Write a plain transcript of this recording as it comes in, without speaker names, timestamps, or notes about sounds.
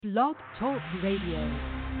Blog Talk Radio.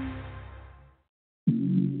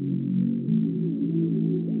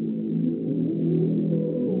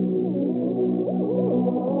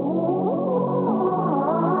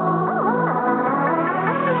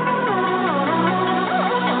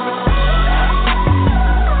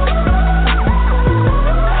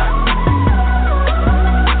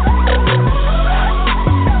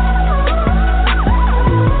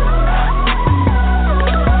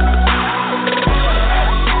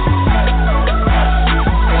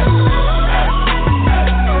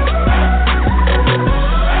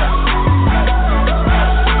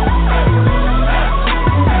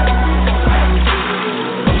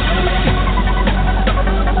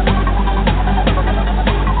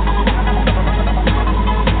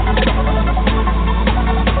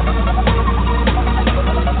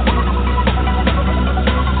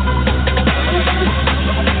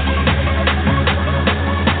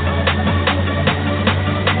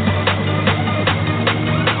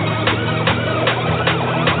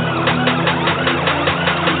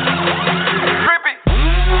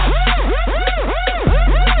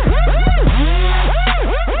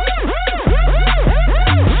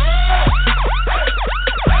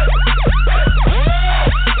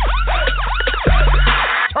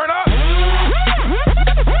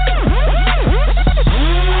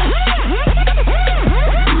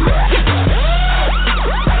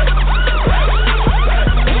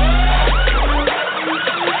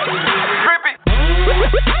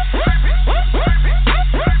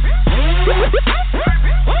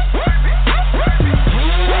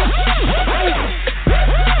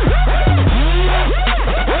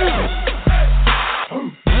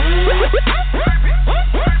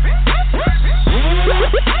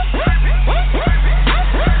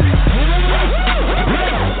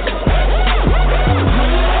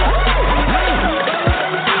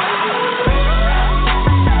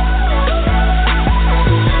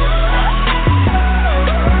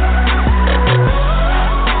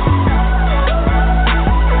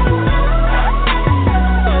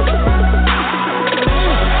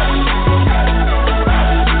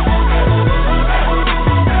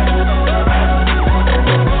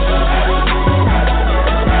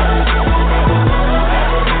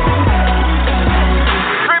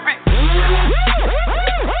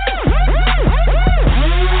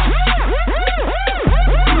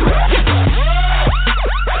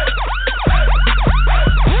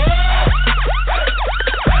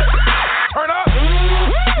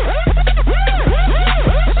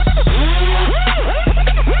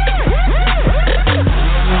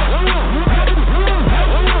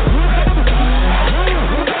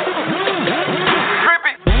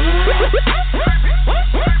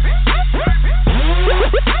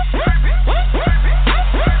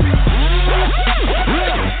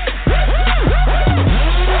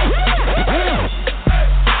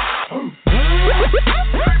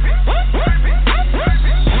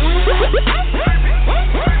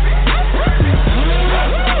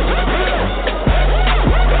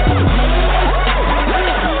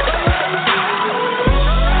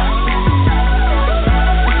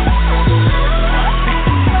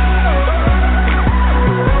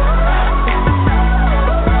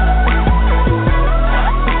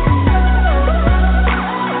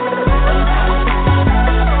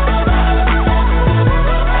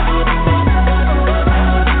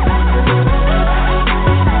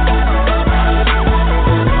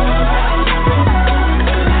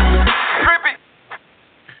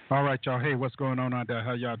 Y'all, hey, what's going on out there?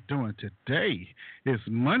 How y'all doing today? It's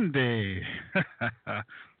Monday,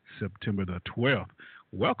 September the 12th.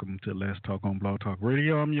 Welcome to Let's Talk on Blog Talk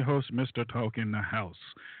Radio. I'm your host, Mr. Talk in the House.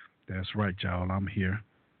 That's right, y'all. I'm here.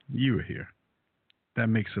 You're here. That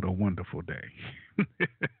makes it a wonderful day,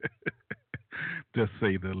 to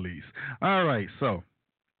say the least. All right, so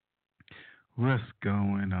what's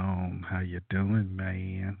going on? How you doing,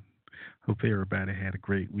 man? Hope everybody had a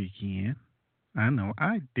great weekend. I know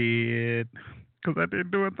I did, because I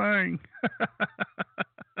didn't do a thing.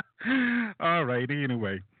 All right,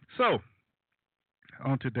 anyway. So,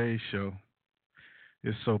 on today's show,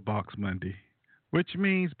 it's Soapbox Monday, which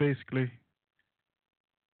means basically,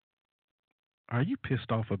 are you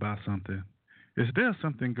pissed off about something? Is there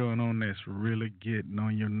something going on that's really getting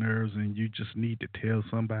on your nerves and you just need to tell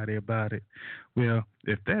somebody about it? Well,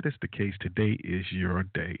 if that is the case, today is your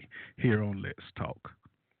day here on Let's Talk.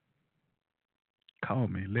 Call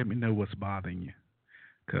me. Let me know what's bothering you,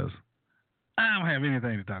 because I don't have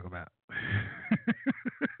anything to talk about.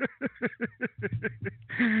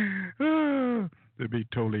 To be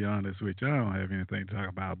totally honest with you, I don't have anything to talk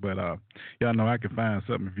about. But y'all know I can find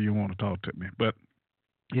something if you want to talk to me. But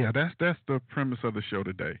Yeah, that's the premise of the show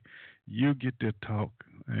today. You get to talk,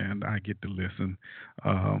 and I get to listen,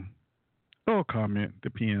 um, or comment,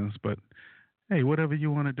 depends. But hey, whatever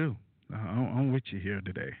you want to do, I'm with you here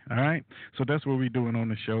today. All right. So that's what we're doing on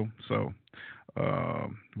the show. So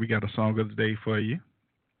we got a song of the day for you.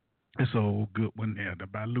 It's an old good one there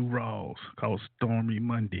by Lou Rawls called Stormy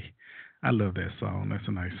Monday. I love that song. That's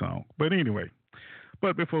a nice song. But anyway,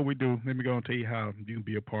 but before we do, let me go and tell you how you can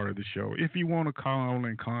be a part of the show. If you want to call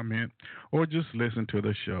and comment or just listen to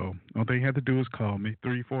the show, all thing you have to do is call me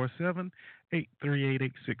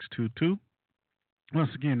 347-838-8622. Once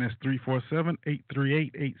again, that's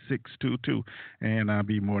 347-838-8622, and I'll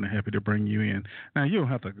be more than happy to bring you in. Now, you don't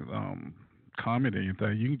have to comment or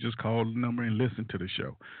anything. You can just call the number and listen to the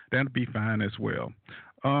show. That'll be fine as well.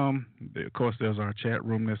 Of course, there's our chat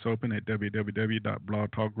room that's open at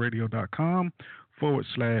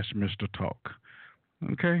www.blogtalkradio.com/Mr. Talk.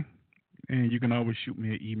 Okay? And you can always shoot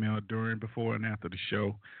me an email during, before, and after the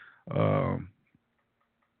show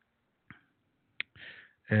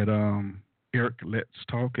at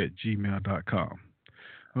ericletstalk@gmail.com.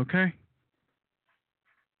 Okay?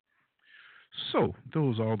 So,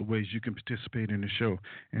 those are all the ways you can participate in the show.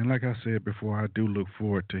 And like I said before, I do look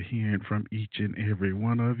forward to hearing from each and every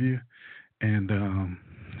one of you. And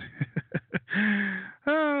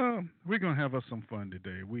we're going to have us some fun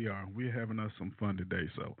today. We're having us some fun today.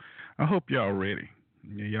 So, I hope y'all ready.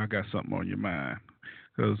 Yeah, y'all got something on your mind.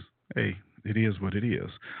 Because, hey, it is what it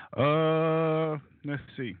is. Let's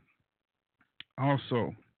see.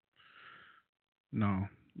 Also, no,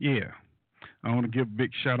 yeah. I want to give a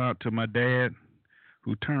big shout out to my dad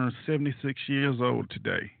who turned 76 years old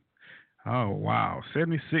today. Oh, wow.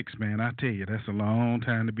 76, man. I tell you, that's a long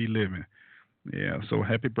time to be living. Yeah, so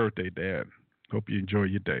happy birthday, Dad. Hope you enjoy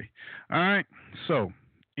your day. All right. So,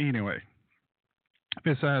 anyway,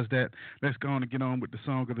 besides that, let's go on and get on with the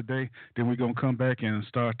song of the day. Then we're going to come back and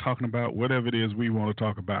start talking about whatever it is we want to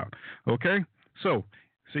talk about. Okay? So,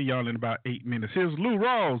 see y'all in about 8 minutes. Here's Lou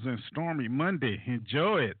Rawls and Stormy Monday.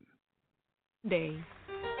 Enjoy it. Day.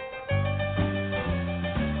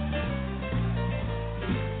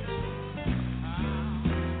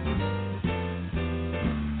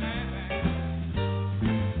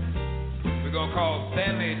 We're going to call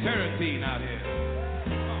Stanley Turrentine out here.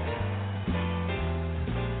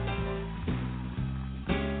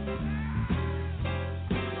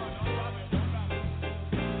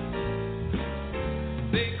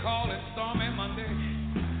 They call it Stormy Monday,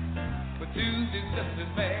 but Tuesday's just as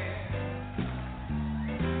bad.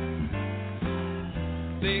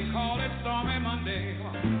 They call it Stormy Monday,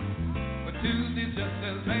 but Tuesday's just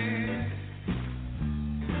as bad.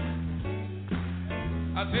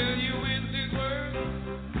 I tell you Wednesday's worse,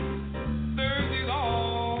 Thursday's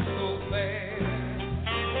also bad.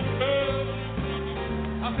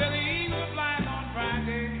 I tell the Eagles fly on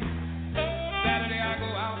Friday, Saturday I go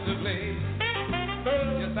out to play.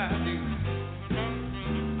 Yes I do.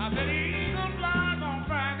 I tell the Eagles fly on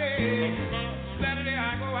Friday, Saturday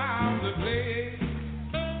I go out to play.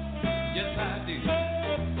 Yes, I do.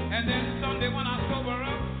 And then Sunday when I sober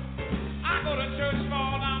up, I go to church,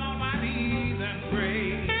 fall down on my knees and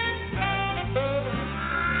pray.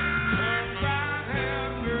 God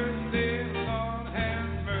have mercy, Lord have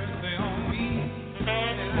mercy on me.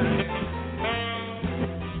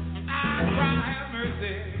 I cry, have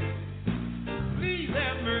mercy, please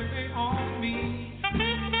have mercy on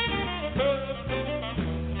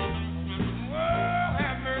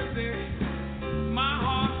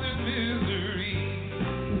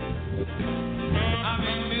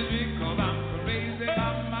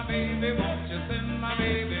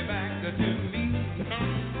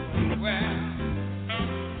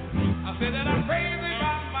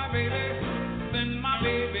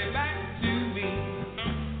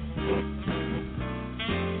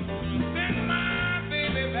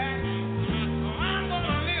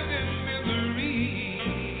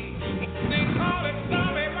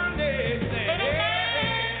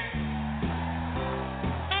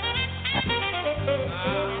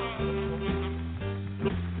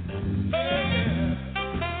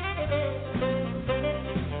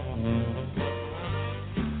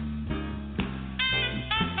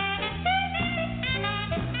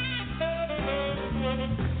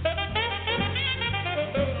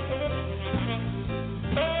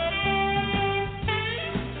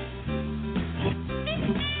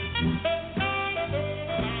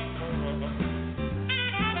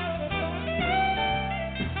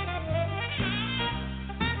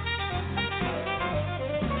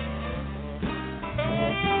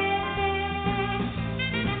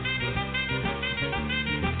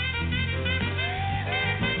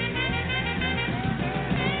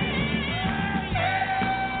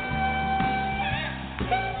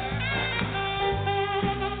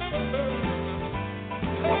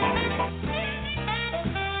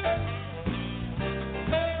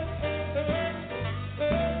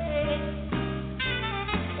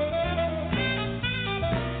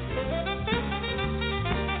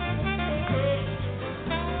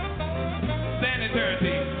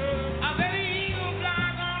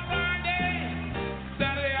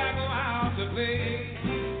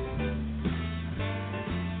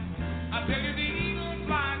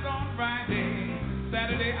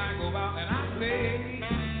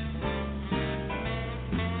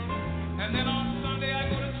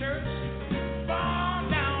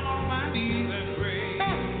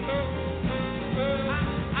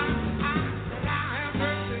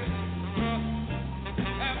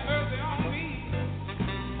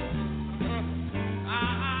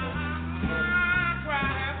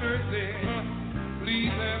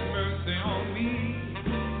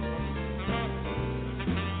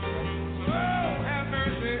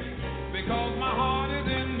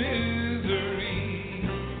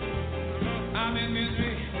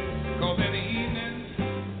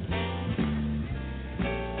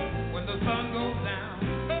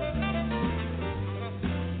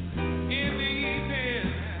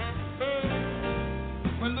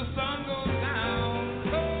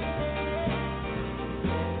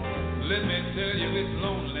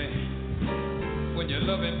your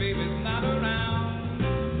loving baby's not around.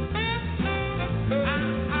 I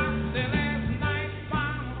said last night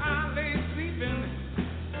while I lay sleeping,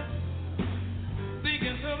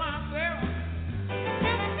 thinking to myself.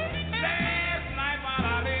 Last night while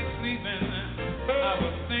I lay sleeping, I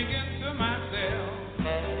was thinking to myself.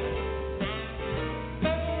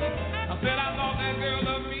 I said I thought that girl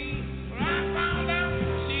loved me, but I found out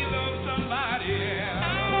she loves somebody else.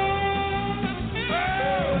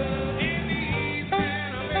 Oh, in the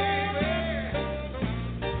evening, baby,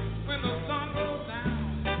 when the sun goes down.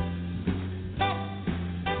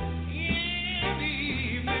 In the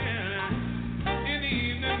evening when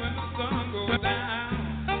the sun goes down.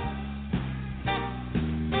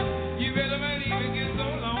 You better believe it gets so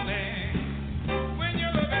lonely when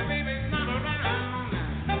your loving baby's not around.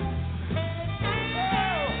 Oh,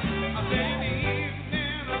 I said in the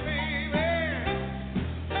evening, baby,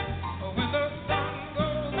 when the sun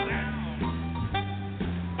goes down.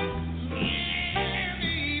 In the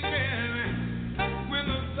evening, when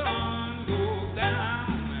the sun goes down.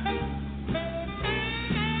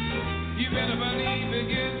 You better believe it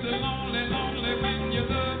gets so lonely, lonely when your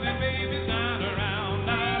loving baby's not around,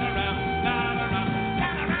 not around, not around,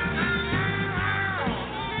 not around, not around.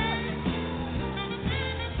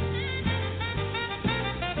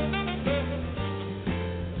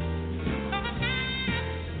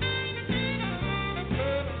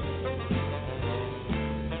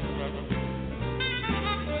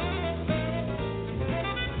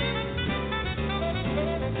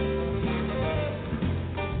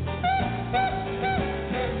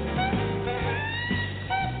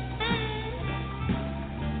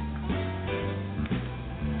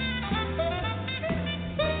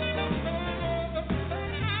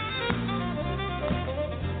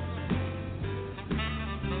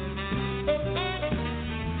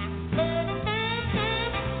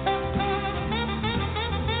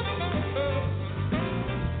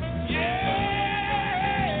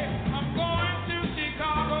 Yeah, I'm going to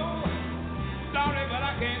Chicago. Sorry, but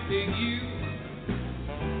I can't take you.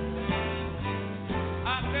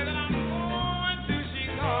 I said that I'm going to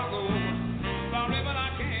Chicago. Sorry, but I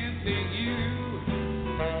can't take you.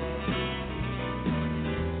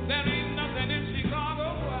 There ain't nothing in Chicago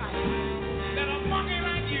that a monkey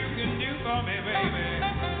like you can do for me, baby.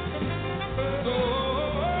 So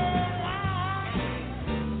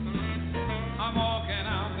I'm walking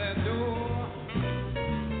out that door.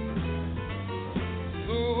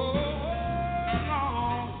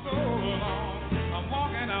 So long, I'm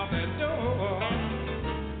walking out that door.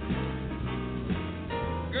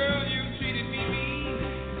 Girl, you treated me mean.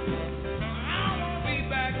 I won't be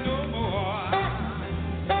back no more.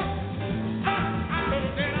 I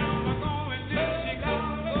said I'm going to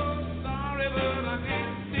Chicago. Sorry, but I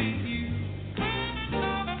can't take you.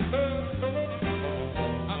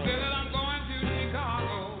 I said that I'm going to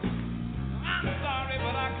Chicago. I'm sorry,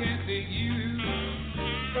 but I can't take you.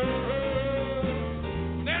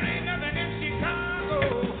 There ain't nothing in Chicago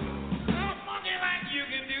a monkey like you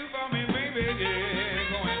can do for me, baby.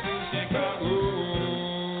 Yeah, going to Chicago.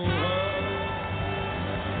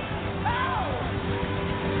 Oh,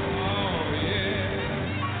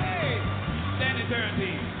 yeah. Hey, Danny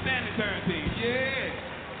Turntine,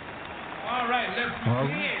 yeah. All right, let's All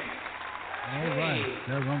begin. All right,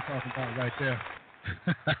 that's what I'm talking about right there.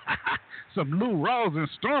 Some Lou Rawls and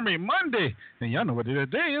Stormy Monday. And y'all know what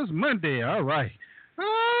today is, Monday. All right.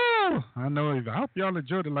 Oh, I know. I hope y'all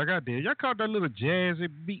enjoyed it like I did. Y'all caught that little jazzy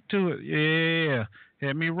beat to it. Yeah.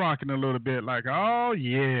 Had me rocking a little bit like, oh,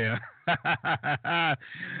 yeah.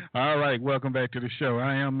 All right. Welcome back to the show.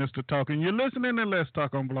 I am Mr. Talking. You're listening to Let's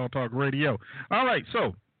Talk on Blog Talk Radio. All right.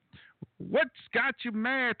 So, what's got you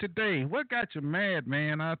mad today? What got you mad,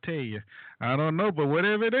 man? I'll tell you. I don't know, but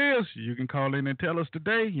whatever it is, you can call in and tell us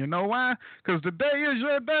today. You know why? Because today is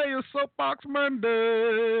your day. It's Soapbox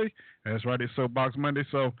Monday. That's right. It's Soapbox Monday.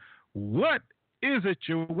 So what is it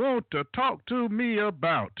you want to talk to me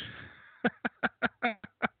about?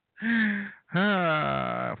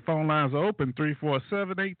 Phone lines are open,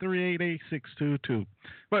 347-838-8622.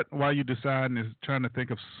 But while you're deciding is trying to think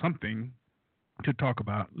of something to talk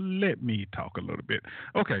about, let me talk a little bit.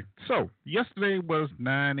 Okay, so yesterday was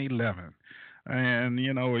 9/11, and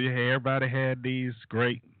you know, everybody had these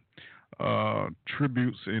great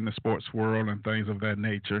tributes in the sports world and things of that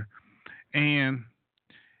nature, and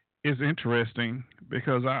it's interesting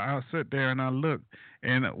because I sat there and I looked,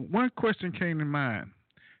 and one question came to mind.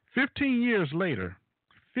 15 years later,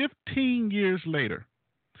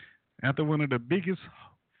 after one of the biggest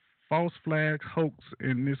false flag hoax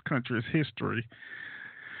in this country's history,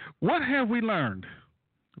 what have we learned?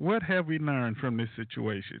 What have we learned from this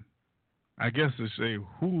situation? I guess to say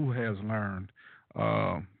who has learned.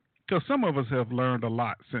 Because some of us have learned a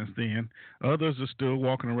lot since then. Others are still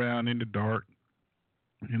walking around in the dark,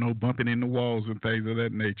 bumping into walls and things of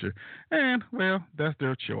that nature. And, well, that's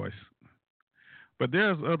their choice. But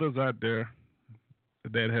there's others out there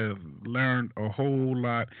that have learned a whole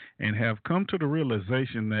lot and have come to the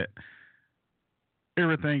realization that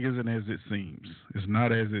everything isn't as it seems. It's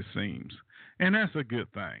not as it seems. And that's a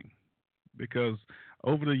good thing because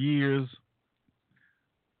over the years,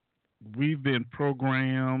 we've been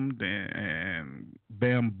programmed and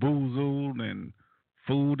bamboozled and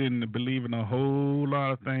fooled into believing a whole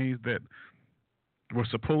lot of things that were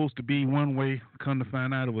supposed to be one way, come to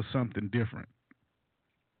find out it was something different.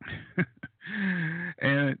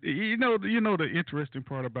 And the interesting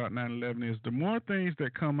part about 9/11 is the more things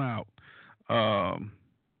that come out. I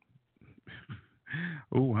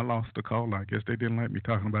lost the call. I guess they didn't like me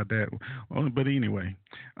talking about that. But anyway,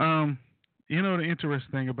 the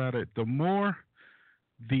interesting thing about it, the more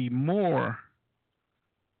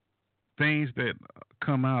things that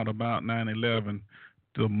come out about 9/11,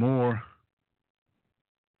 the more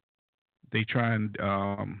they try and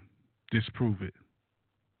disprove it.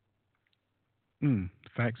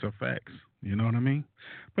 Facts are facts. You know what I mean?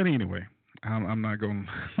 But anyway, I'm not going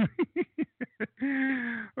to.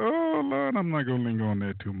 Oh, Lord, I'm not going to linger on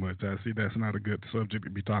that too much. I see that's not a good subject to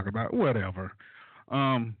be talking about. Whatever.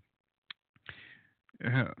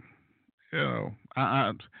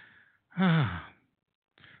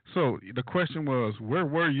 So the question was, where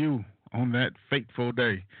were you on that fateful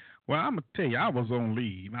day? Well, I'm gonna tell you, I was on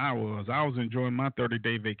leave. I was enjoying my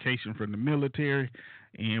 30-day vacation from the military,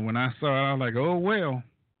 and when I saw it, I was like, oh well,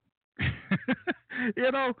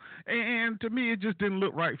 And to me, it just didn't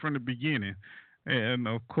look right from the beginning. And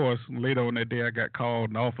of course, later on that day, I got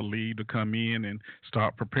called off of leave to come in and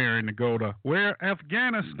start preparing to go to where?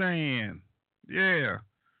 Afghanistan. Yeah,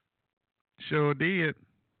 sure did,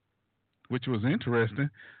 which was interesting.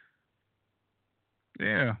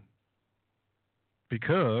 Yeah,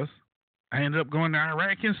 because I ended up going to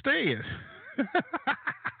Iraq instead.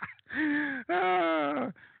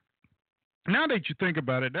 Now that you think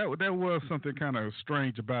about it, that was something kind of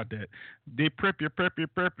strange about that. They prep you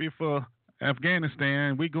for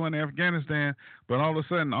Afghanistan. We go into Afghanistan, but all of a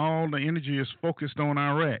sudden, all the energy is focused on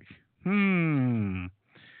Iraq.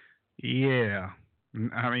 Yeah.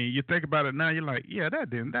 I mean, you think about it now, you're like, yeah,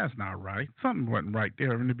 that's not right. Something wasn't right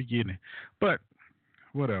there in the beginning. But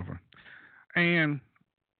whatever. And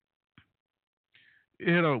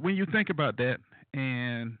when you think about that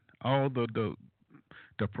and all the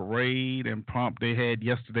parade and pomp they had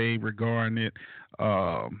yesterday regarding it,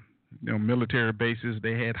 military bases,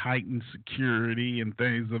 they had heightened security and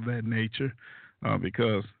things of that nature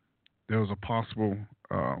because there was a possible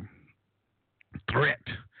threat,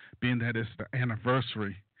 being that it's the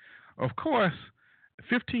anniversary. Of course,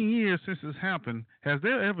 15 years since this happened, has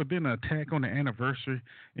there ever been an attack on the anniversary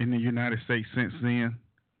in the United States since then?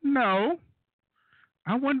 No.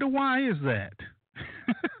 I wonder why is that?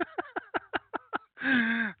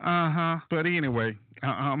 But anyway,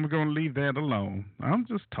 I'm going to leave that alone. I'm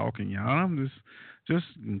just talking, y'all. I'm just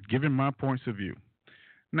giving my points of view.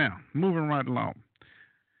 Now, moving right along.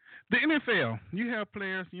 The NFL, you have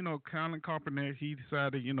players, Colin Kaepernick, he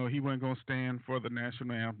decided, he wasn't going to stand for the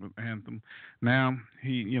national anthem. Now,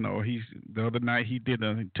 the other night he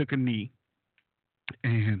took a knee,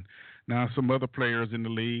 and now some other players in the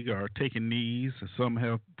league are taking knees. Some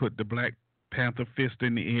have put the Black Panther fist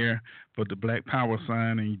in the air for the Black Power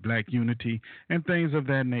sign and Black unity and things of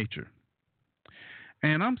that nature.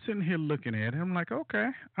 And I'm sitting here looking at it. I'm like,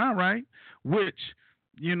 okay, all right, which,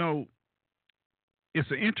 it's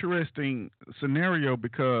an interesting scenario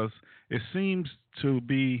because it seems to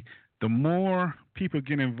be the more people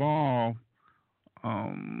get involved,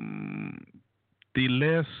 the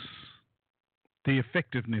less the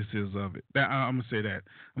effectiveness is of it. I'm going to say that.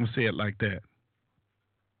 I'm going to say it like that.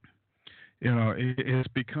 It's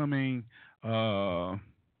becoming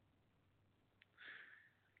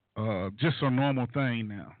just a normal thing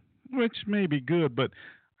now, which may be good, but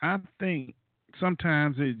I think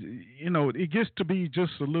sometimes it gets to be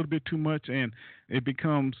just a little bit too much, and it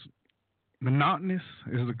becomes monotonous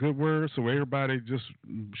is a good word. So everybody just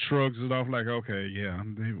shrugs it off like, okay, yeah,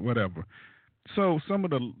 whatever. So some of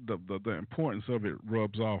the importance of it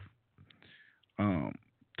rubs off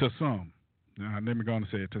to some. Let me go on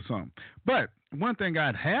and say it to some. But one thing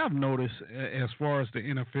I'd have noticed as far as the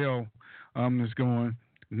NFL is going,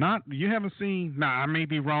 you haven't seen. Now I may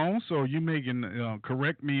be wrong, so you may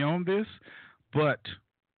correct me on this. But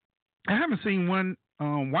I haven't seen one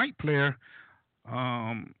white player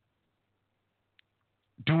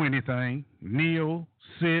do anything, kneel,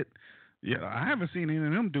 sit. Yeah, I haven't seen any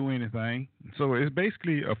of them do anything. So it's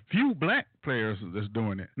basically a few black players that's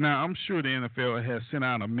doing it. Now, I'm sure the NFL has sent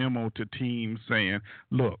out a memo to teams saying,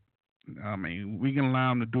 look, I mean, we can allow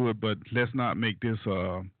them to do it, but let's not make this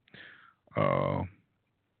a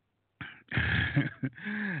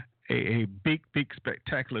big,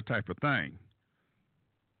 spectacular type of thing.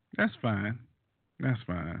 That's fine. That's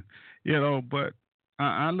fine. But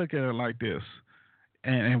I look at it like this.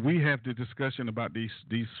 And we have the discussion about these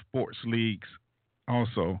sports leagues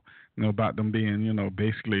also, about them being,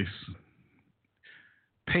 basically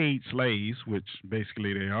paid slaves, which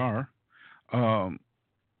basically they are. I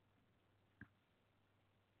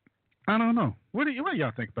don't know. What do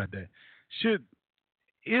y'all think about that?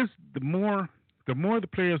 The more the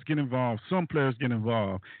players get involved, some players get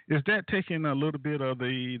involved, is that taking a little bit of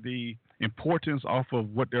the importance off of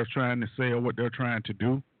what they're trying to say or what they're trying to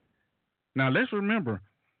do? Now, let's remember,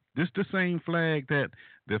 this the same flag that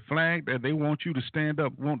they want you to stand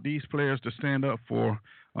up, want these players to stand up for,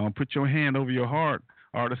 put your hand over your heart,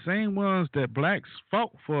 are the same ones that blacks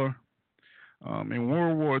fought for in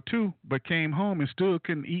World War II, but came home and still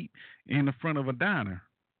couldn't eat in the front of a diner.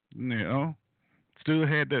 Still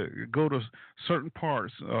had to go to certain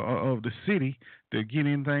parts of the city to get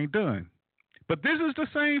anything done. But this is the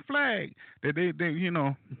same flag that they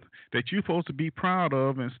that you're supposed to be proud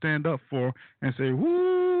of and stand up for and say,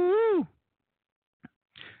 woo!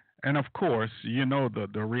 And of course,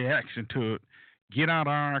 the reaction to it, get out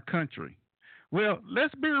of our country. Well,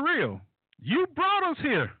 let's be real. You brought us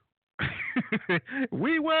here.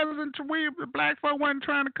 we black folk wasn't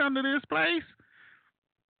trying to come to this place.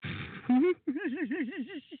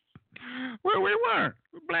 Well, we weren't.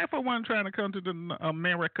 Black folk wasn't trying to come to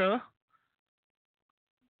America.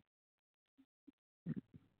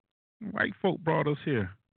 White folk brought us here.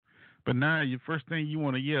 But now your first thing you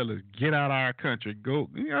want to yell is, get out of our country. Go,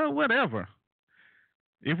 whatever.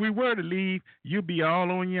 If we were to leave, you'd be all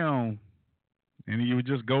on your own. And you would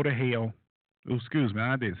just go to hell. Oh, excuse me,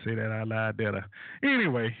 I didn't say that out loud, did I?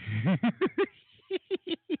 Anyway.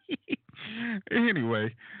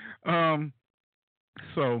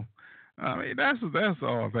 So I mean that's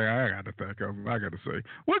all thing I got to think of. I got to say,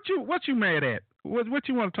 what you mad at? What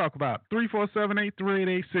you want to talk about?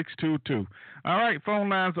 347-838-8622. All right, phone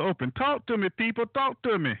lines are open. Talk to me, people. Talk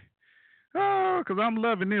to me. Oh, because I'm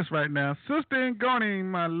loving this right now. Sister Ngoni,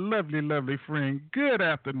 my lovely, lovely friend. Good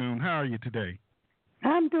afternoon. How are you today?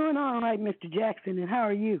 I'm doing all right, Mr. Jackson, and how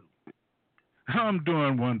are you? I'm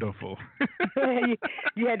doing wonderful.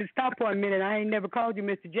 you had to stop for a minute. I ain't never called you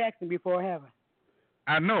Mr. Jackson before, have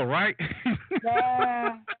I? I know, right?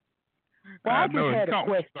 Well, I just had a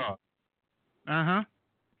question. Uh-huh.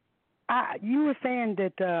 You were saying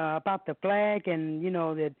that about the flag, and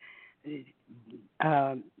that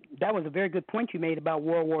that was a very good point you made about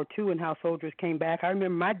World War II and how soldiers came back. I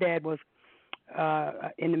remember my dad was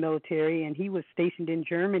in the military, and he was stationed in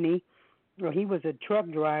Germany. Well, he was a truck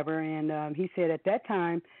driver, and he said at that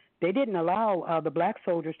time they didn't allow the black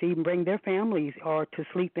soldiers to even bring their families or to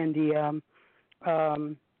sleep in the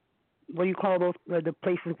what do you call those the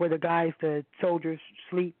places where the soldiers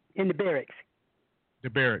sleep in the barracks. The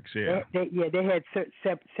barracks, yeah. They had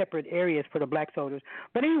separate areas for the black soldiers.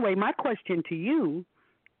 But anyway, my question to you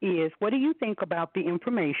is, what do you think about the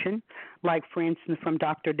information, like, for instance, from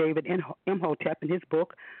Dr. David Imhotep in his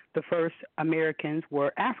book, The First Americans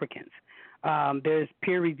Were Africans? There's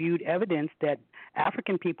peer-reviewed evidence that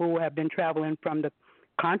African people have been traveling from the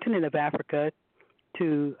continent of Africa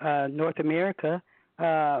to North America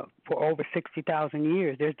for over 60,000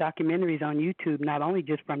 years. There's documentaries on YouTube, not only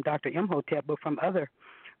just from Dr. Imhotep, but from other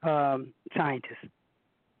scientists.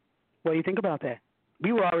 What do you think about that?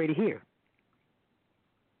 We were already here.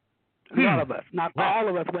 A lot of us. Not all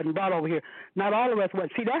of us wasn't brought over here. Not all of us was.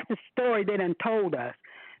 See, that's the story they done told us,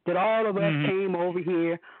 that all of us came over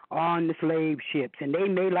here on the slave ships, and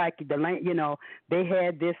they like the land. They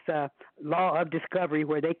had this law of discovery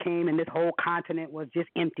where they came and this whole continent was just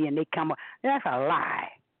empty, and they come up. That's a lie.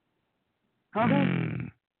 Okay.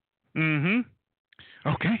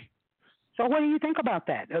 Okay. So what do you think about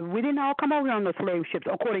that? We didn't all come over here on the slave ships,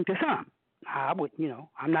 according to some. I would,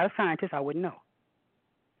 I'm not a scientist. I wouldn't know.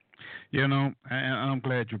 I'm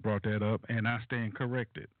glad you brought that up, and I stand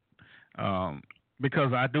corrected.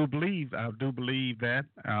 Because I do believe that.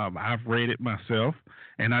 I've read it myself,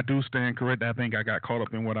 and I do stand corrected. I think I got caught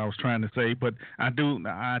up in what I was trying to say, but I do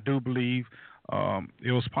believe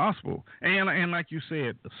it was possible. And like you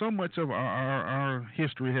said, so much of our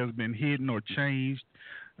history has been hidden or changed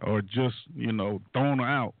or just, thrown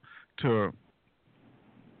out to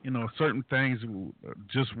certain things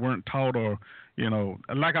just weren't taught, or,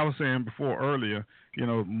 like I was saying before earlier,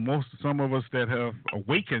 some of us that have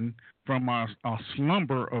awakened from our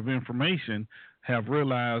slumber of information have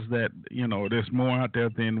realized that, there's more out there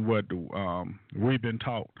than what we've been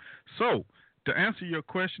taught. So, to answer your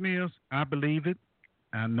question is, I believe it.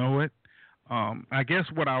 I know it. I guess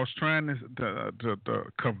what I was trying to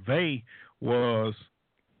convey was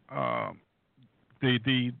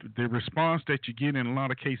the response that you get in a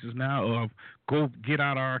lot of cases now of go get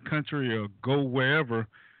out of our country or go wherever.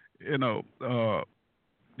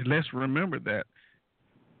 Let's remember that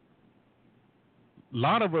a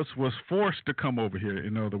lot of us was forced to come over here.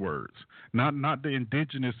 In other words, not the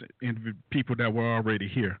indigenous people that were already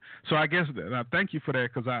here. So I guess I thank you for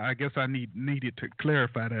that, because I guess I needed to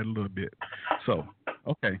clarify that a little bit. So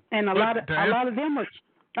okay. And a lot of them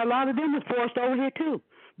was forced over here too.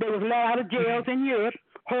 They was let out of jails in Europe,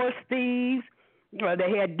 horse thieves.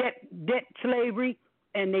 They had debt slavery,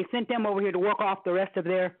 and they sent them over here to work off the rest of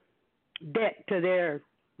their debt to their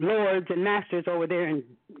lords and masters over there in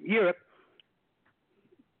Europe.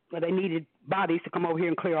 But they needed bodies to come over here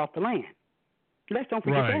and clear off the land. Let's don't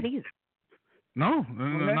forget that either. No,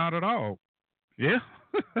 not at all. Yeah.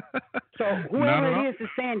 So whoever it is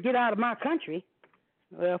saying get out of my country,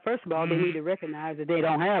 well, first of all, they need to recognize that they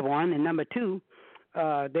don't have one, and number two,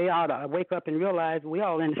 they ought to wake up and realize we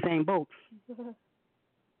all in the same boat.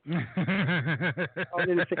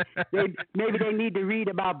 Maybe they need to read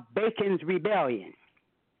about Bacon's Rebellion.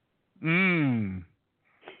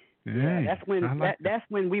 Yeah, that's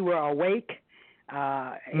when we were awake.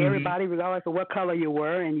 Everybody, regardless of what color you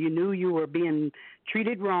were, and you knew you were being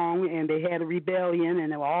treated wrong, and they had a rebellion,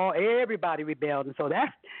 and everybody rebelled, and so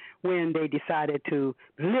that's when they decided to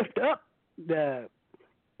lift up the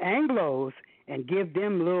Anglos and give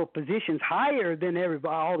them little positions higher than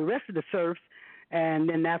all the rest of the serfs. And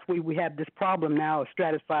then that's where we have this problem now of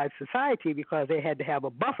stratified society, because they had to have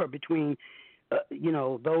a buffer between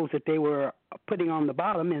those that they were putting on the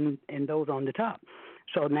bottom and those on the top.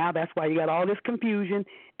 So now that's why you got all this confusion.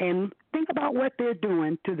 And think about what they're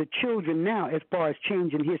doing to the children now as far as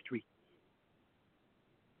changing history.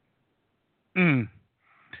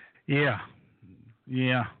 Yeah.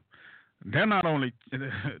 They're not only,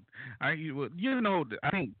 I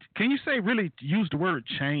think, can you say really use the word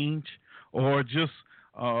change or just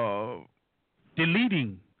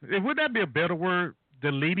deleting? Would that be a better word?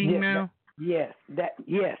 Deleting now? Yes,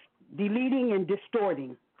 deleting and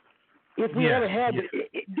distorting. If we ever had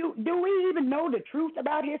do we even know the truth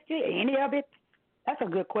about history, any of it? That's a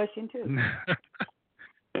good question too.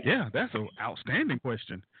 Yeah, that's an outstanding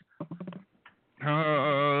question.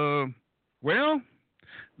 Well,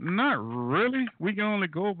 not really. We can only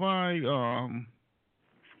go by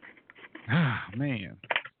man.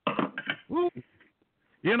 Woo.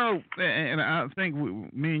 And I think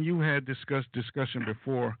me and you had discussion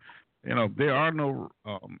before. There are no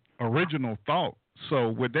original thoughts. So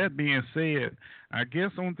with that being said, I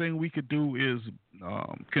guess the only thing we could do is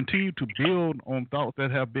continue to build on thoughts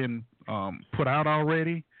that have been put out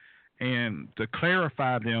already, and to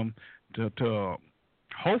clarify them to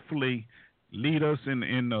hopefully lead us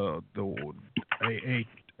in a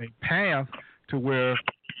path to where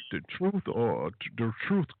the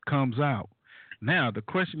truth comes out. Now the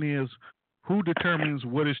question is, who determines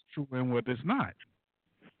what is true and what is not?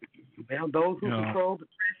 Well, those who control the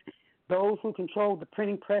press, those who control the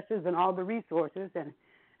printing presses and all the resources,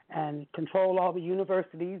 and control all the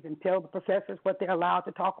universities, and tell the professors what they're allowed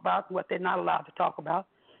to talk about and what they're not allowed to talk about.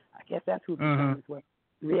 I guess that's who determines what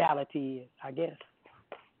reality is, I guess.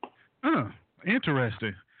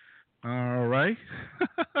 Interesting. All right.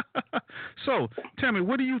 So, tell me,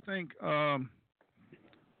 what do you think about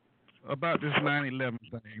this 9/11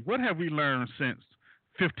 thing? What have we learned since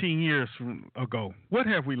 15 years ago? What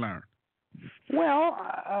have we learned?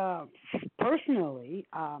 Well, personally,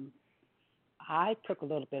 I took a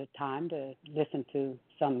little bit of time to listen to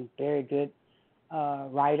some very good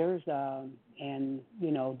writers and,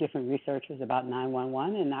 different researchers about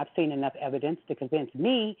 9/11, and I've seen enough evidence to convince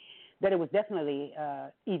me that it was definitely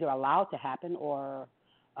either allowed to happen or,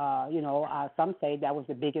 some say that was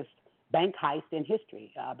the biggest bank heist in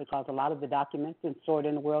history because a lot of the documents stored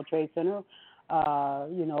in the World Trade Center,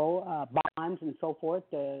 bonds and so forth,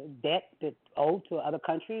 the debt that owed to other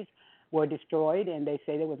countries were destroyed, and they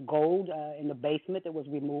say there was gold in the basement that was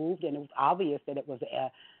removed, and it was obvious that it was an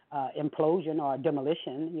implosion or a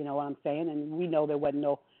demolition, you know what I'm saying? And we know there wasn't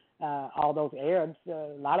no, all those Arabs,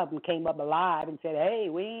 a lot of them came up alive and said, hey,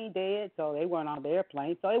 we ain't dead, so they weren't on the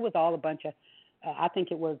airplane. So it was all a bunch of I think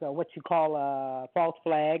it was what you call a false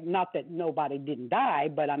flag. Not that nobody didn't die,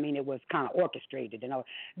 but I mean it was kind of orchestrated.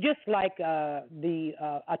 Just like the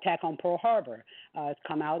attack on Pearl Harbor. It's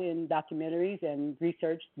come out in documentaries and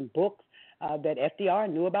research and books that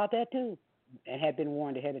FDR knew about that too, and had been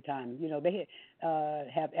warned ahead of time. They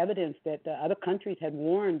have evidence that other countries had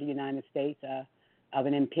warned the United States of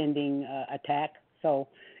an impending attack. So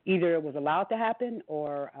either it was allowed to happen,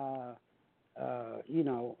 or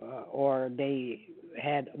or they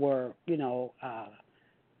were,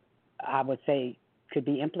 I would say, could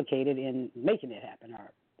be implicated in making it happen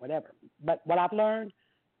or whatever. But what I've learned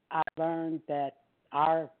that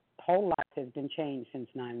our whole life has been changed since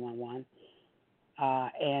 9/11,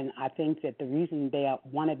 and I think that the reason they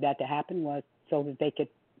wanted that to happen was so that they could,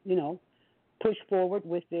 push forward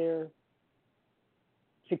with their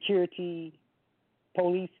security,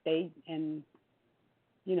 police state, and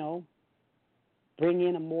bring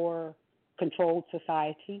in a more controlled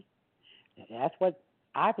society. That's what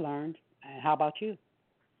I've learned. How about you?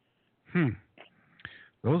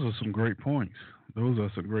 Those are some great points. I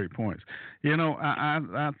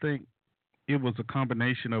think it was a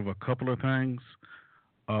combination of a couple of things.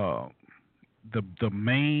 The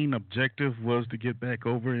main objective was to get back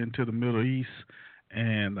over into the Middle East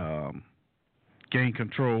and gain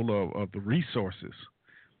control of the resources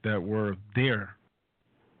that were there,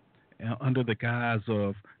 under the guise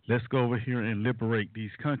of let's go over here and liberate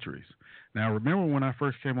these countries. Now, remember when I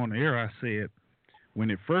first came on the air, I said when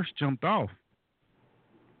it first jumped off,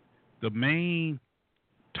 the main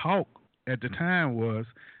talk at the time was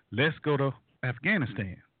let's go to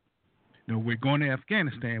Afghanistan. We're going to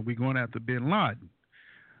Afghanistan. We're going after bin Laden.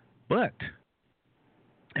 But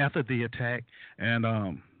after the attack and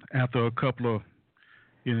after a couple of,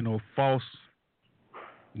 false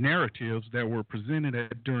narratives that were presented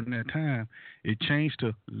during that time, it changed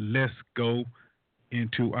to let's go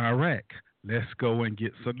into Iraq. Let's go and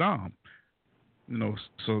get Saddam.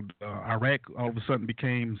 So Iraq all of a sudden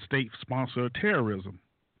became state sponsor of terrorism.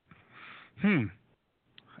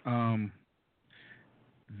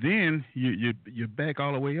 Then you back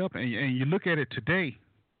all the way up and you look at it today,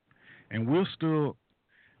 and we're still,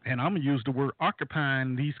 and I'm gonna use the word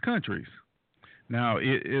occupying these countries. Now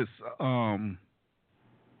it's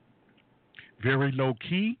very low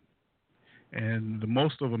key, and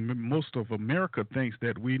most of America thinks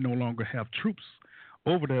that we no longer have troops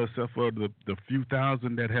over there, except for the few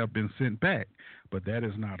thousand that have been sent back. But that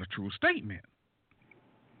is not a true statement,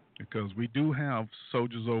 because we do have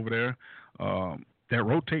soldiers over there that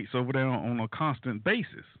rotates over there on a constant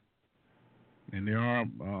basis, and there are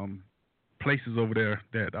places over there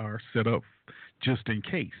that are set up just in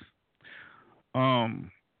case.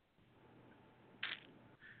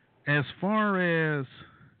 As far as,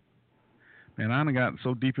 man, I done got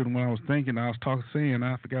so deep in what I was thinking. I was saying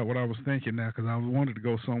I forgot what I was thinking now because I wanted to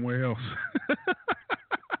go somewhere else.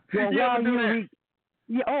 Well,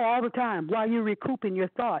 all the time. While you're recouping your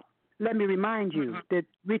thought, let me remind you that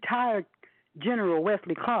retired General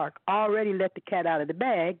Wesley Clark already let the cat out of the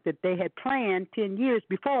bag that they had planned 10 years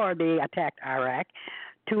before they attacked Iraq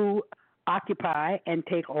to occupy and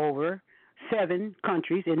take over 7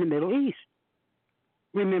 countries in the Middle East.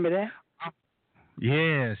 Remember that?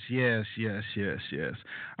 Yes.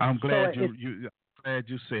 I'm glad you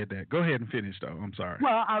said that. Go ahead and finish, though. I'm sorry.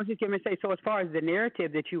 Well, I was just going to say, so as far as the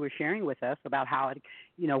narrative that you were sharing with us about how,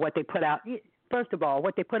 what they put out, first of all,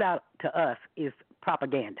 what they put out to us is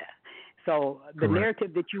propaganda. So the Correct.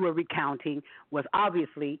 narrative that you were recounting was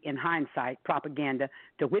obviously, in hindsight, propaganda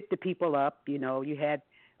to whip the people up. You had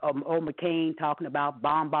old McCain talking about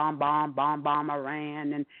bomb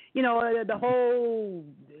Iran, and the whole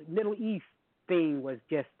Middle East thing was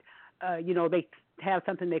just they have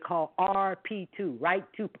something they call RP2,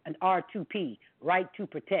 an R2P, right to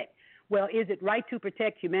protect. Well, is it right to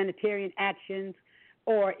protect humanitarian actions,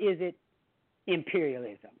 or is it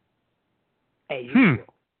imperialism? As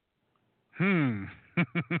usual.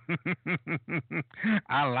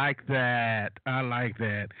 I like that.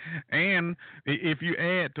 And if you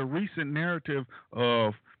add the recent narrative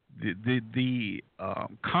of the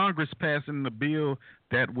Congress passing the bill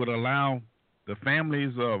that would allow the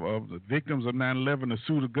families of the victims of 9/11 to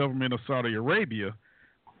sue the government of Saudi Arabia,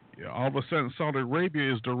 all of a sudden Saudi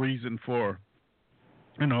Arabia is the reason for,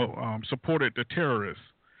 supported the terrorists.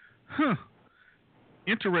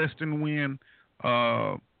 Interesting when,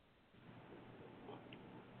 for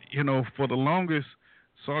the longest,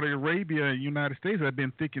 Saudi Arabia and United States have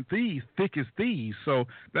been thick as thieves. So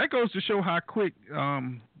that goes to show how quick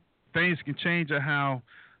things can change, or how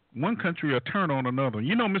one country will turn on another.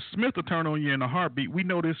 You know, Mr. Smith will turn on you in a heartbeat. We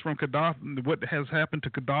know this from Gaddafi, what has happened to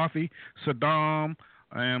Gaddafi, Saddam,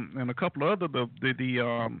 and a couple of other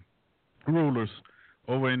the rulers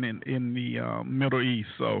over in the Middle East.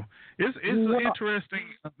 So it's an interesting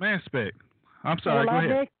aspect. I'm sorry.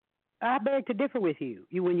 Go ahead. I beg to differ with you.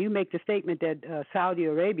 When you make the statement that Saudi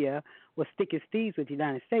Arabia was thick as thieves with the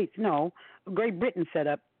United States, no. Great Britain set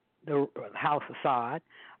up the House Assad,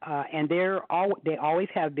 and they always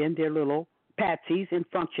have been their little patsies and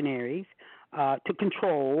functionaries to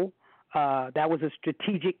control. That was a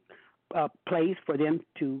strategic place for them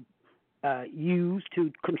to use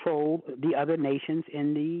to control the other nations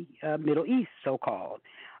in the Middle East, so-called.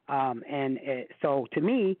 So to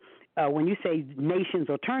me, when you say nations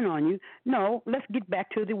will turn on you, no, let's get back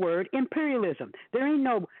to the word imperialism. There ain't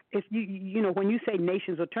no, if you know, when you say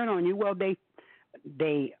nations will turn on you, well,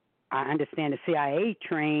 I understand the CIA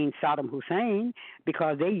trained Saddam Hussein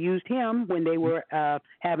because they used him when they were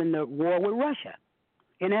having the war with Russia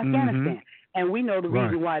in Afghanistan. And we know the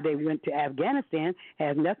reason why they went to Afghanistan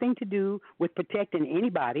has nothing to do with protecting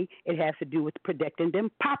anybody. It has to do with protecting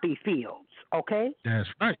them poppy fields, okay? That's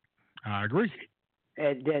right. I agree.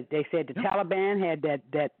 They said the Taliban had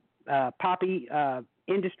that poppy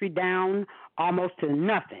industry down almost to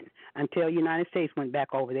nothing until the United States went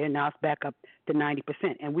back over there. Now it's back up to 90%.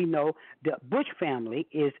 And we know the Bush family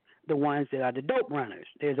is the ones that are the dope runners.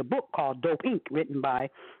 There's a book called Dope Inc. written by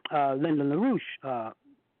Lyndon LaRouche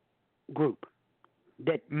group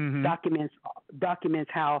that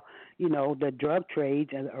documents how, you know, the drug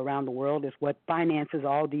trades around the world is what finances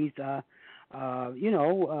all these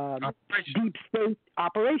deep state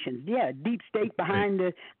operations. Yeah, deep state behind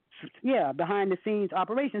the scenes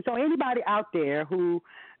operations. So anybody out there who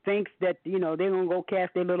thinks that, you know, they're going to go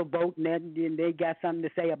cast their little vote and they got something to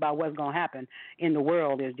say about what's going to happen in the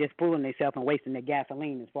world is just fooling themselves and wasting their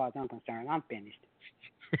gasoline as far as I'm concerned. I'm finished.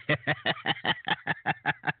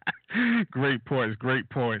 Great points.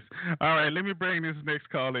 All right, let me bring this next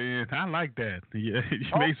caller in. I like that. Yeah,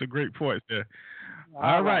 you made some great points there.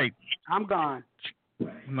 All right. I'm gone.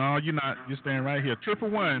 No, you're not. You're staying right here.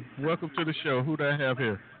 111, welcome to the show. Who do I have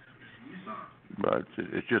here? But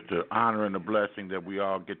it's just an honor and a blessing that we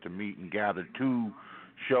all get to meet and gather 2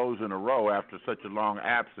 shows in a row after such a long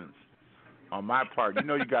absence. On my part, you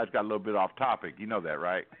know, you guys got a little bit off topic. You know that,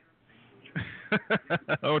 right?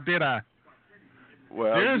 Oh, did I?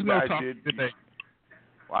 Well, there's no topic today.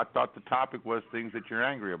 Well, I thought the topic was things that you're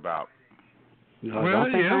angry about. Well,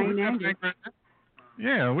 yeah, we're angry.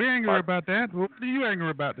 Yeah, we're angry about that. What are you angry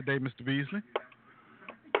about today, Mr. Beasley?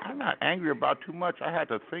 I'm not angry about too much. I had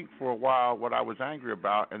to think for a while what I was angry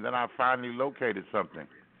about, and then I finally located something.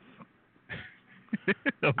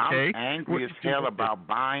 Okay. I'm angry as hell about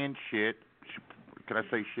buying shit. Can I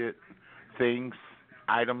say shit? Things,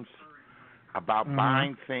 items. About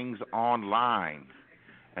buying things online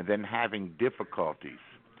and then having difficulties.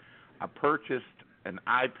 I purchased an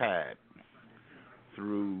iPad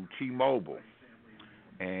through T-Mobile,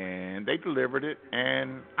 and they delivered it,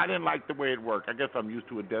 and I didn't like the way it worked. I guess I'm used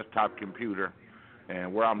to a desktop computer,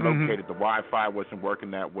 and where I'm located, the Wi-Fi wasn't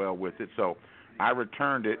working that well with it, so I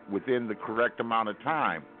returned it within the correct amount of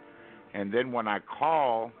time. And then when I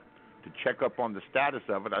call to check up on the status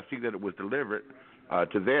of it, I see that it was delivered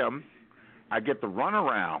to them. I get the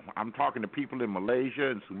runaround. I'm talking to people in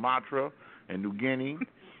Malaysia and Sumatra and New Guinea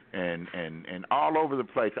and all over the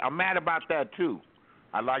place. I'm mad about that, too.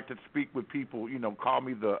 I like to speak with people, you know, call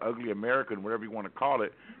me the ugly American, whatever you want to call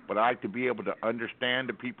it, but I like to be able to understand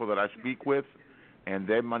the people that I speak with and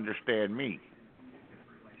them understand me.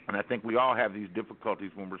 And I think we all have these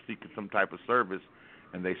difficulties when we're seeking some type of service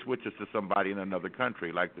and they switch us to somebody in another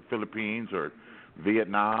country, like the Philippines or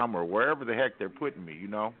Vietnam or wherever the heck they're putting me, you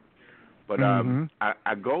know. But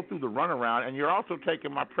I go through the runaround, and you're also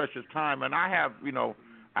taking my precious time. And I have, you know,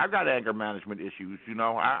 I've got anger management issues. You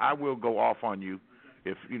know, I will go off on you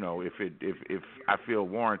if you know if I feel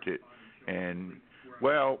warranted. And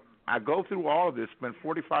well, I go through all of this, spend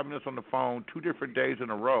 45 minutes on the phone, 2 different days in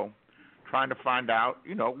a row, trying to find out,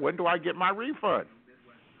 you know, when do I get my refund?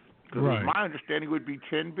 Because my understanding would be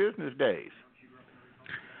 10 business days.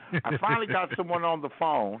 I finally got someone on the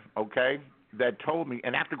phone, okay, that told me,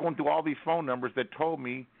 and after going through all these phone numbers, that told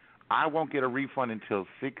me I won't get a refund until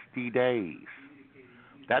 60 days.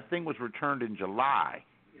 That thing was returned in July,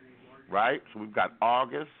 right? So we've got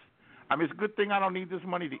August. I mean, it's a good thing I don't need this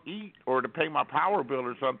money to eat or to pay my power bill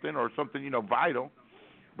or something, you know, vital.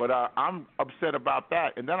 But I'm upset about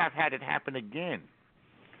that. And then I've had it happen again.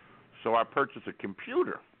 So I purchased a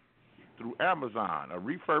computer through Amazon, a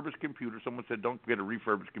refurbished computer. Someone said, don't get a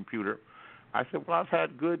refurbished computer. I said, well, I've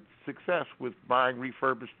had good success with buying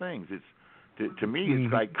refurbished things. It's to me,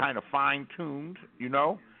 it's like kind of fine-tuned, you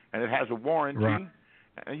know, and it has a warranty. Right.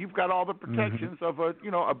 And you've got all the protections of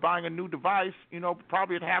of buying a new device,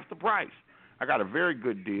 probably at half the price. I got a very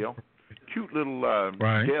good deal. Cute little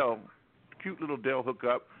Dell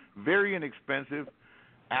hookup, very inexpensive.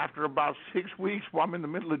 After about 6 weeks, while I'm in the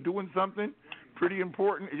middle of doing something pretty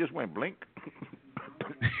important, it just went blink.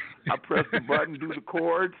 I press the button, do the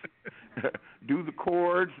cords,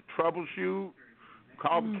 troubleshoot,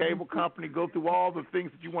 call the cable company, go through all the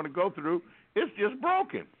things that you want to go through. It's just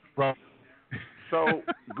broken. Right. So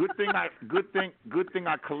good thing I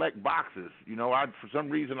collect boxes. For some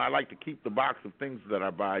reason I like to keep the box of things that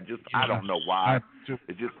I buy. I don't know why.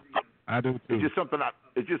 I do too.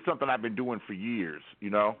 It's just something I've been doing for years.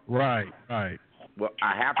 Right. Well,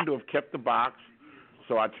 I happen to have kept the box,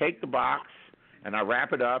 so I take the box and I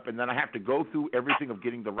wrap it up, and then I have to go through everything of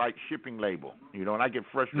getting the right shipping label. And I get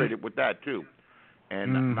frustrated with that too.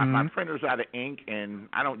 And my printer's out of ink, and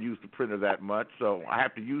I don't use the printer that much, so I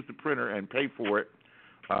have to use the printer and pay for it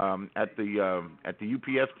at the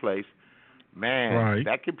UPS place. Man,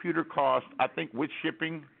 that computer cost, I think with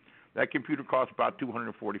shipping, that computer cost about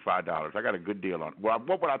 $245. I got a good deal on it. Well,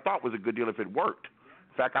 what I thought was a good deal if it worked.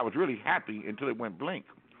 In fact, I was really happy until it went blink.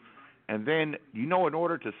 And then, in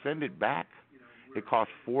order to send it back, it cost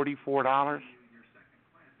 $44.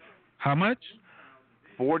 How much?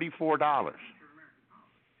 $44.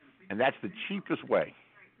 And that's the cheapest way.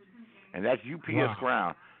 And that's UPS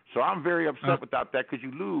ground. So I'm very upset without that because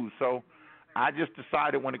you lose. So I just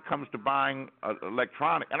decided when it comes to buying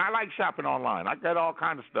electronic, and I like shopping online. I got all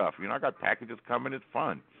kinds of stuff. I got packages coming. It's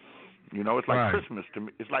fun. It's like Christmas to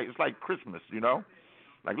me. It's like Christmas,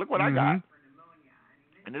 Like, look what I got.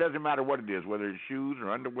 And it doesn't matter what it is, whether it's shoes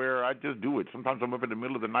or underwear. I just do it. Sometimes I'm up in the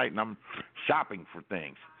middle of the night and I'm shopping for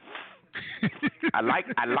things. I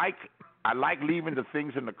like leaving the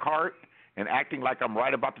things in the cart and acting like I'm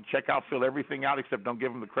right about to check out, fill everything out, except don't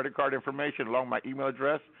give them the credit card information along my email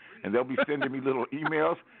address, and they'll be sending me little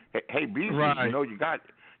emails. Hey, Beasley, you got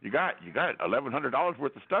 $1,100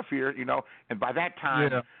 worth of stuff here, And by that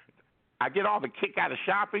time, I get all the kick out of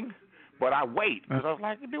shopping, but I wait because I was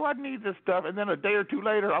like, do I need this stuff? And then a day or two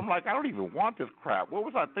later, I'm like, I don't even want this crap. What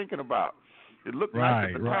was I thinking about? It looked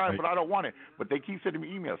nice at the time, but I don't want it. But they keep sending me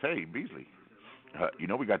emails. Hey, Beasley.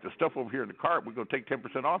 We got this stuff over here in the cart. We're going to take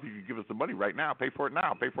 10% off if you give us the money right now. Pay for it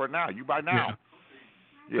now. You buy now.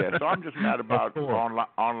 Yeah, so I'm just mad about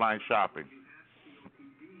online shopping.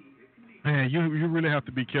 Man, you really have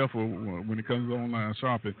to be careful when it comes to online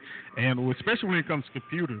shopping, and especially when it comes to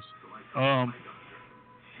computers.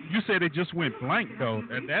 You said it just went blank, though.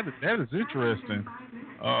 That is interesting.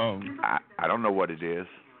 I don't know what it is.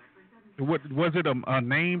 What was it? A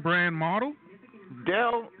name brand model?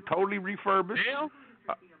 Dell, totally refurbished.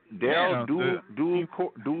 Dell, dual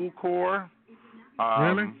core.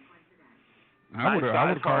 Really? I would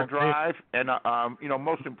have hard drive, and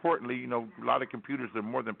most importantly, a lot of computers are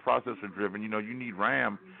more than processor driven. You need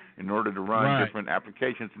RAM in order to run different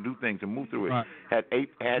applications and do things and move through it. Had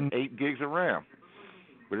 8 gigs of RAM,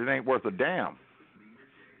 but it ain't worth a damn.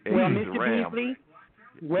 Well, Mr. Beasley,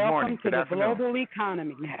 welcome to the global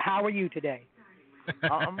economy. How are you today?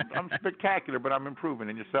 I'm spectacular, but I'm improving.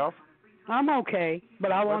 And yourself? I'm okay,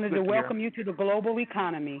 but I wanted to welcome you to the global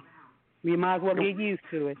economy. You might as well get used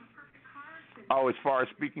to it. Oh, as far as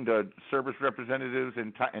speaking to service representatives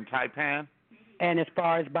in Taipan? And as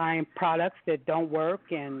far as buying products that don't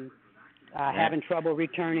work and having trouble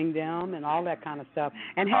returning them and all that kind of stuff.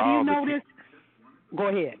 And have you noticed? Go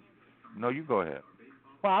ahead. No, you go ahead.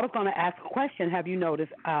 Well, I was going to ask a question. Have you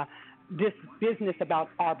noticed this business about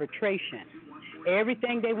arbitration?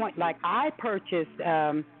 Everything they want. Like I purchased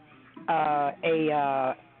a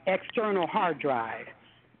external hard drive,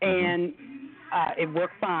 and it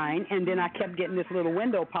worked fine. And then I kept getting this little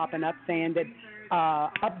window popping up saying that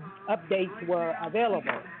updates were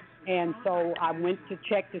available. And so I went to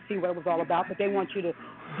check to see what it was all about. But they want you to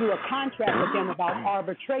do a contract with them about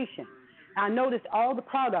arbitration. I noticed all the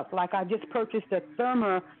products. Like I just purchased a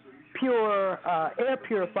Therma Pure air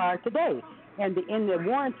purifier today. And in the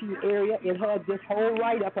warranty area, it had this whole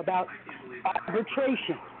write-up about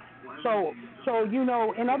arbitration. So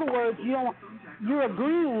in other words, you're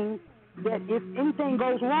agreeing that if anything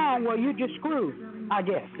goes wrong, well, you're just screwed, I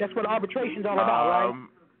guess. That's what arbitration's all about,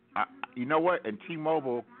 right? You know what? In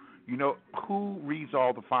T-Mobile, who reads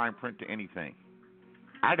all the fine print to anything?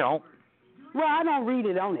 I don't. Well, I don't read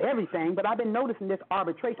it on everything, but I've been noticing this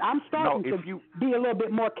arbitration. I'm starting to be a little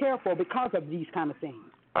bit more careful because of these kind of things.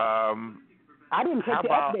 I didn't take the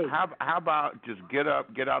update. How about just get out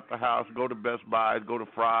the house, go to Best Buy, go to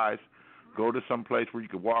Fry's, go to some place where you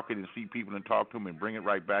can walk in and see people and talk to them and bring it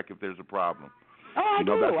right back if there's a problem. Oh, I You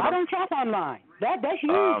know, do. that's what I I'm- don't shop online. That's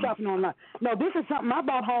you shopping online. No, this is something I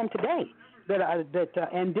bought home today.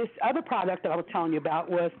 And this other product that I was telling you about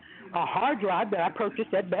was a hard drive that I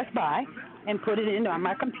purchased at Best Buy and put it in on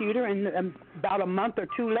my computer. And about a month or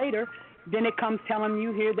two later, then it comes telling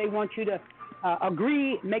you here they want you to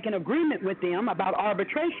make an agreement with them about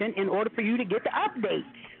arbitration in order for you to get the updates.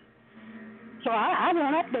 So I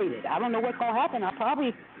won't update it. I don't know what's going to happen. I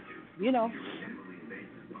probably,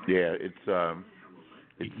 Yeah, it's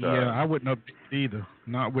I wouldn't update either.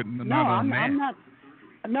 Not I'm on that.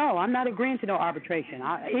 I'm not agreeing to no arbitration.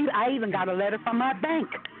 I even got a letter from my bank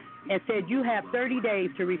and said you have 30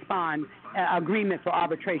 days to respond agreement for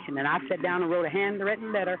arbitration. And I sat down and wrote a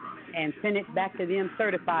handwritten letter and sent it back to them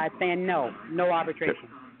certified saying no arbitration.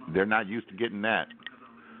 They're not used to getting that.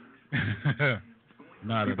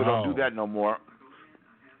 Not People at all. don't do that no more.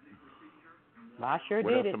 Well, I sure What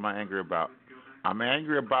did else it. am I angry about? I'm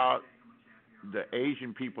angry about the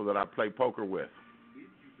Asian people that I play poker with.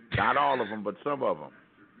 Not all of them, but some of them.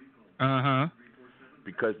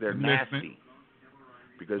 Because they're nasty.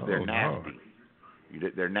 Because they're nasty.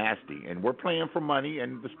 They're nasty. And we're playing for money,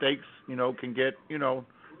 and the stakes, can get,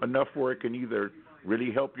 enough where it can either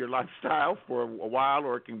really help your lifestyle for a while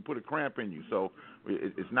or it can put a cramp in you. So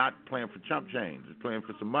it's not playing for chump change. It's playing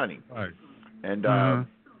for some money. Right. And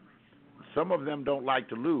some of them don't like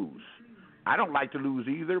to lose. I don't like to lose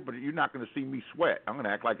either, but you're not going to see me sweat. I'm going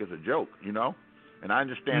to act like it's a joke, And I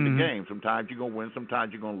understand the game. Sometimes you're going to win,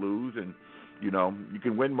 sometimes you're going to lose. And, you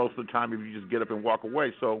can win most of the time if you just get up and walk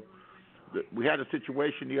away. So we had a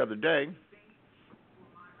situation the other day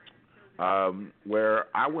where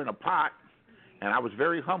I win a pot, and I was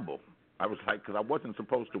very humble. I was like, because I wasn't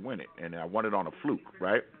supposed to win it, and I won it on a fluke,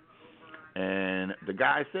 right? And the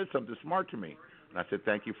guy said something smart to me. And I said,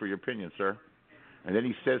 thank you for your opinion, sir. And then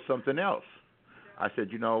he said something else. I said,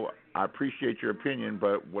 I appreciate your opinion,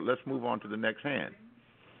 but let's move on to the next hand.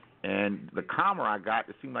 And the calmer I got,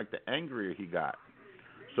 it seemed like the angrier he got.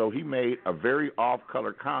 So he made a very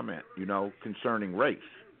off-color comment, concerning race.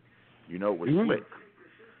 It was slick.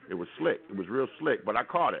 It was slick. It was real slick, but I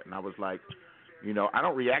caught it. And I was like, I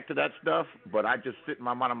don't react to that stuff, but I just sit in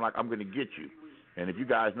my mind, I'm like, I'm going to get you. And if you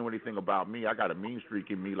guys know anything about me, I got a mean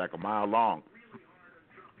streak in me like a mile long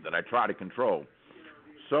that I try to control.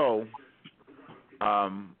 So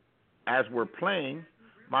as we're playing,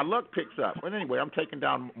 my luck picks up. But anyway, I'm taking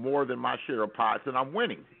down more than my share of pots, and I'm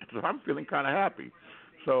winning. So I'm feeling kind of happy.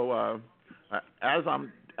 So as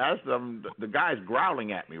the guy's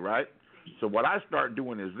growling at me, right? So what I start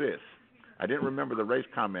doing is this. I didn't remember the race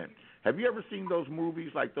comment. Have you ever seen those movies,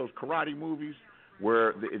 like those karate movies,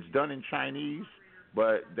 where it's done in Chinese,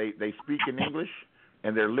 but they speak in English,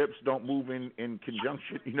 and their lips don't move in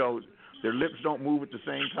conjunction? Their lips don't move at the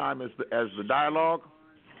same time as the dialogue?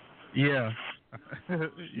 Yeah.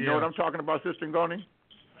 You know what I'm talking about, Sister Ngoni?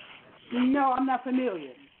 No, I'm not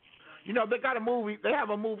familiar. They got a movie. They have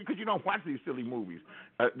a movie because you don't watch these silly movies.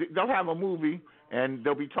 They'll have a movie and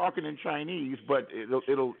they'll be talking in Chinese, but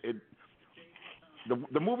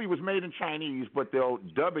the movie was made in Chinese, but they'll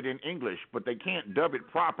dub it in English, but they can't dub it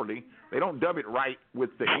properly. They don't dub it right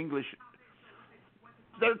with the English.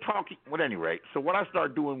 They're talking. At any rate, so what I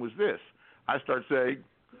started doing was this. I start saying,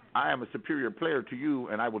 I am a superior player to you,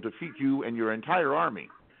 and I will defeat you and your entire army.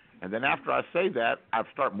 And then after I say that, I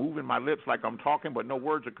start moving my lips like I'm talking, but no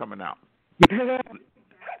words are coming out,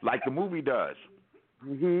 like the movie does.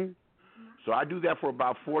 Mhm. So I do that for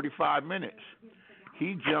about 45 minutes.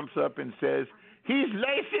 He jumps up and says, he's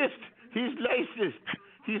racist, he's racist,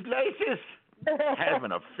 he's racist,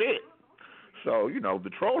 having a fit. So, the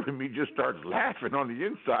troll in me just starts laughing on the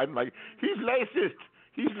inside. I'm like, he's racist,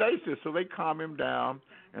 he's racist. So they calm him down,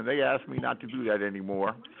 and they asked me not to do that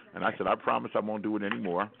anymore. And I said, I promise I won't do it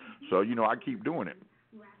anymore. So, I keep doing it.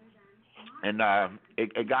 And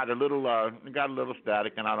it got a little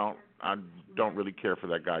static, and I don't really care for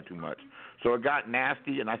that guy too much. So it got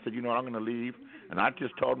nasty, and I said, I'm going to leave. And I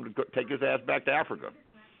just told him to go, take his ass back to Africa.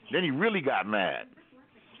 Then he really got mad.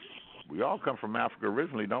 We all come from Africa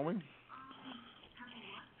originally, don't we?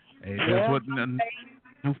 Hey, that's what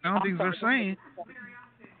New Foundings are saying.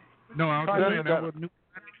 No, I was saying that's what New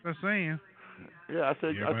Foundings are saying. Yeah, I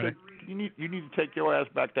said you need to take your ass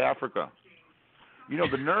back to Africa.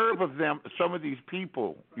 The nerve of them, some of these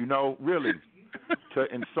people, really, to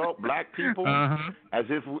insult black people as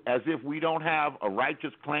if we don't have a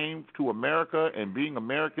righteous claim to America and being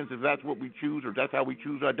Americans, if that's what we choose or that's how we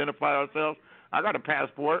choose to identify ourselves. I got a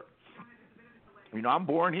passport. I'm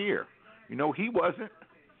born here. He wasn't.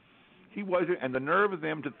 He wasn't, and the nerve of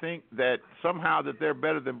them to think that somehow that they're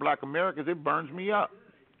better than Black Americans, it burns me up.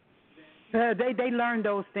 They learn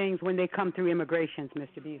those things when they come through immigrations,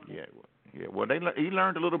 Mr. Beasley. Yeah. Well, he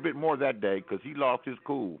learned a little bit more that day because he lost his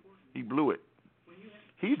cool. He blew it.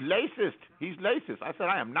 He's racist. I said,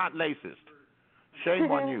 I am not racist.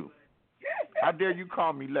 Shame on you. How dare you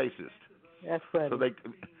call me racist? That's funny.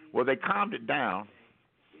 So they calmed it down,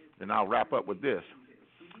 and I'll wrap up with this.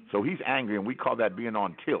 So he's angry, and we call that being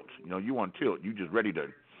on tilt. You on tilt. You just ready to.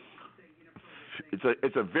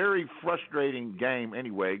 It's a very frustrating game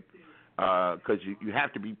anyway, because you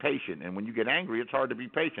have to be patient, and when you get angry, it's hard to be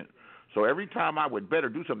patient. So every time I would better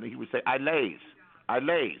do something, he would say, I lays.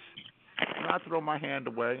 And I throw my hand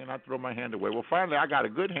away, Well, finally, I got a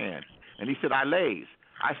good hand, and he said, I lays.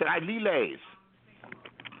 I said, I lays.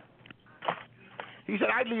 He said,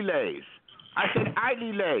 I lays. I said, I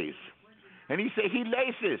lays. And he said, he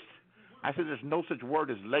lacist. I said, there's no such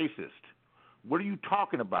word as lacist. What are you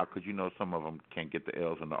talking about? Because some of them can't get the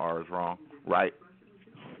L's and the R's wrong, right?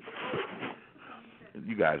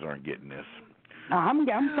 You guys aren't getting this. I'm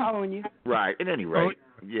following you. Right. At any rate,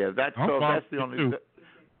 that's the only.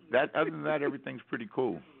 Other than that, everything's pretty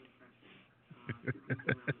cool.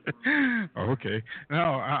 Okay. No,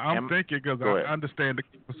 I'm thinking because I understand the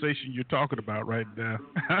conversation you're talking about right now.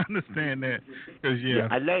 I understand that because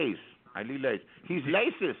I lays. He's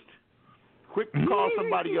racist. Quick to call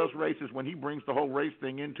somebody else racist when he brings the whole race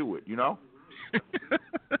thing into it.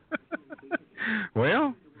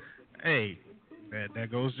 Well, hey,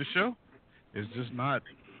 that goes to show. It's just not.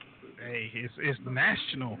 Hey, it's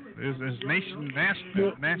national. It's national.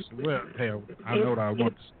 Well, hell, I know what I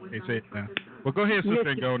want to say it now. Well, go ahead,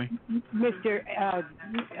 Sister Ngoni.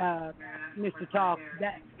 Mr. Talk,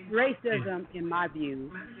 that racism, in my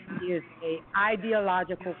view, is a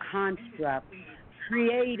ideological construct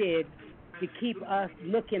created to keep us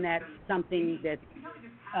looking at something that's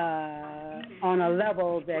on a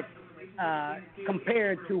level that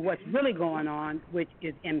compared to what's really going on, which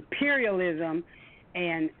is imperialism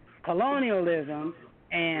and colonialism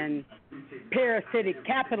and parasitic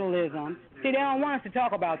capitalism. See, they don't want us to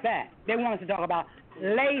talk about that. They want us to talk about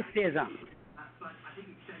racism.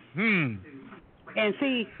 And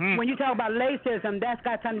see, when you talk about racism, that's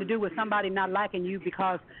got something to do with somebody not liking you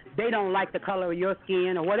because they don't like the color of your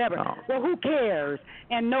skin or whatever. No. Well, who cares?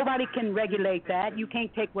 And nobody can regulate that. You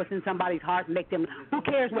can't take what's in somebody's heart and make them. Who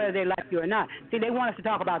cares whether they like you or not? See, they want us to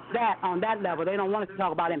talk about that on that level. They don't want us to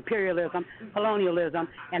talk about imperialism, colonialism,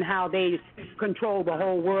 and how they control the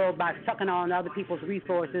whole world by sucking on other people's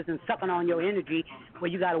resources and sucking on your energy,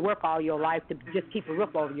 where you got to work all your life to just keep a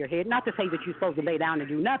roof over your head. Not to say that you're supposed to lay down and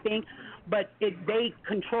do nothing, but they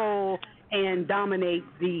control and dominate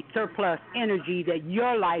the surplus energy that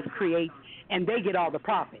your life creates, and they get all the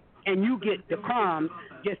profit, and you get the crumbs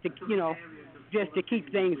just to keep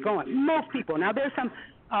things going. Most people. Now, there's some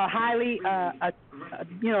highly,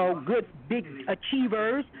 good big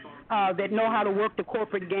achievers that know how to work the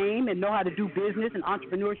corporate game and know how to do business and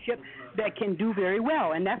entrepreneurship that can do very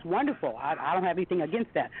well, and that's wonderful. I don't have anything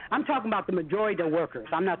against that. I'm talking about the majority of workers.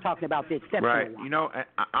 I'm not talking about the exceptional Right. ones.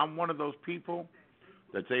 I'm one of those people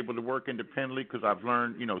that's able to work independently because I've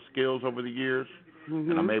learned, skills over the years,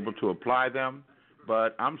 and I'm able to apply them.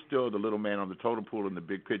 But I'm still the little man on the totem pole in the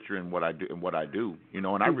big picture in what I do.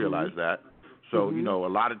 And I realize that. So, a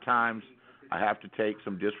lot of times I have to take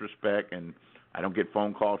some disrespect, and I don't get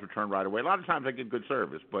phone calls returned right away. A lot of times I get good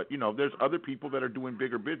service, but there's other people that are doing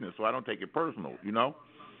bigger business, so I don't take it personal. If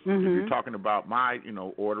you're talking about my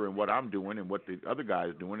order and what I'm doing and what the other guy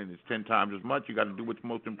is doing, and it's 10 times as much, you got to do what's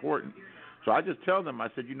most important. So I just tell them, I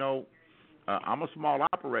said, I'm a small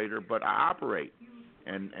operator, but I operate,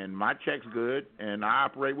 and my check's good, and I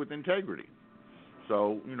operate with integrity.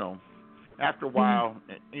 So after a while,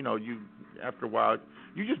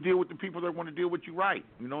 you just deal with the people that want to deal with you right.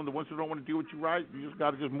 And the ones that don't want to deal with you right, you just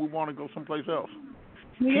got to just move on and go someplace else.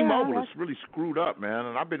 Yeah, T-Mobile is really screwed up, man,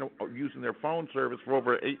 and I've been using their phone service for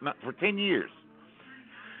for 10 years,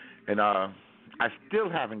 and I still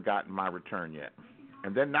haven't gotten my return yet.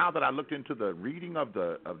 And then now that I looked into the reading of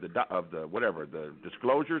the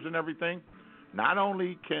disclosures and everything, not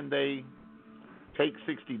only can they take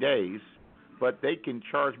 60 days, but they can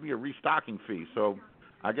charge me a restocking fee. So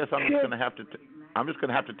I guess I'm just going to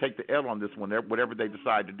have to take the L on this one, whatever they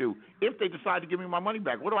decide to do. If they decide to give me my money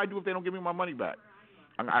back, what do I do if they don't give me my money back?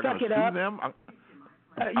 I'm going to sue them.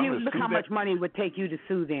 Look how much money it would take you to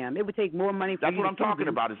sue them. It would take more money for That's you what to I'm sue talking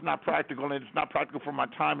them. about. It's not practical, and it's not practical for my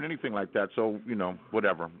time and anything like that. So,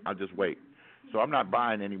 whatever. I'll just wait. So I'm not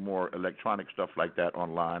buying any more electronic stuff like that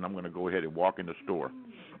online. I'm going to go ahead and walk in the store.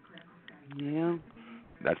 Yeah.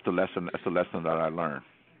 That's the lesson that I learned.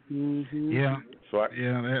 Mm-hmm. Yeah. So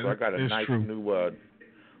I got a nice new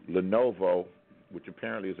Lenovo, which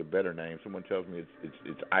apparently is a better name. Someone tells me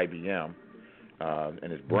it's IBM,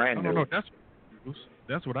 and it's brand new. No,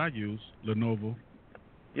 that's what I use, Lenovo.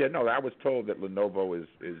 Yeah, no, I was told that Lenovo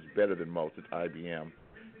is better than most. It's IBM,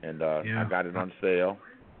 and I got it on sale,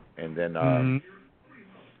 and then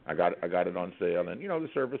I got it on sale, and the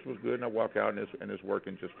service was good, and I walk out and it's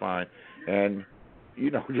working just fine, and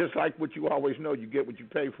just like what you always know, you get what you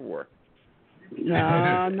pay for.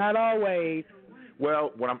 No, not always.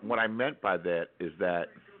 Well, what I meant by that is that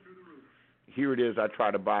here it is. I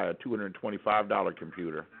try to buy a $225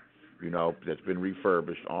 computer, that's been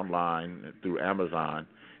refurbished online through Amazon,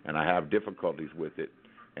 and I have difficulties with it.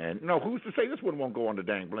 And who's to say this one won't go on the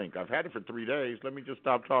dang blink? I've had it for 3 days. Let me just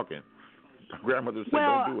stop talking. My grandmother said,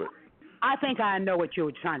 don't do it. I think I know what you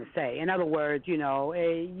were trying to say. In other words,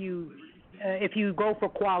 if you go for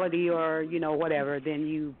quality or whatever, then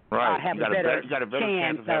you have a better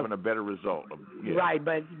chance of having a better result. Yeah. Right,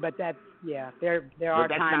 but that's there are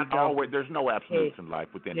that's times. Not always. There's no absolutes in life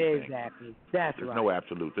with anything. Exactly. There's no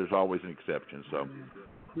absolute. There's always an exception. So.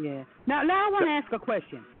 Yeah. Now I want to ask a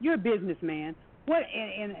question. You're a businessman. What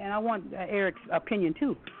and I want Eric's opinion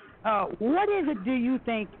too. What is it do you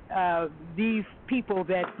think these people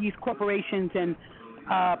these corporations and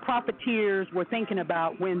profiteers were thinking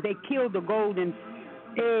about when they killed the golden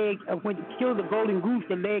egg, when they killed the golden goose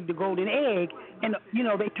that laid the golden egg, and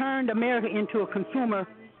they turned America into a consumer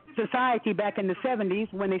society back in the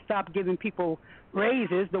 70s when they stopped giving people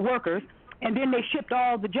raises, the workers, and then they shipped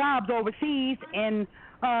all the jobs overseas, and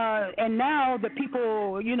now the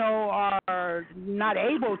people are not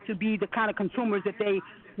able to be the kind of consumers that they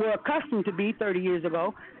were accustomed to be 30 years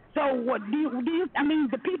ago. So what do you I mean,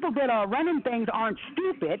 the people that are running things aren't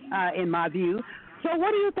stupid, in my view. So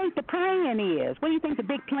what do you think the plan is? What do you think the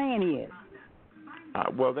big plan is?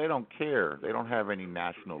 Well, they don't care. They don't have any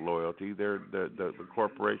national loyalty. The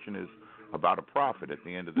corporation is about a profit at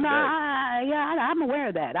the end of the day. I'm aware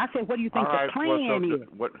of that. I said, what do you think the plan is?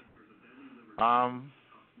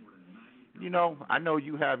 I know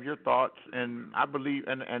you have your thoughts, and I believe,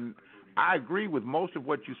 and I agree with most of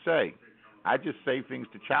what you say. I just say things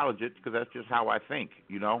to challenge it because that's just how I think,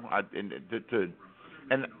 and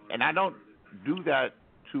I don't do that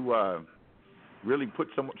to really put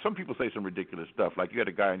some people say some ridiculous stuff. Like you had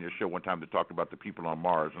a guy on your show one time that talked about the people on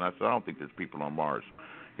Mars, and I said I don't think there's people on Mars.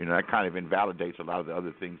 That kind of invalidates a lot of the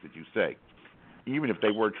other things that you say, even if they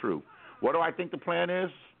were true. What do I think the plan is?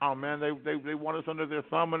 Oh man, they want us under their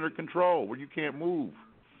thumb, under control, where you can't move.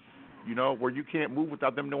 Where you can't move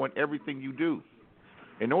without them knowing everything you do.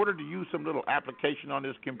 In order to use some little application on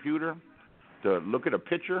this computer to look at a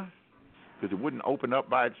picture, because it wouldn't open up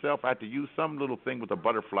by itself, I had to use some little thing with a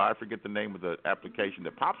butterfly. I forget the name of the application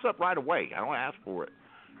that pops up right away. I don't ask for it.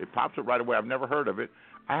 It pops up right away. I've never heard of it.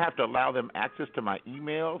 I have to allow them access to my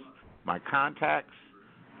emails, my contacts.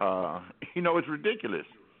 It's ridiculous.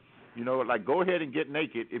 Like go ahead and get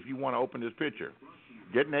naked if you want to open this picture.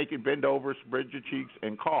 Get naked, bend over, spread your cheeks,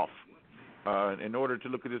 and cough in order to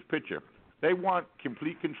look at this picture. They want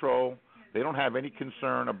complete control. They don't have any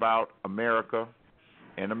concern about America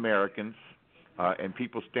and Americans and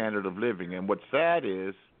people's standard of living. And what's sad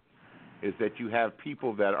is that you have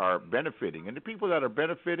people that are benefiting. And the people that are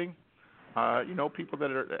benefiting, people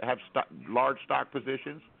that have large stock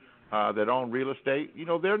positions that own real estate,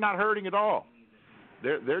 they're not hurting at all.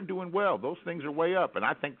 They're doing well. Those things are way up. And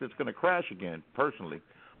I think that's going to crash again, personally.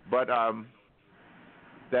 But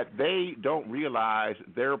that they don't realize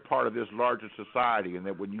they're part of this larger society, and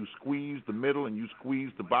that when you squeeze the middle and you squeeze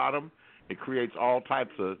the bottom, it creates all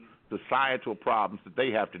types of societal problems that they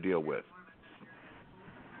have to deal with.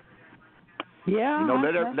 Yeah.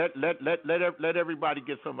 Let everybody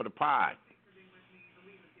get some of the pie.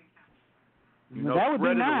 That would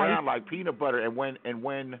spread be it nice. around like peanut butter. And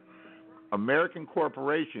when American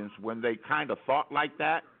corporations, when they kind of thought like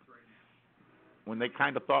that,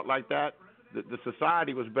 the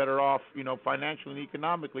society was better off, financially and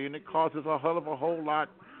economically, and it causes a hell of a whole lot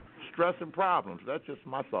stress and problems. That's just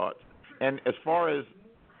my thoughts. And as far as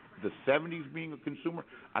the 70s being a consumer,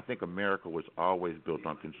 I think America was always built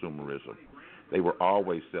on consumerism. They were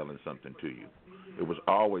always selling something to you. It was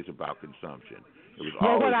always about consumption. It was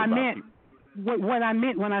always what I about meant, what I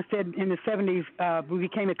meant when I said in the 70s we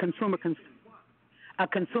became a consumer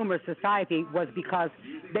society was because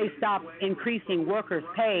they stopped increasing workers'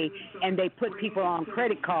 pay and they put people on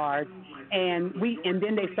credit cards, and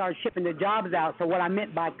then they started shipping the jobs out. So what I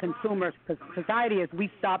meant by consumer society is we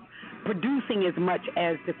stopped producing as much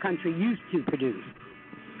as the country used to produce,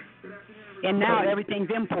 and now everything's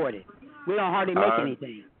imported. We don't hardly make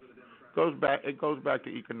anything. It goes back to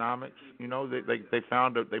economics. You know, they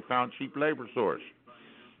found cheap labor source.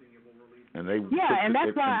 And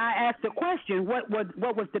that's why I asked the question, what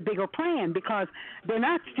was the bigger plan? Because they're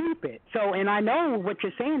not stupid. So, and I know what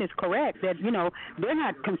you're saying is correct, that, you know, they're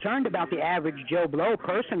not concerned about the average Joe Blow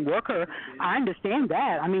person, worker. I understand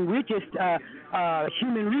that. I mean, we're just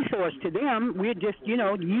human resource to them. We're just, you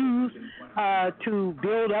know, used to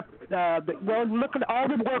build up, look at all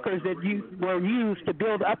the workers that were used to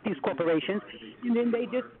build up these corporations, and then they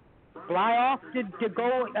just fly off to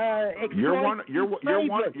go exploit.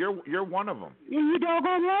 You're one of them. You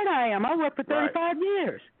doggone right I am. I worked for 35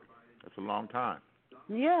 years. That's a long time.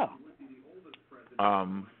 Yeah.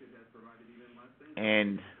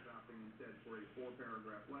 And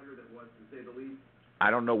I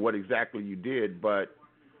don't know what exactly you did, but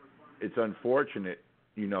it's unfortunate,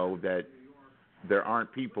 you know, that there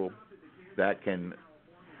aren't people that can.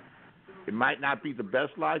 It might not be the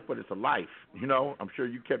best life, but it's a life. You know, I'm sure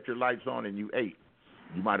you kept your lights on and you ate.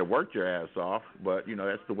 You might have worked your ass off, but, you know,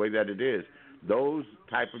 that's the way that it is. Those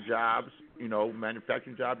type of jobs, you know,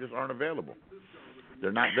 manufacturing jobs just aren't available.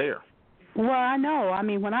 They're not there. Well, I know. I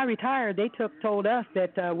mean, when I retired, they told us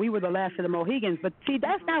that we were the last of the Mohegans. But see,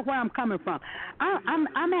 that's not where I'm coming from.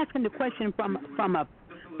 I'm asking the question from a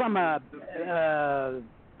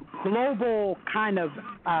global kind of.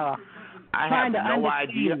 I have no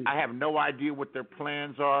idea. I have no idea what their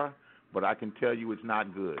plans are, but I can tell you it's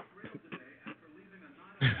not good.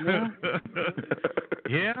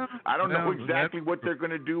 Yeah. I don't know exactly what they're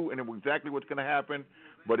going to do and exactly what's going to happen,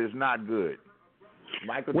 but it's not good.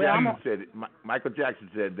 Michael Jackson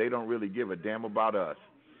said they don't really give a damn about us.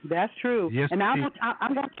 That's true. Yes, and I'm going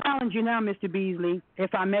to challenge you now, Mr. Beasley,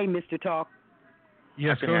 if I may, Mr. Talk.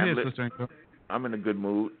 Yes, go ahead, Sister Inco. I'm in a good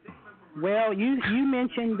mood. Well, you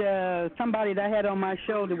mentioned somebody that I had on my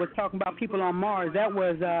show that was talking about people on Mars. That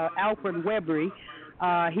was Alfred Webre.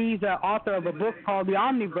 He's the author of a book called The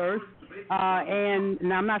Omniverse.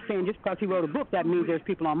 And I'm not saying just because he wrote a book that means there's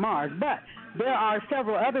people on Mars. But there are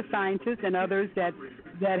several other scientists and others that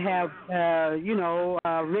have,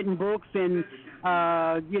 written books and,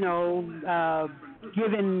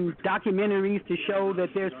 given documentaries to show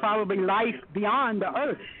that there's probably life beyond the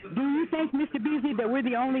Earth. Do you think, Mr. Beasley, that we're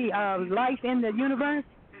the only life in the universe?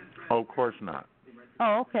 Oh, of course not.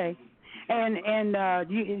 Oh, okay. And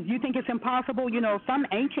you think it's impossible? You know, some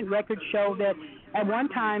ancient records show that at one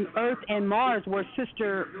time Earth and Mars were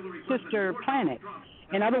sister planets.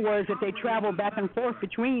 In other words, that they travel back and forth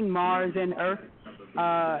between Mars and Earth,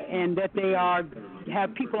 and that they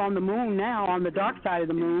have people on the moon now, on the dark side of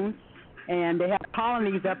the moon, and they have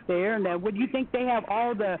colonies up there. And would you think they have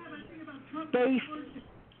all the space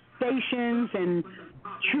stations and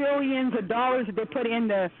trillions of dollars that they put in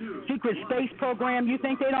the secret space program? You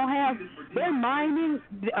think they don't have? They're mining.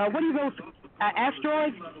 What are those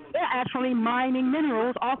asteroids? They're actually mining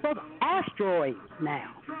minerals off of asteroids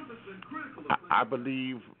now. I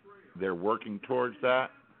believe they're working towards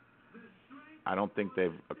that. I don't think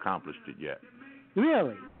they've accomplished it yet.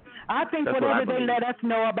 Really? I think whatever they let us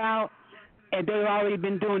know about, and they've already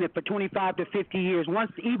been doing it for 25 to 50 years.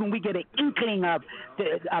 Once even we get an inkling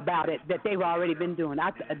about it, that they've already been doing.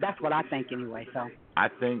 That's what I think anyway. So I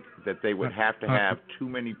think that they would have to have too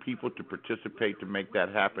many people to participate to make that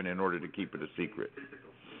happen in order to keep it a secret.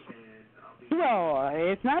 No,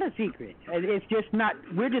 it's not a secret. It's just not.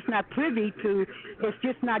 We're just not privy to. It's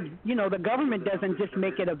just not. You know, the government doesn't just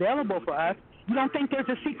make it available for us. You don't think there's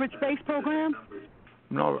a secret space program?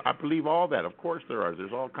 No, I believe all that. Of course there are.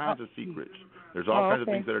 There's all kinds of secrets. There's all kinds of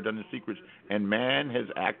things that are done in secrets. And man has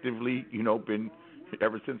actively, been,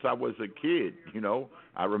 ever since I was a kid,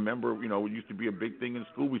 I remember, it used to be a big thing in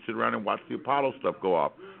school. We'd sit around and watch the Apollo stuff go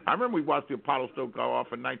off. I remember we watched the Apollo stuff go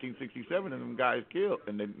off in 1967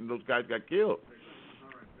 and those guys got killed.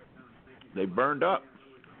 They burned up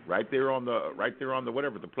right there on the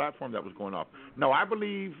whatever, the platform that was going off. No, I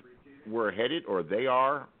believe we're headed, or they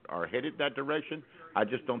are headed that direction. I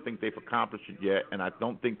just don't think they've accomplished it yet, and I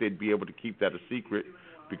don't think they'd be able to keep that a secret,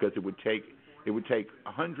 because it would take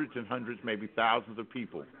hundreds and hundreds, maybe thousands of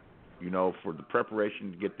people, for the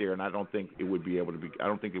preparation to get there. And I don't think it would be able to be. I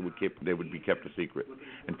don't think they would be kept a secret.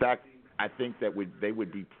 In fact, I think that they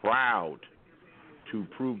would be proud to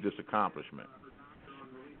prove this accomplishment.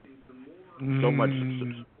 So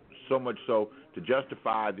much so to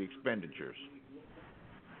justify the expenditures.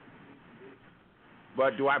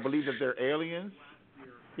 But do I believe that they're aliens?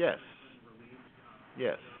 Yes.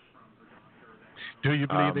 Do you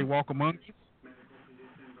believe they walk among you?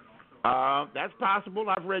 That's possible.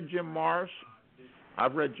 I've read Jim Marrs.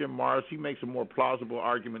 He makes a more plausible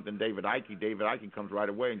argument than David Icke. David Icke comes right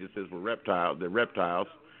away and just says they're reptiles,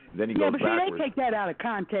 Then he Yeah, goes but see, backwards. they take that out of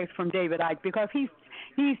context from David Icke because he's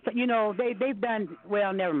you know, they've done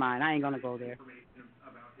well. Never mind, I ain't gonna go there.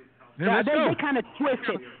 Then let's go. They kind of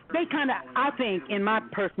twisted. They kind of, I think, in my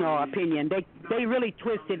personal opinion, they really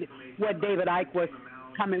twisted what David Icke was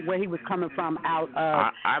where he was coming from out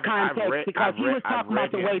of context because he was talking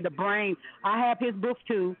about the way the brain. I have his books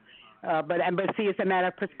too, but see, it's a matter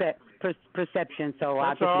of perception. So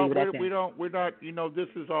I'll just leave it at that. We're not. You know, this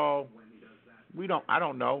is all. I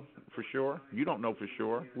don't know for sure. You don't know for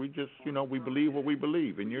sure. We just, you know, we believe what we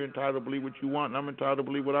believe, and you're entitled to believe what you want, and I'm entitled to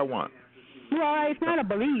believe what I want. Well, it's not a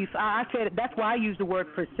belief. I said that's why I use the word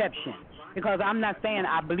perception, because I'm not saying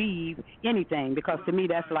I believe anything, because to me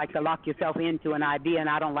that's like to lock yourself into an idea, and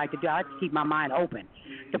I don't like to do. I like to keep my mind open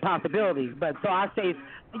to possibilities. But so I say,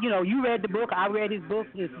 you know, you read the book, I read his book,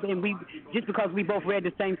 and we just because we both read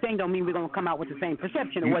the same thing don't mean we're going to come out with the same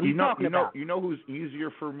perception of what he's talking about. You know who's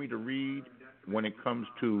easier for me to read when it comes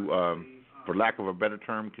to, for lack of a better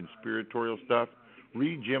term, conspiratorial stuff?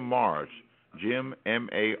 Read Jim Marrs. Jim,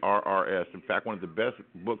 M-A-R-R-S. In fact, one of the best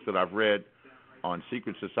books that I've read on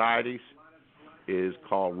secret societies is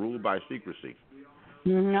called Ruled by Secrecy.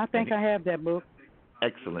 I think I have that book.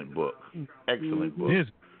 Excellent book. Excellent book. Yes.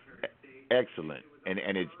 Excellent.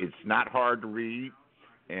 And it's not hard to read,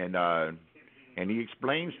 and he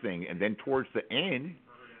explains things. And then towards the end,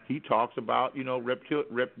 he talks about, you know,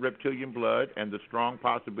 reptilian blood and the strong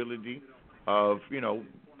possibility of, you know,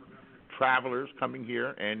 travelers coming here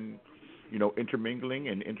and, you know, intermingling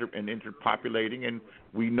and interpopulating. And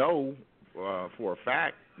we know for a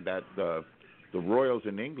fact that the royals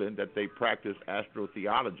in England, that they practice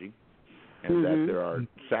astrotheology, and that there are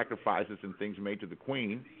sacrifices and things made to the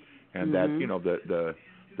Queen, and that, you know, the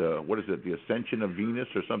what is it, the ascension of Venus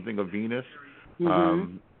or something of Venus.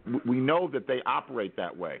 We know that they operate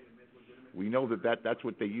that way. We know that's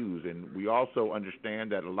what they use, and we also understand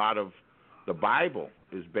that a lot of the Bible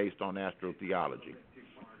is based on astrotheology.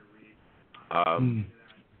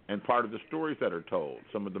 And part of the stories that are told,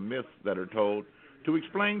 some of the myths that are told to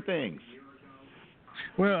explain things.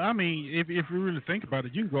 Well, I mean, if you really think about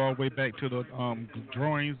it, you can go all the way back to the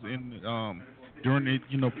drawings in during the,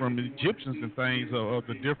 you know, from the Egyptians and things of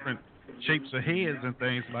the different shapes of heads and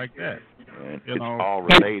things like that. And it's all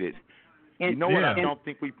related. You know what I Yeah. don't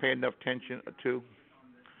think we pay enough attention to?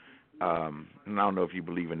 And I don't know if you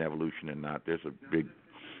believe in evolution or not. There's a big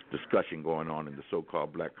discussion going on in the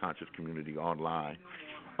so-called black conscious community online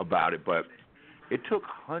about it, but it took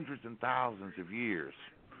hundreds and thousands of years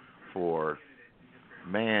for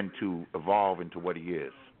man to evolve into what he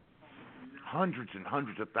is. Hundreds and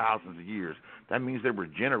hundreds of thousands of years. That means there were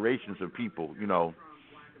generations of people, you know,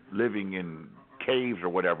 living in caves or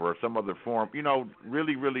whatever, or some other form, you know,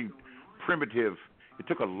 really, really primitive. It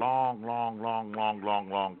took a long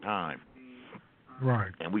time.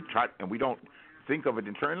 Right. And we don't think of it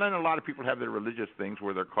in terms. And a lot of people have their religious things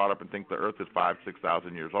where they're caught up and think the Earth is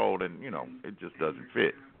 5,000-6,000 years old, and, you know, it just doesn't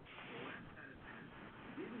fit.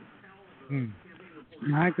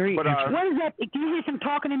 I agree. But, what is that? Can you hear some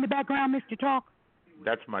talking in the background, Mr. Talk?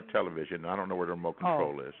 That's my television. I don't know where the remote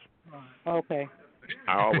control is. Okay.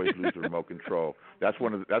 I always lose the remote control. That's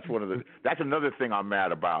another thing I'm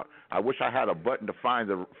mad about. I wish I had a button to find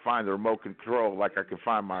the remote control like I can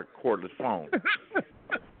find my cordless phone.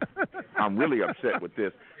 I'm really upset with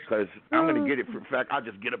this because I'm going to get it. In fact, I'll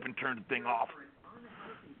just get up and turn the thing off.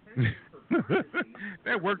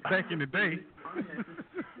 That worked back in the day.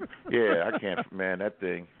 Yeah, I can't, man, that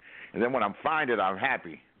thing. And then when I find it, I'm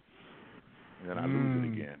happy. And then I lose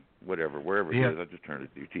it again. Wherever it is, I just turn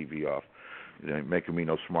the TV off. It ain't making me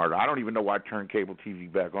no smarter. I don't even know why I turned cable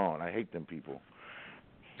TV back on. I hate them people.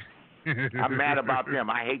 I'm mad about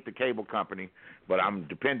them. I hate the cable company, but I'm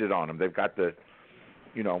dependent on them. They've got the,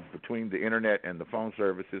 you know, between the internet and the phone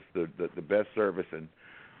services, the best service. And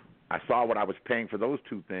I saw what I was paying for those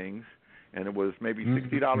two things, and it was maybe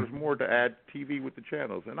 $60 more to add TV with the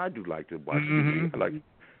channels. And I do like to watch TV.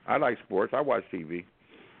 I like sports. I watch TV.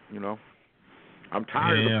 You know, I'm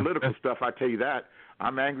tired of the political stuff. I tell you that.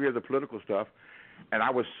 I'm angry at the political stuff, and I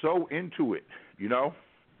was so into it. You know,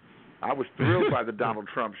 I was thrilled by the Donald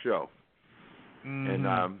Trump show, and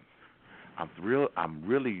I'm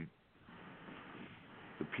really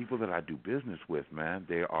the people that I do business with, man.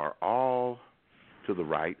 They are all to the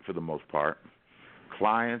right for the most part,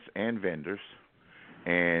 clients and vendors,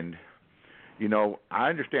 and you know, I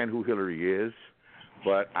understand who Hillary is,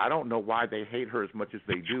 but I don't know why they hate her as much as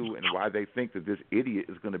they do, and why they think that this idiot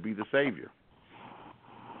is going to be the savior.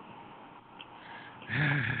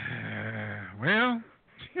 Well,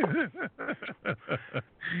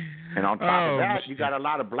 And on top of that, you got a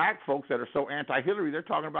lot of black folks that are so anti-Hillary, they're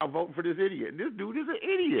talking about voting for this idiot. And this dude is an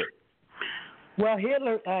idiot. Well,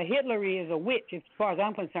 Hitler is a witch as far as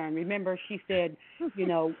I'm concerned. Remember, she said, you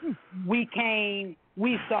know, we came,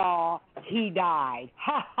 we saw, he died.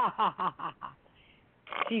 Ha, ha, ha, ha, ha.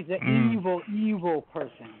 She's an evil, evil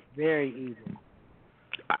person. Very evil.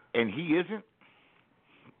 And he isn't?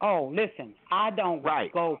 Oh, listen, I don't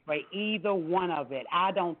go for either one of it.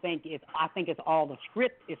 I think it's all the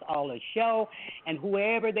script, it's all a show, and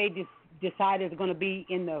whoever they decide is going to be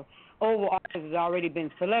in the Oval Office has already been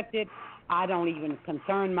selected. I don't even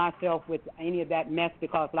concern myself with any of that mess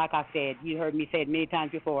because, like I said, you heard me say it many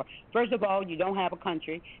times before. First of all, you don't have a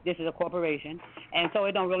country. This is a corporation, and so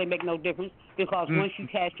it don't really make no difference because once you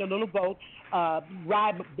cast your little vote,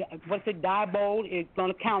 Diebold is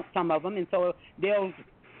going to count some of them, and so they'll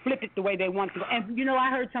flip it the way they want to. And, you know, I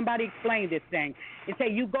heard somebody explain this thing. They say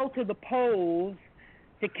you go to the polls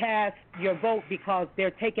to cast your vote because they're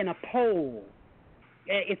taking a poll.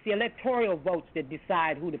 It's the electoral votes that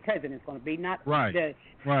decide who the president's going to be, not right.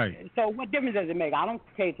 So what difference does it make? I don't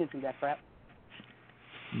pay attention to that crap.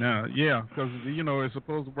 No, yeah, because, you know, it's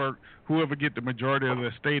supposed to work. Whoever get the majority of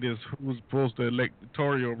the state is who's supposed to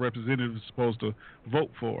electoral representative is supposed to vote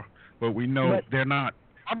for. But we know they're not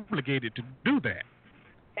obligated to do that.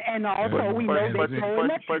 And also we know they throw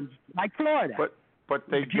elections, like Florida. But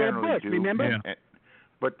they generally Bush, do. Remember? Yeah.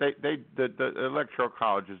 But the electoral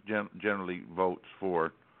college generally votes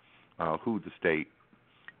for who the state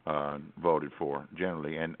voted for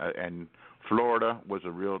generally, and Florida was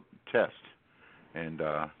a real test, and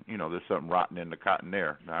you know there's something rotten in the cotton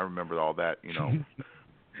there. I remember all that, you know,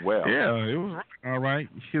 well. Yeah, it was all right.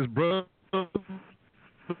 His brother was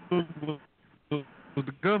the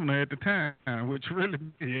governor at the time, which really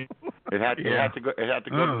it had to go to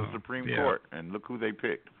the Supreme Court, and look who they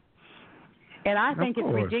picked. And I think it's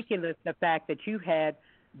ridiculous the fact that you had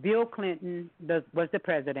Bill Clinton was the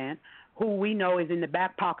president, who we know is in the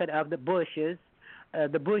back pocket of the Bushes,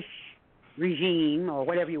 the Bush regime or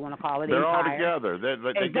whatever you want to call it. They're empire. all together.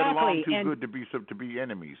 They get along too good to be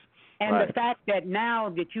enemies. And the fact that now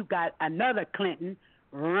that you got another Clinton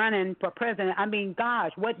running for president, I mean,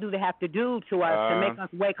 gosh, what do they have to do to us to make us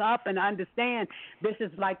wake up and understand this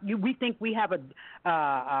is like we think we have a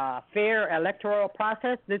fair electoral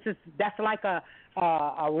process. That's like a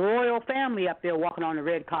royal family up there walking on the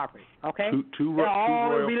red carpet. Okay, they're all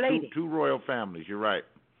related. Two royal families. You're right.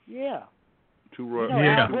 Yeah. Two royal.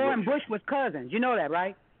 Al Gore and Bush was cousins. You know that,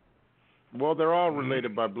 right? Well, they're all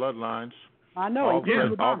related by bloodlines. I know.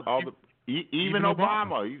 Even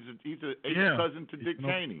Obama, he's a cousin to Dick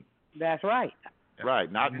Cheney. That's right.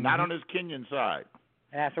 Right, not on his Kenyan side.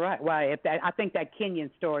 That's right. Well, I think that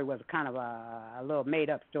Kenyan story was kind of a little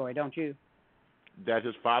made-up story, don't you? That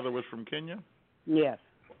his father was from Kenya? Yes.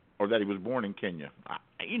 Or that he was born in Kenya? I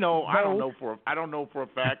don't know for a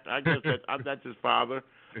fact. I guess that's his father.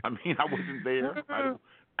 I mean, I wasn't there.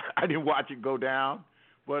 I didn't watch it go down,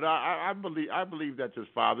 but I believe that's his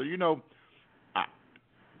father. You know.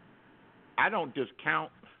 I don't discount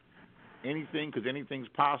anything because anything's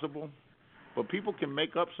possible, but people can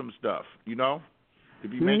make up some stuff, you know, to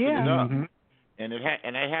be making it up, and it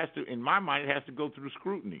has to, in my mind, it has to go through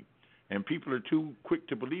scrutiny, and people are too quick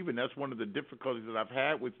to believe, and that's one of the difficulties that I've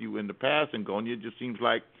had with you in the past. And going, it just seems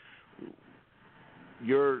like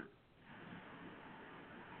you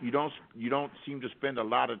don't seem to spend a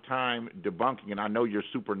lot of time debunking, and I know you're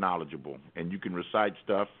super knowledgeable and you can recite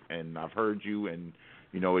stuff, and I've heard you, and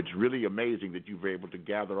you know, it's really amazing that you've been able to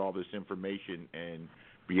gather all this information and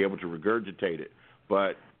be able to regurgitate it.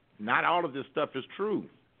 But not all of this stuff is true.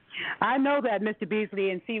 I know that, Mr. Beasley,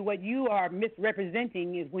 and see, what you are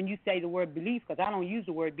misrepresenting is when you say the word belief, because I don't use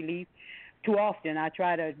the word belief too often. I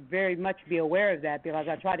try to very much be aware of that because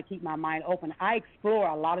I try to keep my mind open. I explore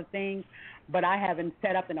a lot of things, but I haven't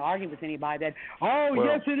set up and argued with anybody that,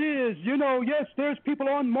 yes, it is. You know, yes, there's people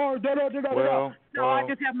on Mars, da-da-da-da-da. No, I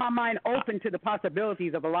just have my mind open to the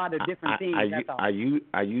possibilities of a lot of different things. That's all. I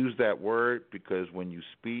use that word because when you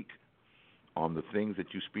speak on the things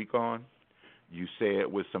that you speak on, you say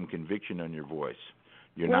it with some conviction in your voice.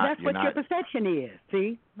 That's what your perception is,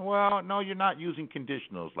 see? Well, no, you're not using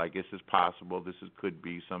conditionals like this is possible, could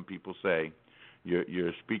be. Some people say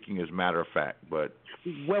you're speaking as matter of fact, but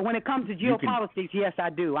when it comes to geopolitics, yes, I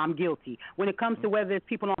do. I'm guilty. When it comes to whether there's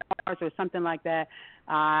people on Mars or something like that,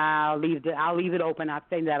 I'll leave it open. I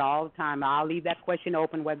say that all the time. I'll leave that question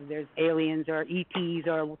open, whether there's aliens or ETs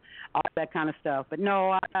or all that kind of stuff. But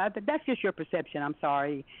no, that's just your perception. I'm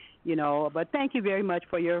sorry. But thank you very much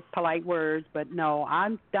for your polite words. But no,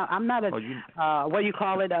 I'm not a what do you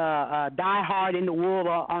call it, die hard in the wool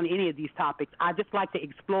on any of these topics. I just like to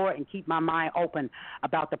explore and keep my mind open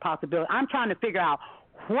about the possibility. I'm trying to figure out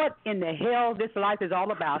what in the hell this life is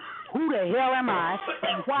all about. Who the hell am I?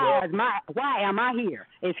 And why am I here?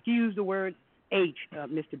 Excuse the word H,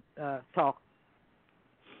 Mr. Talk.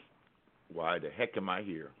 Why the heck am I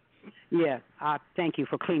here? Yes, thank you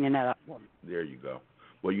for cleaning that up. There you go.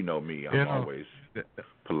 Well, you know me. I'm always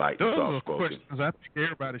polite and soft-spoken. Those are questions I think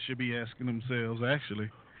everybody should be asking themselves,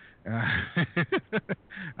 actually.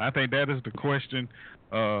 I think that is the question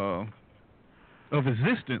of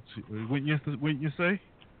existence, wouldn't you say?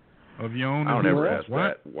 Of your own. I don't ever ask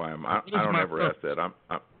that. Why am I don't ever ask that.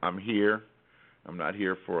 I'm here. I'm not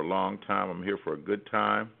here for a long time. I'm here for a good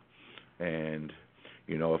time. And,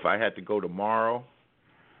 if I had to go tomorrow,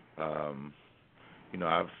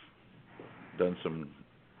 I've done some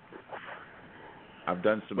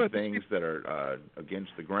things that are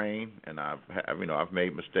against the grain, and I've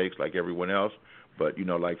made mistakes like everyone else. But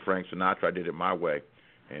like Frank Sinatra, I did it my way,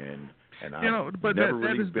 and I've never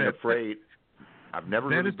really been afraid. I've never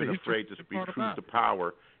really been afraid to speak truth to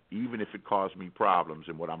power, even if it caused me problems.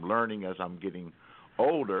 And what I'm learning as I'm getting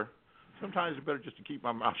older, sometimes it's better just to keep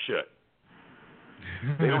my mouth shut.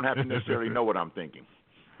 They don't have to necessarily know what I'm thinking,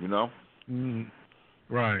 Right.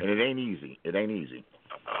 And it ain't easy.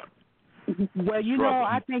 Well,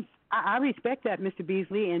 I think I respect that, Mr.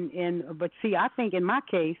 Beasley, but see, I think in my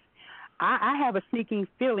case, I have a sneaking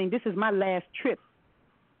feeling this is my last trip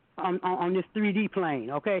on this 3D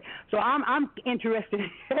plane. Okay, so I'm interested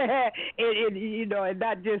in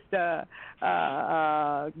not just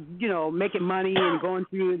making money and going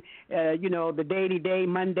through the day-to-day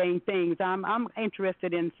mundane things. I'm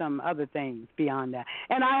interested in some other things beyond that,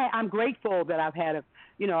 and I'm grateful that I've had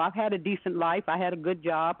a decent life. I had a good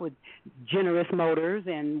job with Generous Motors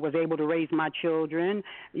and was able to raise my children.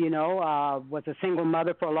 Was a single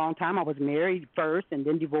mother for a long time. I was married first and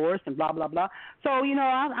then divorced and blah, blah, blah. So,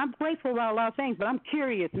 I'm grateful about a lot of things, but I'm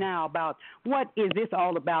curious now about what is this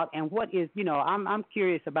all about and what is, I'm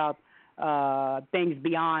curious about things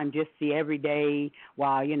beyond just the everyday,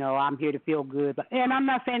 I'm here to feel good. And I'm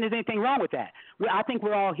not saying there's anything wrong with that. I think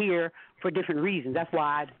we're all here for different reasons. That's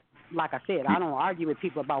why like I said, I don't argue with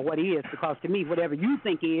people about what is, because to me, whatever you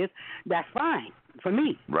think is, that's fine for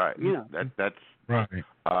me. Right. That's right.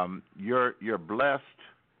 You're blessed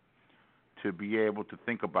to be able to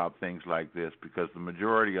think about things like this, because the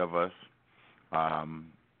majority of us, on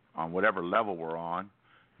whatever level we're on,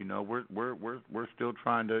 we're still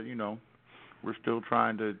trying to,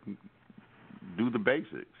 do the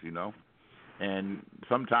basics, and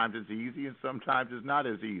sometimes it's easy and sometimes it's not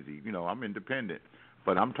as easy. I'm independent.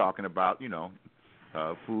 But I'm talking about,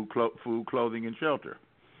 food, clothing, and shelter.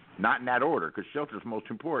 Not in that order, because shelter is most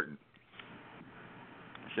important.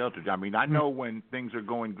 Shelter. I mean, I know when things are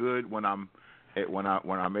going good, when I'm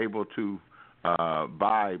able to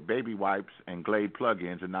buy baby wipes and Glade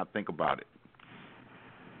plug-ins and not think about it.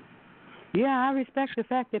 Yeah, I respect the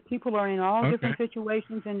fact that people are in all different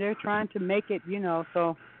situations and they're trying to make it.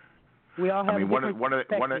 So we all have.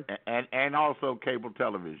 and also cable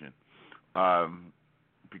television.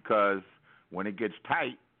 Because when it gets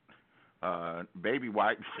tight, baby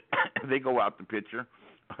wipes, they go out the picture.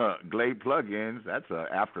 Glade plug-ins, that's an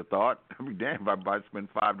afterthought. I mean, damn, if I spend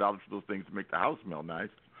 $5 for those things to make the house smell nice.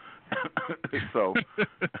 So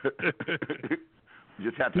you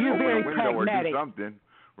just have to open a window or do something.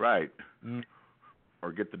 Right. Mm.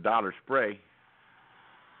 Or get the dollar spray.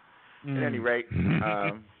 At any rate.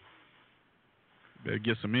 Better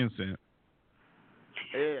get some incense.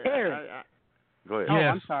 Eric. Go ahead. Oh,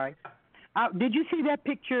 yes. I'm sorry. Did you see that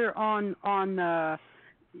picture on the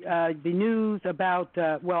news about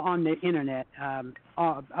on the internet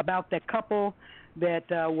about that couple that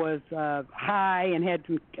was high and had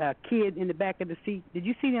some kid in the back of the seat? Did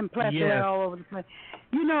you see them plastered all over the place?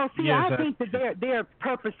 I think that they're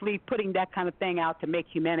purposely putting that kind of thing out to make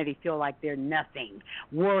humanity feel like they're nothing,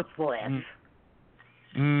 worthless.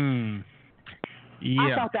 Yeah.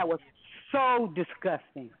 I thought that was so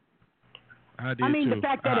disgusting. I mean, the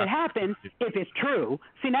fact that it happened, if it's true.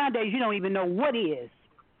 See, nowadays you don't even know what is,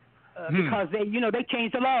 because they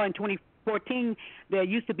changed the law in 2014. There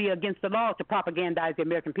used to be against the law to propagandize the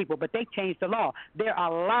American people, but they changed the law. They're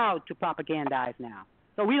allowed to propagandize now.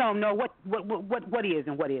 So we don't know what is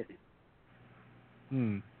and what isn't.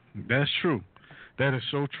 That's true. That is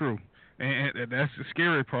so true, and that's the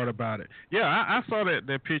scary part about it. Yeah, I saw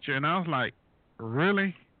that picture and I was like,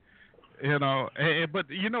 really? But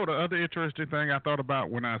the other interesting thing I thought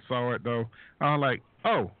about when I saw it, though, I was like,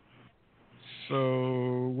 oh,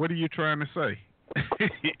 So what are you trying to say?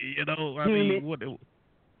 I mean, what?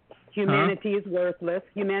 Humanity is worthless.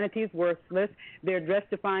 Humanity is worthless. They're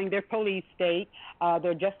justifying their police state.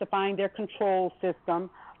 They're justifying their control system.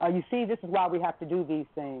 You see, this is why we have to do these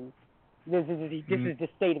things. This is the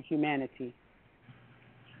state of humanity.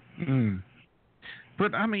 Mm.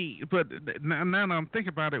 But I mean, now I'm thinking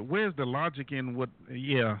about it. Where's the logic in what?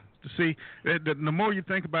 Yeah, see, the more you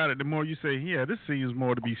think about it, the more you say, yeah, this seems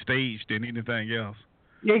more to be staged than anything else.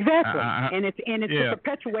 Exactly, and it's to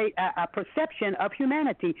perpetuate a perception of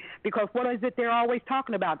humanity, because what is it they're always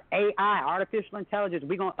talking about? AI, artificial intelligence.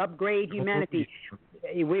 We're gonna upgrade humanity.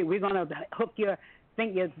 We're gonna hook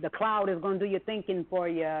the cloud is gonna do your thinking for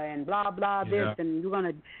you, and blah blah this, and we're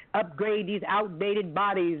gonna upgrade these outdated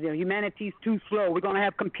bodies. Humanity's too slow. We're gonna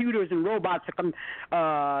have computers and robots to come,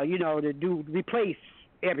 to replace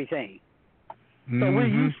everything. So we're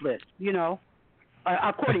useless,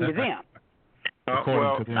 according to them.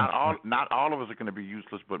 Not all of us are going to be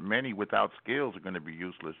useless, but many without skills are going to be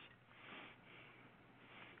useless.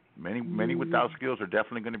 Many without skills are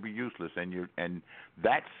definitely going to be useless, and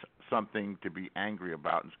that's something to be angry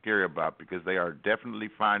about and scary about, because they are definitely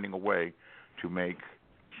finding a way to make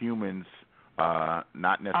humans not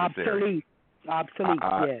necessary. Obsolete.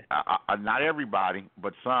 Yes. Not everybody,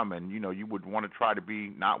 but some, and you would want to try to be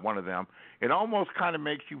not one of them. It almost kind of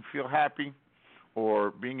makes you feel happy,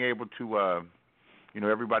 or being able to.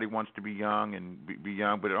 Everybody wants to be young and be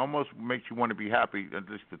young, but it almost makes you want to be happy, at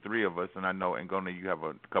least the three of us, and I know, Ngona, you have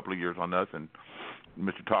a couple of years on us, and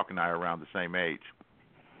Mr. Talk and I are around the same age,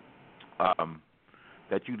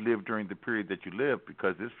 that you live during the period that you live,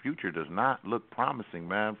 because this future does not look promising,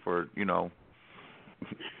 man, for.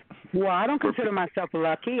 Well, I don't consider myself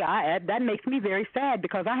lucky. That makes me very sad,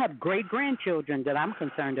 because I have great-grandchildren that I'm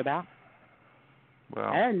concerned about. Well,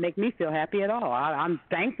 that doesn't make me feel happy at all. I'm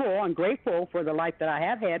thankful and grateful for the life that I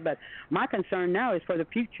have had, but my concern now is for the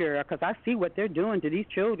future, because I see what they're doing to these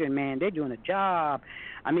children, man. They're doing a job.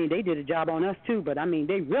 I mean, they did a job on us too, but I mean,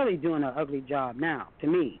 they're really doing an ugly job now, to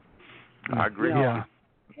me. I agree. Yeah.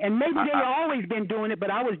 And maybe they've always been doing it, but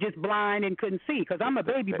I was just blind and couldn't see, because I'm a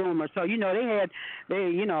baby boomer. So I don't have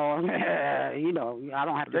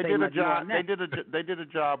to say much more on that. They did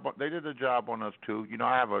a job on us too.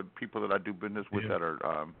 I have people that I do business with that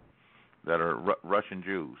are Russian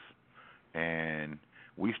Jews, and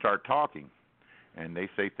we start talking, and they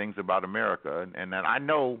say things about America, and I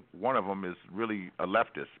know one of them is really a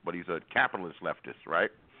leftist, but he's a capitalist leftist, right?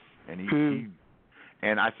 And he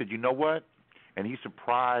and I said, you know what? And he's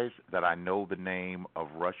surprised that I know the name of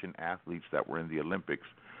Russian athletes that were in the Olympics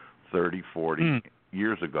 30, 40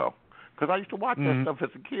 years ago. Because I used to watch that stuff as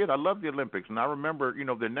a kid. I loved the Olympics, and I remember,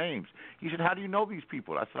 their names. He said, how do you know these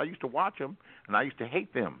people? I said, I used to watch them, and I used to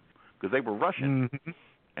hate them because they were Russian,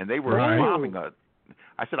 and they were bombing us.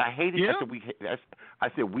 I said, I hated it. I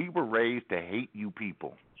said, we were raised to hate you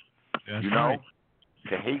people. That's right.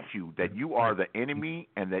 To hate you, that you are the enemy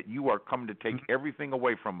and that you are coming to take everything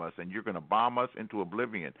away from us and you're going to bomb us into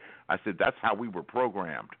oblivion. I said, that's how we were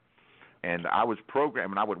programmed. And I was programmed,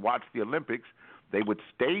 and I would watch the Olympics. They would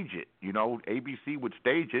stage it. ABC would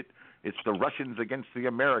stage it. It's the Russians against the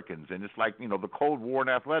Americans, and it's like, the Cold War in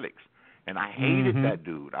athletics. And I hated that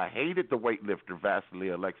dude. I hated the weightlifter Vasily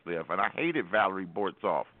Alexiev, and I hated Valery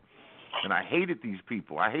Bortsov. And I hated these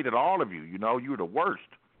people. I hated all of you. You were the worst.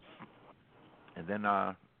 And then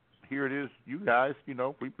here it is, you guys.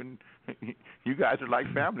 We've been. You guys are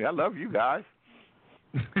like family. I love you guys.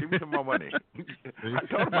 Give me some more money. I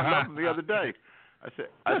told him I loved him the other day. I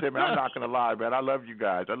said, man, I'm not gonna lie, man. I love you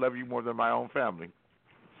guys. I love you more than my own family.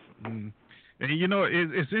 And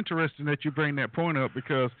it's interesting that you bring that point up,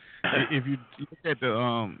 because if you look at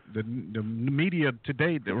the media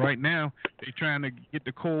today, right now, they're trying to get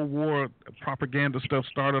the Cold War propaganda stuff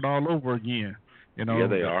started all over again. Yeah,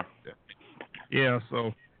 they are. Yeah,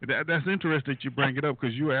 so that's interesting that you bring it up,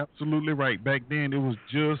 because you're absolutely right. Back then, it was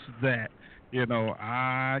just that.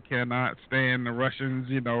 I cannot stand the Russians.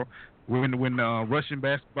 When the Russian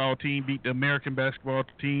basketball team beat the American basketball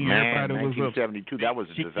team, everybody was up. 1972, that was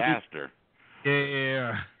a disaster.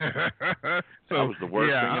 Yeah. So, that was the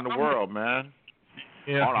worst thing in the world, man.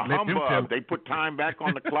 Yeah, on a humbug. They put time back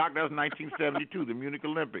on the clock. That was 1972, the Munich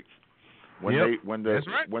Olympics. When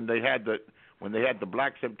they had the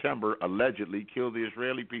Black September allegedly killed the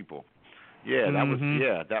Israeli people. Yeah, that was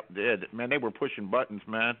man, they were pushing buttons,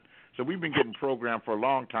 man. So we've been getting programmed for a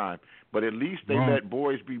long time, but at least they let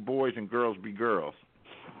boys be boys and girls be girls.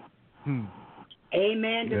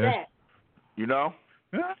 Amen to that.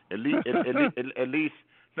 At least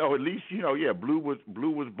blue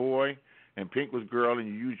was boy and pink was girl, and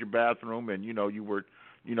you used your bathroom, and you were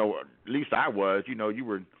at least I was.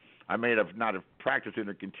 I may have not have practiced it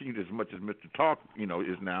or continued as much as Mr. Talk,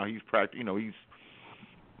 is now. He's he's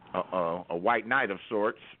a white knight of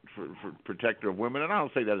sorts for protector of women, and I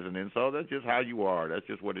don't say that as an insult. That's just how you are. That's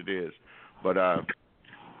just what it is. But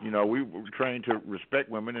we were trained to respect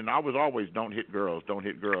women, and I was always don't hit girls.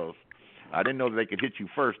 I didn't know that they could hit you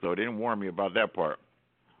first, though. They didn't warn me about that part.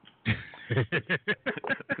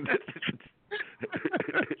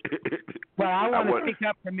 Well, I want to speak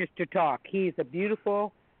up for Mr. Talk. He's a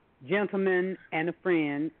beautiful gentleman and a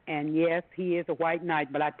friend, and yes, he is a white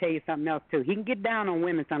knight, but I tell you something else, too. He can get down on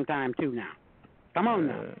women sometime, too, now. Come on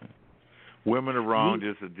now. Women are wrong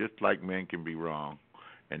just like men can be wrong.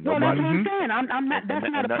 And that's what I'm saying. I'm not. That's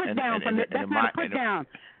not a put down. That's not a put down.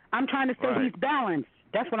 I'm trying to say he's balanced.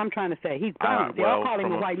 That's what I'm trying to say. He's balanced. They all call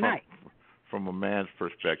him a white knight. From a man's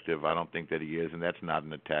perspective, I don't think that he is, and that's not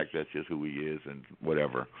an attack. That's just who he is, and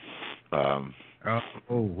whatever. Oh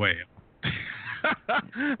well.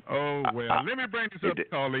 Let me bring this up to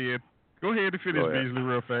call in. Go ahead and finish, Beasley,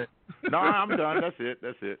 real fast. No, I'm done.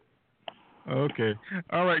 That's it. Okay.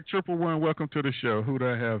 All right, 111, welcome to the show. Who do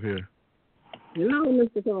I have here? Hello,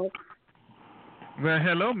 Mr. Talk. Well,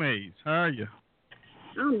 hello, Maze. How are you?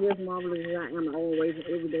 I'm just marvelous as I am always and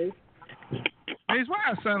every day. Maze, why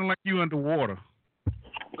I sound like you underwater?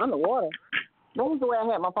 Underwater? That was the way I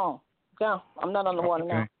had my phone. Yeah, I'm not underwater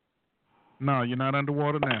now. No, you're not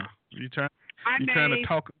underwater now. You trying to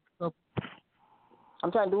talk?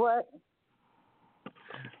 I'm trying to do what?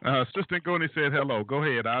 Assistant Goni said hello. Go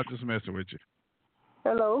ahead. I'll just mess with you.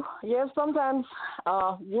 Hello. Yes, sometimes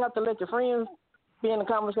you have to let your friends be in the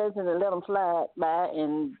conversation and let them slide by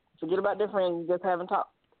and forget about their friends. Just having a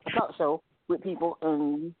talk show with people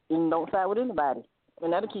and don't side with anybody.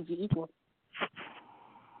 And that'll keep you equal.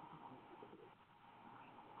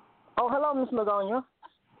 Oh, hello, Miss Magonia.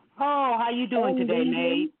 Oh, how you doing today,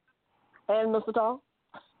 Nate? And Mr. Tall?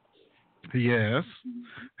 Yes.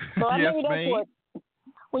 So yes, maybe that's what,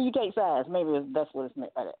 when you take sides, maybe that's what it's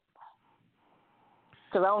meant by that.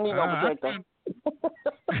 Because I don't need no protector.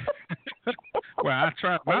 Well, I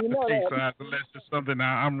try not to take sides unless it's something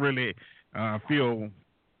I'm really feel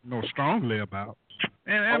strongly about.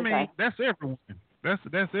 And I mean, that's everyone.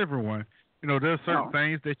 That's everyone. There's certain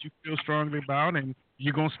things that you feel strongly about, and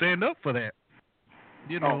you're gonna stand up for that.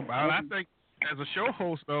 I think as a show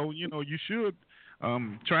host, though, you should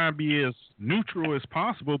try and be as neutral as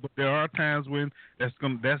possible. But there are times when that's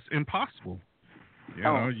impossible.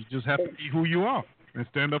 You just have to be who you are and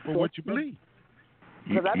stand up for what you believe.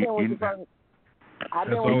 Because I've been with you from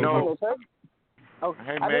the church.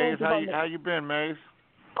 Hey, Maze, how you been, Maze?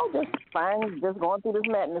 Oh, just fine. Just going through this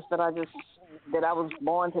madness that I was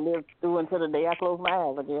born to live through until the day I close my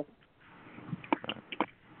eyes, I guess.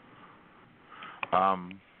 I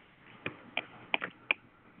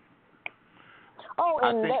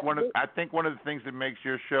think one of the things that makes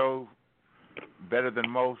your show better than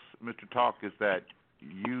most, Mr. Talk, is that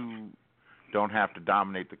you don't have to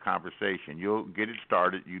dominate the conversation. You'll get it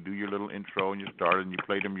started. You do your little intro and you start it and you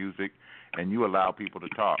play the music and you allow people to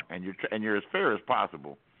talk and you're as fair as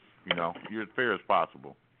possible. You're as fair as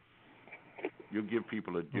possible. You'll give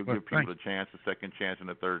people a chance, a second chance, and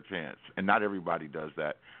a third chance, and not everybody does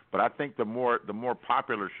that. But I think the more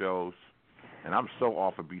popular shows, and I'm so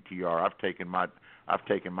off of BTR. I've taken my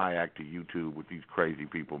act to YouTube with these crazy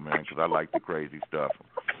people, man, because I like the crazy stuff.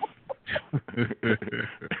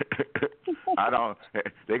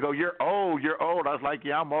 They go, you're old. I was like,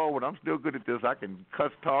 yeah, I'm old, but I'm still good at this. I can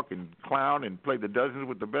cuss, talk, and clown, and play the dozens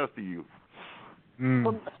with the best of you.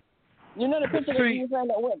 Well, the picture that you saying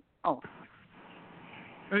that with? Oh.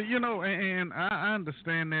 And I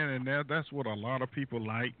understand that, and that's what a lot of people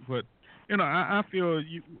like. But, I feel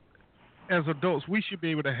as adults, we should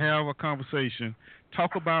be able to have a conversation,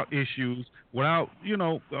 talk about issues without,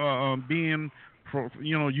 being,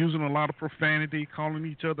 using a lot of profanity, calling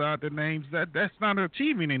each other out their names. That's not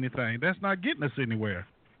achieving anything. That's not getting us anywhere.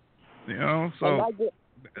 So.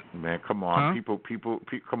 Man, come on, people,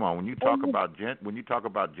 come on. When you talk about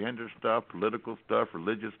gender stuff, political stuff,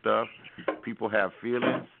 religious stuff, people have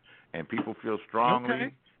feelings and people feel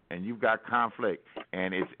strongly, and you've got conflict,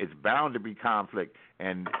 and it's bound to be conflict,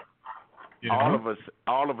 and all of us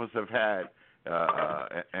have had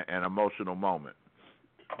an emotional moment.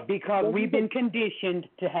 Because we've been conditioned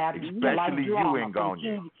to have especially you,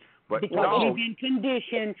 Ngonia. But we've been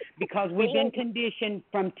conditioned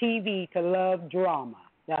from TV to love drama.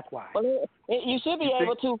 That's why. Well, you should be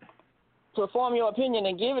able to form your opinion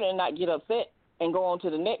and give it and not get upset and go on to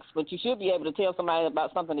the next. But you should be able to tell somebody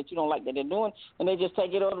about something that you don't like that they're doing, and they just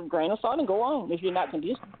take it with a grain of salt and go on. If you're not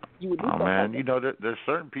conditioned, you would do something. Man, like that. there's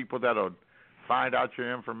certain people that'll find out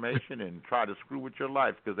your information and try to screw with your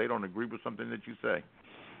life because they don't agree with something that you say.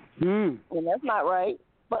 And that's not right.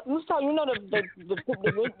 But let's talk. You know the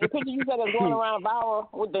picture you said that's going around viral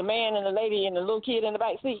with the man and the lady and the little kid in the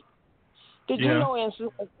back seat. Did you know in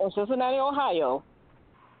Cincinnati, Ohio,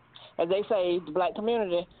 as they say, the black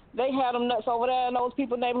community, they had them nuts over there in those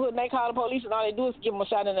people's neighborhood, and they call the police, and all they do is give them a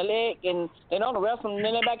shot in the leg, and they don't arrest them, and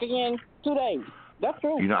then they're back again 2 days. That's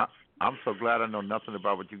true. You know, I'm so glad I know nothing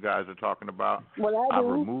about what you guys are talking about. Well, I've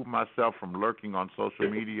removed myself from lurking on social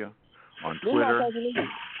media, on Twitter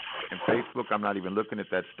and Facebook. I'm not even looking at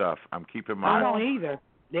that stuff. I'm keeping my... I don't either.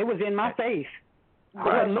 It was in my face.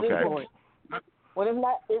 Right, I okay. for it. Well,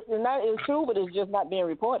 it's true, but it's just not being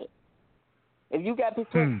reported. If you got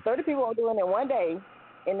 30 people are doing it one day,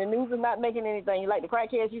 and the news is not making anything, like the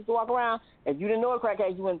crackheads used to walk around, if you didn't know a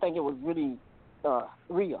crackhead, you wouldn't think it was really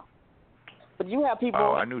real. But you have people.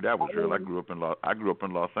 Oh, I knew that was real. I grew up in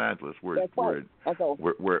Los Angeles, where it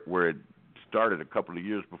started a couple of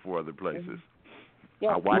years before other places. Mm-hmm. Yeah.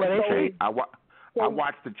 I watched the change. I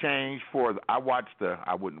watched the change for. I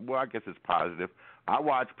guess it's positive. I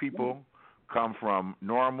watched people come from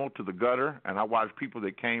normal to the gutter, and I watched people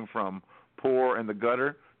that came from poor in the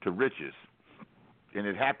gutter to riches, and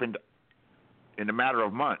it happened in a matter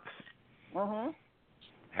of months.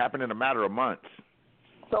 Happened in a matter of months.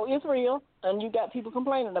 So it's real, and you got people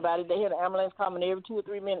complaining about it. They hear the ambulance coming every 2 or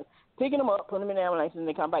 3 minutes, picking them up, putting them in the ambulance, and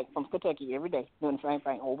they come back from Kentucky every day, doing the same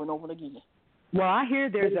thing over and over again. Well, I hear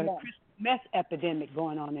there's a meth epidemic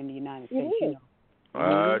going on in the United States. You know.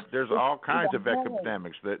 There's all kinds of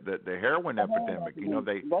epidemics. The heroin epidemic. You know,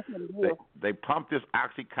 they pump this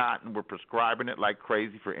OxyContin. We're prescribing it like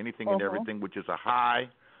crazy for anything and everything, which is a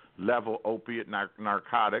high-level opiate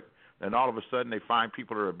narcotic. And all of a sudden, they find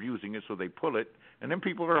people are abusing it, so they pull it. And then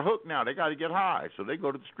people are hooked now. They got to get high, so they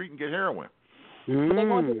go to the street and get heroin. They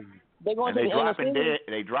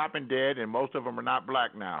dropping dead, and most of them are not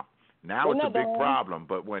black now. Now it's a big problem.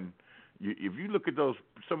 But if you look at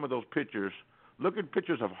some of those pictures, look at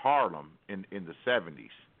pictures of Harlem in the 70s,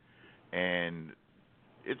 and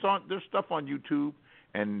there's stuff on YouTube.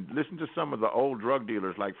 And listen to some of the old drug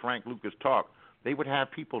dealers like Frank Lucas talk. They would have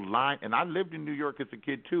people lying, and I lived in New York as a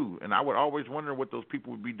kid too, and I would always wonder what those people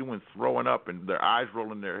would be doing, throwing up and their eyes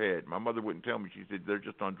rolling their head. My mother wouldn't tell me. She said, they're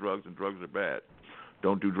just on drugs, and drugs are bad.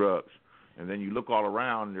 Don't do drugs. And then you look all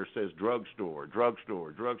around, and there says drugstore.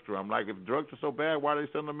 I'm like, if drugs are so bad, why are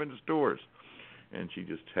they selling them in the stores? And she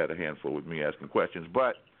just had a handful with me asking questions.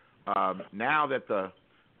 But now that the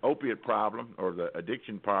opiate problem or the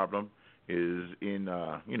addiction problem is in,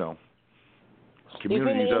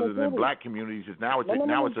 communities other than black communities, now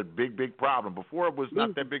it's a big problem. Before it was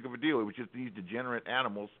not that big of a deal. It was just these degenerate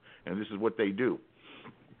animals, and this is what they do.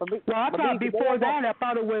 Well, I thought before that,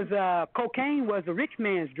 it was cocaine was a rich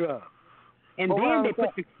man's drug, and then they put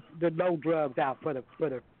the low drugs out for the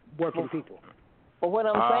working people. But what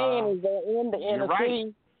I'm saying is they're in the inner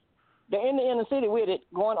city. They're in the inner city with it,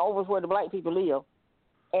 going over where the black people live,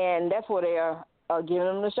 and that's where they are giving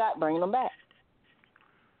them the shot, bringing them back.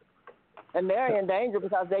 And they're in danger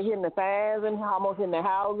because they're hitting the fans and almost in their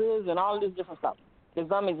houses and all this different stuff. There's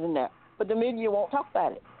zombies in there. But the media won't talk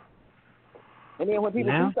about it. And then when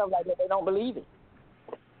people do stuff like that, they don't believe it.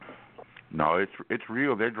 No, it's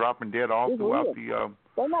real. They're dropping dead all throughout the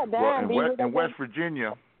they're not dying. In West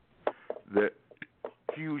Virginia, the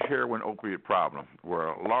huge heroin opiate problem where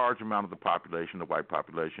a large amount of the population, the white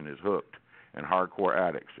population, is hooked and hardcore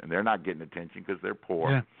addicts. And they're not getting attention because they're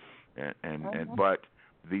poor. Yeah. But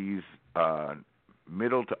these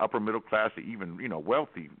middle to upper middle class, even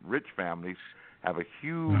wealthy, rich families have a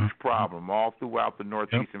huge problem all throughout the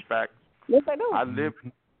Northeast. In fact, yes, I do. I lived.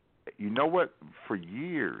 You know what? For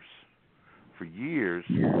years,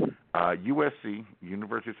 USC,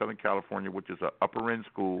 University of Southern California, which is an upper end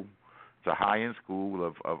school, it's a high end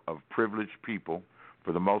school of privileged people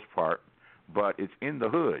for the most part, but it's in the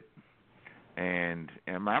hood, and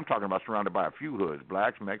I'm talking about surrounded by a few hoods,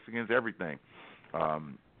 blacks, Mexicans, everything.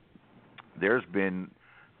 There's been,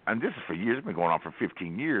 and this is for years, it's been going on for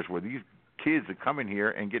 15 years, where these kids are coming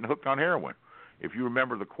here and getting hooked on heroin. If you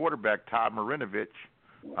remember the quarterback, Todd Marinovich,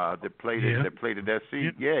 that played at SC,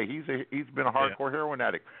 he's been a hardcore heroin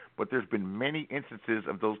addict. But there's been many instances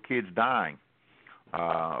of those kids dying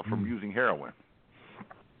from using heroin.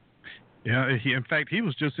 Yeah, in fact, he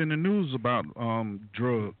was just in the news about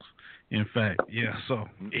drugs. In fact, so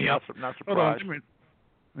not surprised.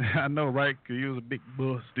 I know, right? Because he was a big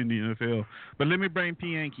bust in the NFL. But let me bring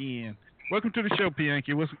Pianki in. Welcome to the show,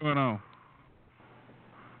 Pianki. What's going on?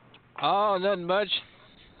 Oh, nothing much.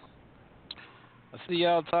 I see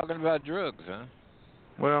y'all talking about drugs, huh?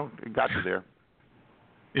 Well, it got you there.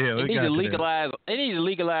 Yeah, They need to legalize. They need to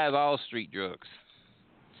legalize all street drugs.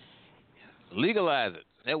 Legalize it.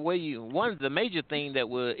 That way, one of the major thing that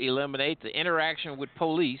will eliminate the interaction with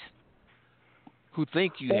police who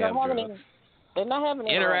think you have drugs. They're not having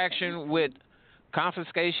interaction with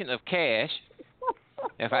confiscation of cash.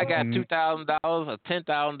 If I got $2,000 or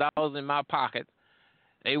 $10,000 in my pocket,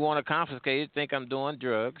 they want to confiscate it, think I'm doing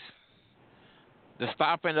drugs. The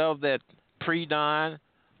stopping of that pre-dawn,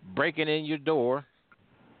 breaking in your door,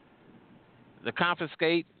 the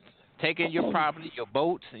confiscate, taking your property, your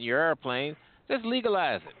boats and your airplanes, just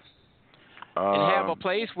legalize it. And have a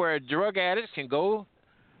place where drug addicts can go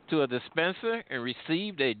to a dispenser and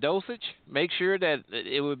receive their dosage. Make sure that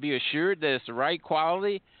it would be assured that it's the right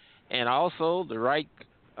quality and also the right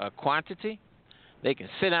quantity. They can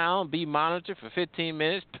sit down, be monitored for 15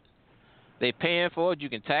 minutes. They're paying for it. You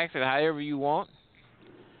can tax it however you want.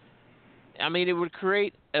 I mean, it would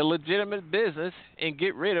create a legitimate business and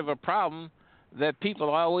get rid of a problem that people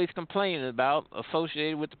are always complaining about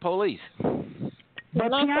associated with the police. But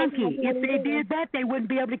Bianchi, if they did that, they wouldn't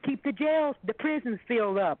be able to keep the jails, the prisons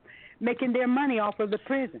filled up, making their money off of the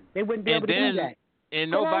prison. They wouldn't be able to do that. And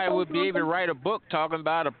nobody would be able to write a book talking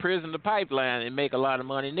about a prison to pipeline and make a lot of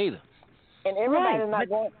money neither. And everybody's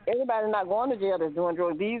not going to jail that's doing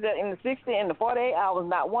drugs. These are in the 60 and the 48 hours,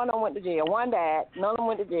 not one of them went to jail. One died, none of them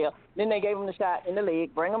went to jail. Then they gave them the shot in the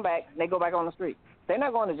leg, bring them back, and they go back on the street. They're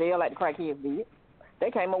not going to jail like the crackheads did.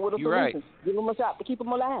 They came up with a solution. Right. Give them a shot to keep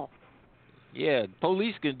them alive. Yeah,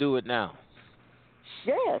 police can do it now.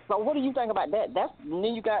 Yeah, so what do you think about that? Then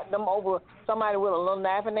you got them over somebody with a little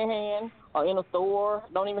knife in their hand or in a store,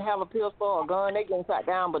 don't even have a pistol or a gun. They getting shot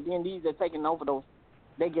down, but then these are taking overdose.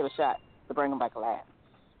 They get a shot to bring them back alive.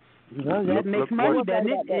 Well, that makes money,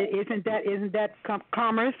 doesn't it? Isn't that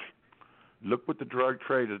commerce? Look what the drug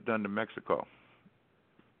trade has done to Mexico.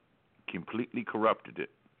 Completely corrupted it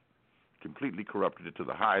to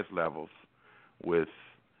the highest levels with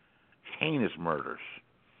heinous murders.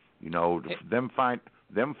 You know, them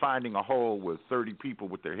finding a hole with 30 people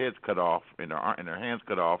with their heads cut off and their hands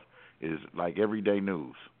cut off is like everyday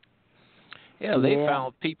news. Yeah, they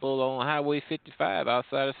found people on Highway 55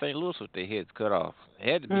 outside of St. Louis with their heads cut off.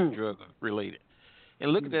 It had to be drug related.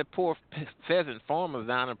 And look at that poor pheasant farmers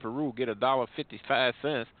down in Peru get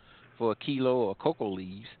 $1.55 for a kilo of cocoa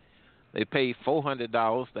leaves. They pay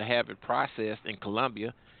 $400 to have it processed in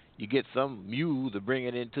Colombia. You get some mule to bring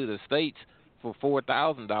it into the States for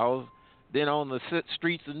 $4,000. Then on the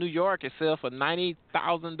streets of New York, it sells for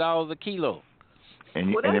 $90,000 a kilo.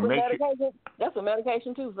 And that's a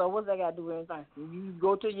medication too. So what's that got to do with anything? You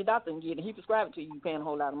go to your doctor and get it. He prescribes it to you. You're paying a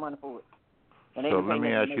whole lot of money for it. So let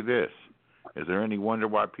me ask you this: is there any wonder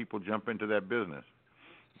why people jump into that business?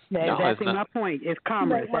 That's exactly my point. It's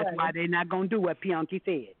commerce. That's why they're not going to do what Bianchi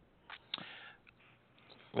said.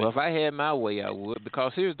 Well, if I had my way, I would.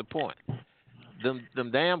 Because here's the point: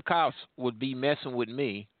 them damn cops would be messing with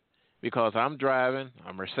me because I'm driving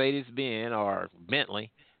a Mercedes-Benz or Bentley,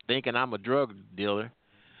 thinking I'm a drug dealer,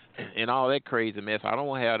 and all that crazy mess. I don't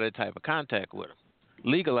want to have that type of contact with them.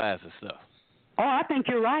 Legalize the stuff. Oh, I think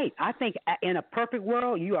you're right. I think in a perfect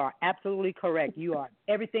world, you are absolutely correct.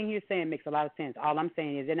 Everything you're saying makes a lot of sense. All I'm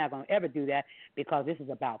saying is they're not going to ever do that because this is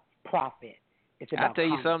about profit. It's about I'll tell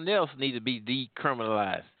you something else needs to be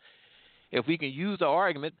decriminalized. If we can use the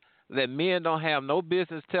argument that men don't have no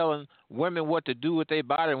business telling women what to do with their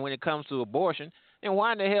body when it comes to abortion, then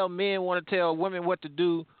why in the hell men want to tell women what to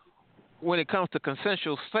do when it comes to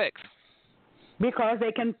consensual sex? Because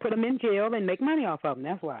they can put them in jail and make money off of them.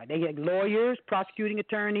 That's why. They get lawyers, prosecuting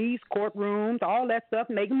attorneys, courtrooms, all that stuff,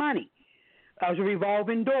 make money. As a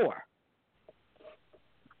revolving door.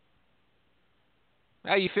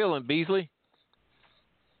 How you feeling, Beasley?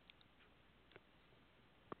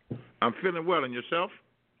 I'm feeling well, and yourself?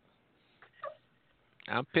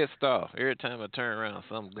 I'm pissed off. Every time I turn around,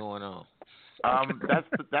 something's going on.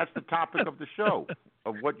 That's the topic of the show,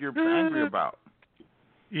 of what you're angry about.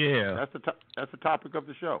 Yeah. That's the topic of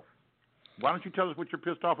the show. Why don't you tell us what you're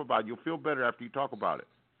pissed off about? You'll feel better after you talk about it.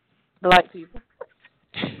 Black people.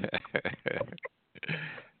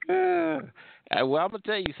 Well, I'm going to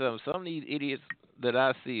tell you something. Some of these idiots that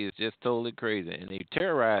I see is just totally crazy, and they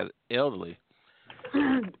terrorize elderly.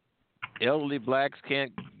 Elderly blacks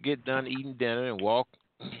can't get done eating dinner and walk,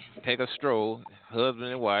 take a stroll, husband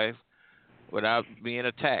and wife, without being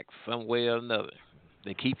attacked some way or another.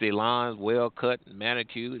 They keep their lawns well cut and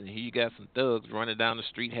manicured, and here you got some thugs running down the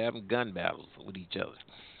street having gun battles with each other.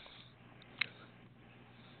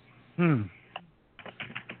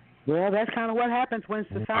 Well, that's kind of what happens when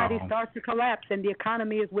society starts to collapse and the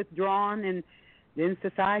economy is withdrawn, and then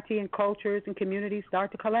society and cultures and communities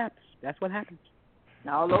start to collapse. That's what happens.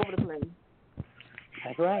 All over the place.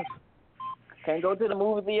 That's right. Can't go to the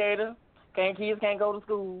movie theater. Kids can't go to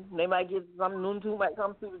school. They might get some Looney Tunes might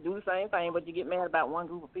come through to do the same thing, but you get mad about one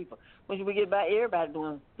group of people. When should we get about everybody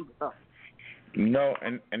doing stupid stuff? No,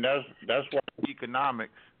 and that's why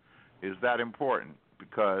economics is that important,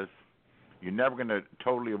 because you're never going to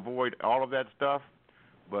totally avoid all of that stuff,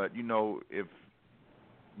 but if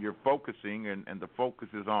you're focusing and the focus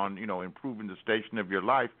is on improving the station of your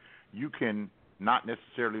life, you can not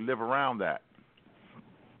necessarily live around that.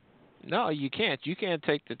 No, you can't. You can't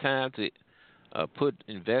take the time to put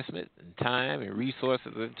investment and time and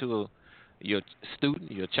resources into your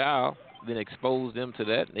student, your child, then expose them to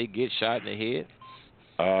that, and they get shot in the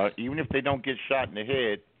head. Even if they don't get shot in the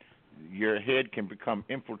head, your head can become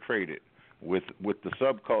infiltrated with the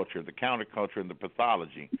subculture, the counterculture, and the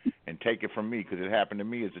pathology. And take it from me, because it happened to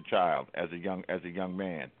me as a child, as a young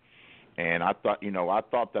man. And I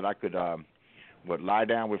thought that I could lie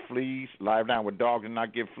down with dogs and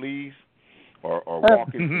not get fleas, or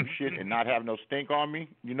walk in some shit and not have no stink on me,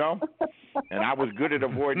 And I was good at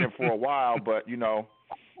avoiding it for a while, but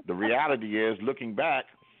the reality is, looking back,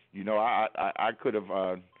 I could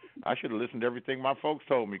have. I should have listened to everything my folks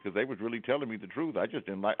told me, because they was really telling me the truth. I just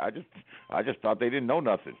didn't like. I just thought they didn't know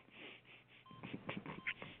nothing.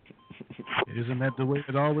 Isn't that the way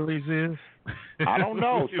it always is? I don't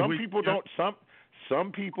know. Some people don't.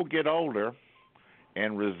 Some people get older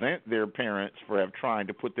and resent their parents for trying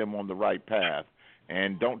to put them on the right path,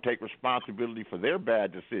 and don't take responsibility for their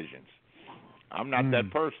bad decisions. I'm not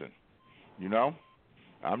that person.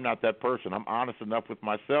 I'm not that person. I'm honest enough with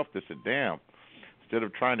myself to say, damn, instead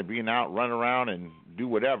of trying to run around and do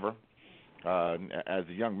whatever, as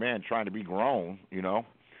a young man trying to be grown,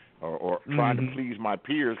 or trying to please my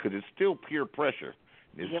peers, because it's still peer pressure.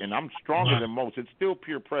 And I'm stronger than most. It's still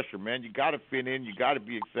peer pressure, man. You got to fit in. You got to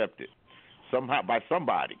be accepted somehow by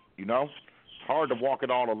somebody, It's hard to walk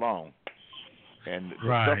it all alone. And the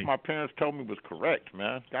stuff my parents told me was correct,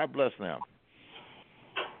 man. God bless them.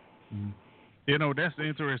 That's the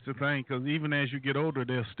interesting thing, because even as you get older,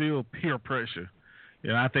 there's still peer pressure.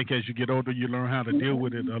 And I think as you get older, you learn how to deal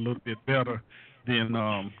with it a little bit better than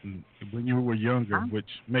when you were younger, which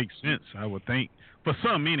makes sense, I would think. For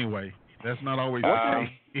some, anyway. That's not always the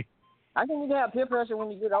case. I think you can have peer pressure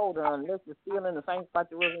when you get older, unless you're still in the same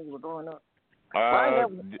spot you were when you were growing up.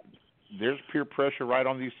 There's peer pressure right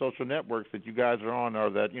on these social networks that you guys are on, or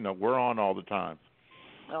that we're on all the time.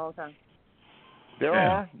 Oh, okay. There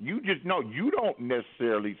are. You just know you don't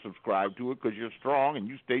necessarily subscribe to it because you're strong and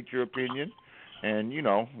you state your opinion, and you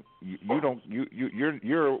don't.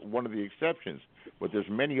 You're one of the exceptions, but there's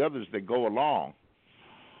many others that go along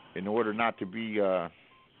in order not to be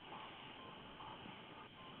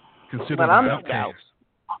considered an outcast.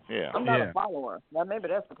 Yeah. I'm not a follower. Now maybe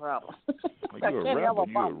that's the problem. You're a rebel.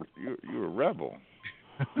 You're a rebel.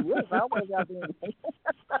 Yes, I always got to be.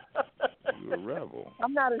 You're a rebel.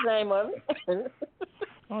 I'm not ashamed of it.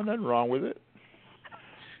 Oh, nothing wrong with it.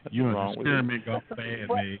 You're an experiment off bad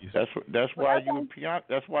days. That's why you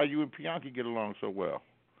and Pianki get along so well.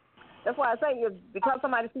 That's why I say, because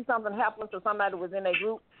somebody sees something happen to somebody who was in their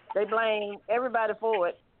group, they blame everybody for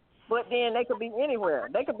it. But then they could be anywhere.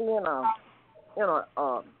 They could be in a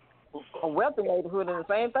wealthy neighborhood, and the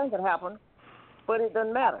same thing could happen. But it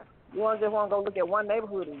doesn't matter. You just want to go look at one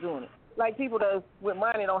neighborhood that's doing it. Like people that with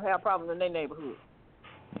money don't have problems in their neighborhood.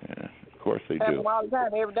 Yeah, of course they happen do. All the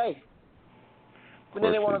time, every day. But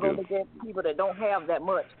then they want to go look at people that don't have that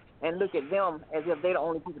much and look at them as if they're the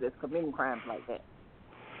only people that's committing crimes like that.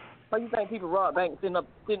 So you think people rob banks sitting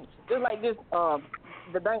just like this?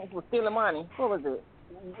 The banks were stealing money. What was it?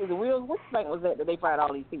 Is it Wills? Which bank was that they fired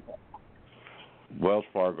all these people? Wells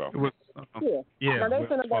Fargo. It was, yeah. Now they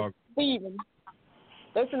sent about thieving.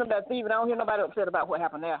 They sent about thieving. I don't hear nobody upset about what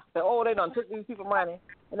happened there. They done took these people money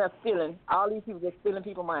and they're stealing. All these people just stealing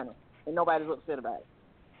people money, and nobody's upset about it.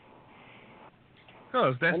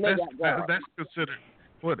 Because that's considered.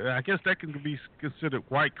 What I guess that can be considered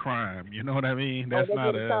white crime. You know what I mean? That's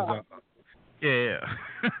not as. Yeah.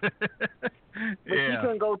 But she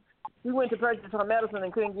couldn't go. We went to purchase her medicine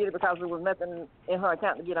and couldn't get it because there was nothing in her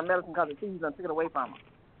account to get her medicine because the thieves done took it away from her.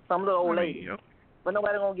 Some little old lady. But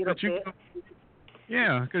nobody gonna get upset.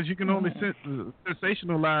 Yeah, because you can only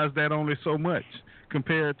sensationalize that only so much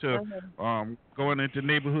compared to going into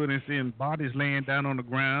neighborhood and seeing bodies laying down on the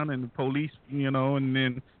ground and the police, and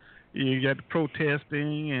then you got the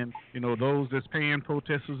protesting and those that's paying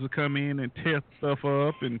protesters to come in and tear stuff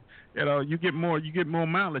up, and you get more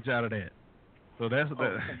mileage out of that. So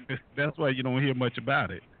that's why you don't hear much about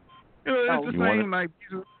it. It's the same like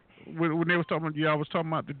when they was talking about I was talking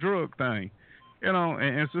about the drug thing.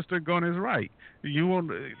 And Sister Gunn is right. You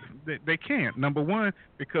won't. They can't. Number one,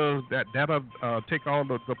 because that'll take all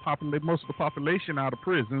the most of the population out of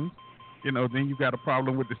prisons. Then you got a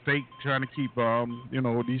problem with the state trying to keep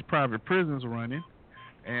these private prisons running.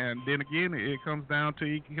 And then again, it comes down to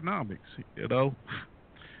economics.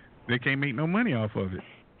 They can't make no money off of it.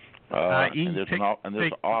 And there's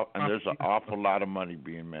an awful lot of money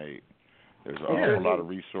being made. There's an awful lot of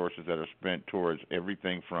resources that are spent towards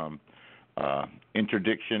everything from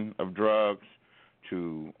interdiction of drugs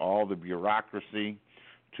to all the bureaucracy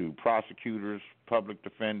to prosecutors, public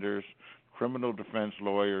defenders, criminal defense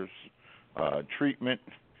lawyers, treatment.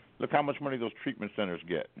 Look how much money those treatment centers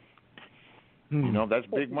get. That's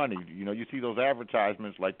big money. You see those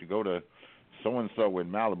advertisements like to go to so-and-so in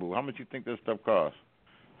Malibu. How much you think this stuff costs?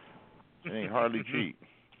 It ain't hardly cheap.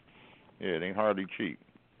 Yeah, it ain't hardly cheap.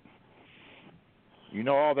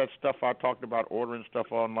 All that stuff I talked about, ordering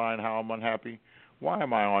stuff online, how I'm unhappy? Why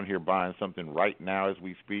am I on here buying something right now as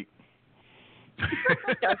we speak?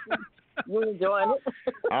 You enjoying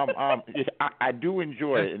it? I do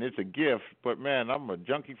enjoy it, and it's a gift, but, man, I'm a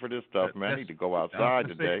junkie for this stuff, man. I need to go outside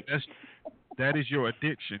today. That is your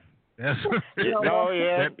addiction. That's yeah. Well,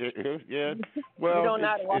 you don't know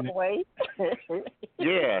how to walk away.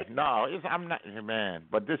 Yeah, no, I'm not, man.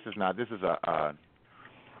 But this is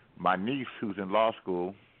my niece who's in law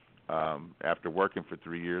school. After working for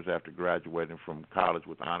 3 years, after graduating from college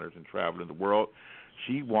with honors and traveling the world,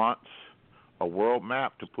 she wants a world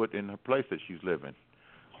map to put in her place that she's living.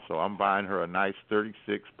 So I'm buying her a nice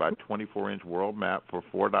 36 by 24-inch world map for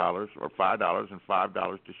 $4 or $5 and $5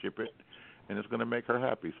 to ship it. And it's going to make her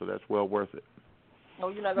happy, so that's well worth it. Oh,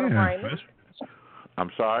 you're not going to frame it?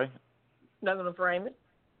 I'm sorry? Not going to frame it?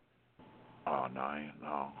 Oh, no,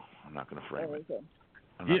 I'm not going to frame it. Okay.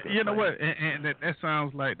 You know what? And that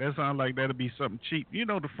sounds like that'll be something cheap.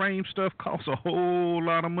 The frame stuff costs a whole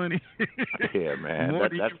lot of money. Yeah, man.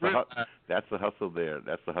 That's the hustle there.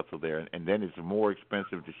 That's the hustle there. And then it's more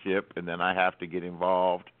expensive to ship, and then I have to get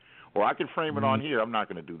involved. Or I can frame it on here. I'm not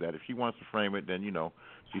going to do that. If she wants to frame it, then,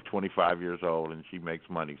 she's 25 years old and she makes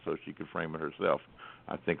money, so she can frame it herself.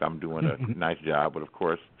 I think I'm doing a nice job, but, of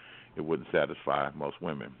course, it wouldn't satisfy most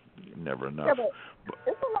women. Never enough. Yeah, but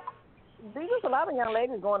there's a lot of young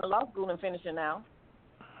ladies going to law school and finishing now.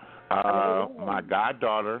 My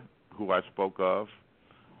goddaughter, who I spoke of,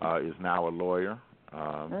 is now a lawyer.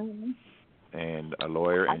 And a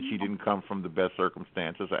lawyer, and she didn't come from the best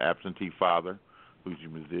circumstances. An absentee father who's a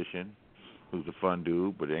musician, who's a fun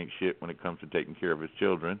dude, but ain't shit when it comes to taking care of his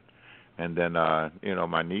children. And then,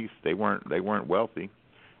 my niece, they weren't wealthy,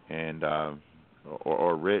 and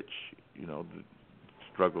or rich,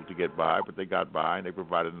 struggled to get by, but they got by, and they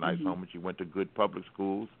provided a nice home, and she went to good public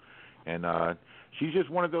schools, and she's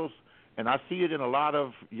just one of those. And I see it in a lot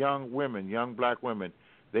of young women, young black women.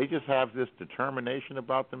 They just have this determination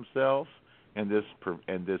about themselves, and this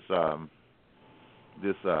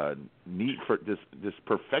need for this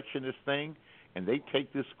perfectionist thing, and they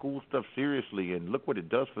take this school stuff seriously. And look what it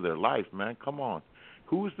does for their life, man. Come on,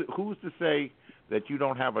 who's to say that you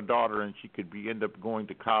don't have a daughter and she could end up going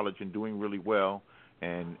to college and doing really well,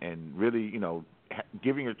 and really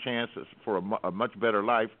giving her chances for a much better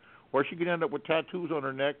life, or she could end up with tattoos on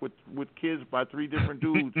her neck with kids by 3 different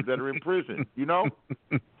dudes that are in prison. Yeah.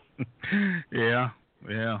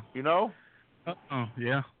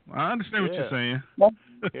 Yeah, I understand what you're saying.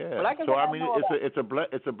 Yeah. So I mean, it's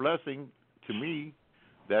a blessing to me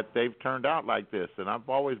that they've turned out like this, and I've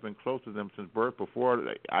always been close to them since birth. Before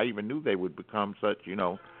I even knew they would become such,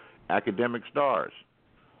 academic stars.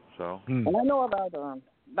 So. And I know about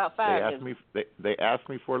 5 years. They ask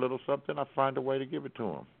me for a little something. I find a way to give it to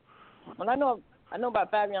them. Well, I know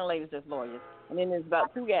about 5 young ladies that's lawyers, and then there's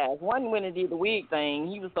about 2 guys. One went and did the wig thing.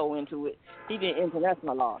 He was so into it. He did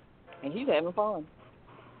international law, and he's having fun.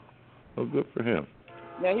 Oh, good for him.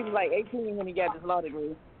 Now, he was like 18 when he got his law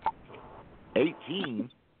degree. 18?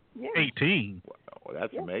 Yeah. 18? Wow,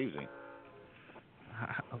 that's amazing.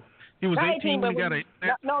 He was 18 when he got a...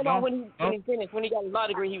 No, when he finished. When he got his law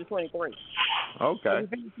degree, he was 23. Okay.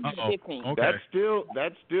 He was 15. Okay.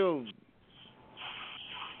 That's still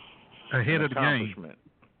ahead of the game.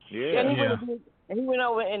 Yeah. And he went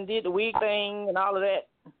over and did the wig thing and all of that.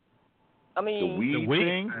 I mean, the wig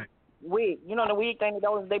thing? Wig. You know the wig thing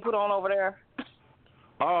that they put on over there?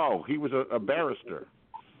 Oh, he was a barrister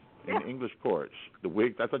in English courts. The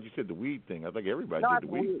wig. I thought you said the wig thing. I think everybody did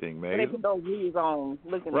the wig thing, man. They put those wigs on,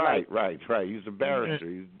 looking right. He's a barrister.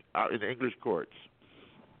 He's out in the English courts.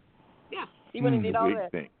 Yeah, he went and did all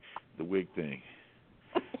that. The wig thing.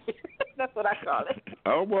 That's what I call it.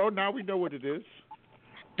 Oh well, now we know what it is.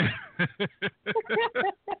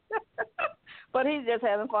 But he's just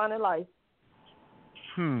having fun in life.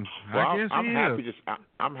 Well, Well, I guess I'm he happy is.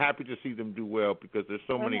 I'm happy to see them do well because there's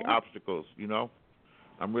so many obstacles.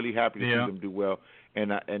 I'm really happy to see them do well.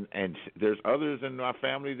 And there's others in our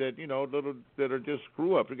family that that are just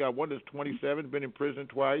screw up. We got one that's 27, been in prison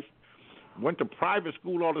twice, went to private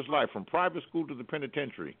school all his life, from private school to the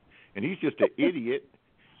penitentiary, and he's just an idiot.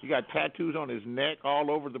 He got tattoos on his neck, all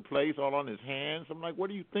over the place, all on his hands. I'm like, what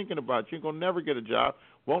are you thinking about? You're gonna never get a job.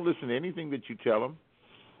 Won't listen to anything that you tell him.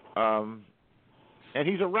 And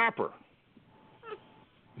he's a rapper.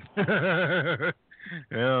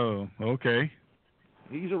 Oh, okay.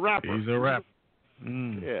 He's a rapper. He's a rapper.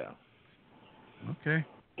 Mm. Yeah. Okay.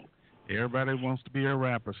 Everybody wants to be a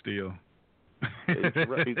rapper still. Well,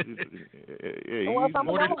 some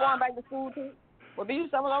of them are going back to school too. Well,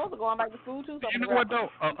 some of those are going back to school too. You know what though?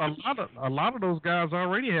 A lot of those guys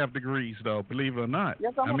already have degrees though. Believe it or not.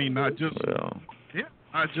 Yes, I mean, not just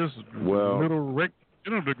little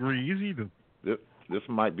regular degrees either. This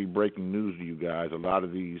might be breaking news to you guys. A lot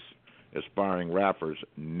of these aspiring rappers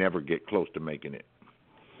never get close to making it.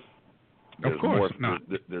 Of course not.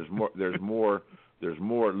 There's more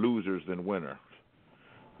losers than winners.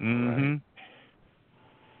 Mm-hmm. Right.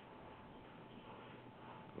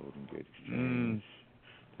 Golden Gate Exchange.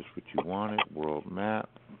 Just what you wanted. World map.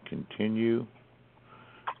 Continue.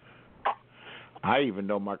 I even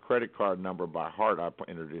know my credit card number by heart. I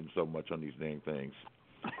entered in so much on these dang things.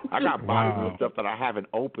 I got boxes of stuff that I haven't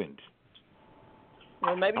opened.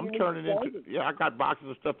 Well, maybe I'm turning into. Yeah, I got boxes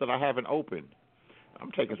of stuff that I haven't opened.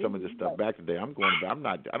 I'm taking some of this stuff back today. I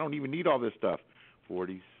don't even need all this stuff.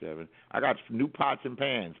 47. I got new pots and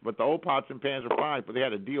pans, but the old pots and pans are fine. But they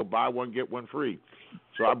had a deal: buy one get one free.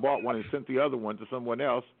 So I bought one and sent the other one to someone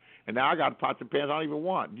else. And now I got pots and pans I don't even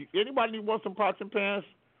want. Anybody want some pots and pans?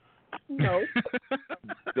 No.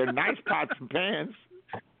 They're nice pots and pans.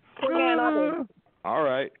 All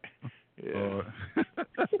right. Yeah.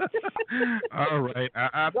 All right.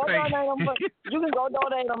 I go think donate them. You can go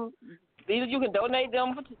donate them. Either you can donate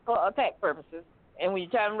them for tax purposes, and when you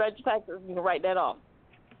try to write your taxes, you can write that off.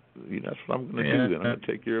 That's what I'm going to do. Then I'm going to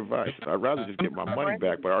take your advice. I'd rather just get my money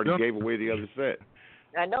back, but I already gave away the other set.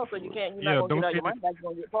 I know, so you're not going to get all your money back. You're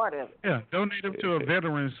going to get part of it. Yeah, donate them to a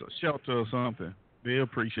veterans shelter or something. They'll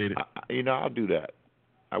appreciate it. I'll do that.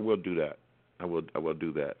 I will do that. I will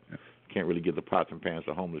do that. Can't really give the pots and pans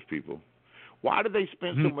to homeless people. Why do they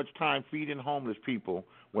spend so much time feeding homeless people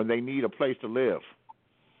when they need a place to live?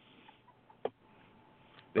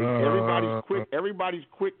 Everybody's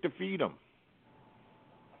quick to feed them.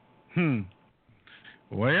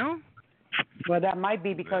 Well, that might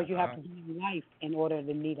be because you have to live life in order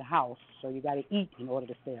to need a house. So you got to eat in order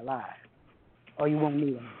to stay alive, or you won't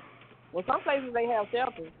need them. Well, some places they have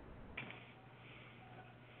shelters.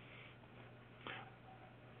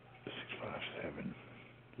 657.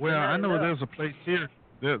 Well, I know there's a place here.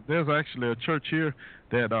 There's actually a church here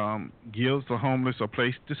that gives the homeless a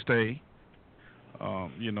place to stay.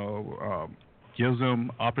 Gives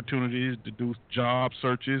them opportunities to do job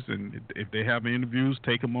searches, and if they have interviews,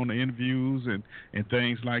 take them on the interviews and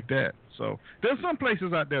things like that. So there's some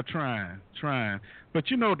places out there trying. But,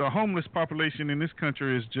 the homeless population in this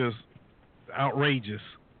country is just outrageous.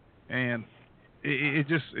 And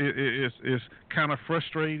it's kind of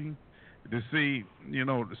frustrating to see,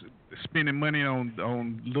 spending money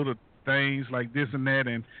on little things like this and that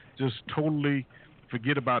and just totally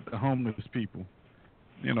forget about the homeless people.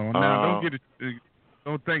 Now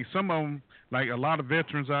don't think some of them, like a lot of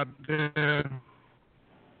veterans out there,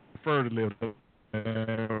 prefer to live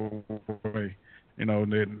that way.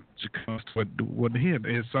 Then it comes to what here.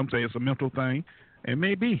 Some say it's a mental thing. It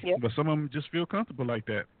may be, but some of them just feel comfortable like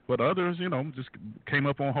that. But others, just came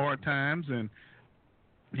up on hard times and,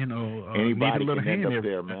 anybody need a little can hand end up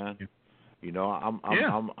there, man. I'm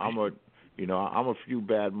a few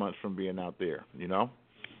bad months from being out there.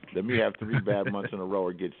 Let me have 3 bad months in a row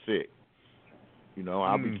or get sick.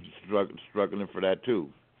 I'll be struggling for that too.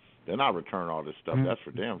 Then I'll return all this stuff. That's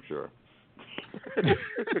for damn sure.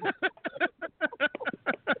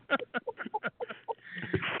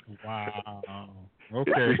 Wow.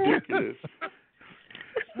 Okay. Ridiculous.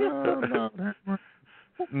 You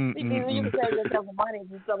can save yourself the money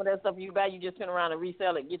and some of that stuff you buy. You just turn around and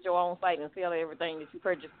resell it. Get your own site and sell everything that you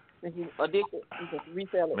purchase. If you're addicted, you can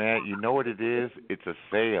resell it. Man, you know what it is? It's a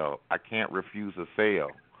sale. I can't refuse a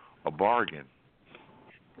sale, a bargain.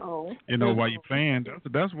 Oh. While you're paying,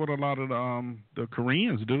 that's what a lot of the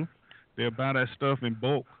Koreans do. They'll buy that stuff in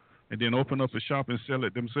bulk and then open up a shop and sell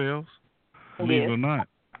it themselves. Believe it or not.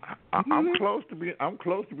 I'm close to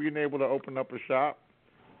being able to open up a shop.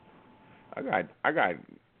 I got.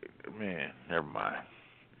 Man, never mind.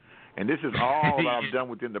 And this is all that I've done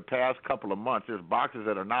within the past couple of months. There's boxes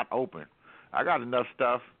that are not open. I got enough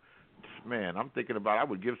stuff. Man, I'm thinking about I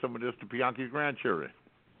would give some of this to Bianchi's grandchildren.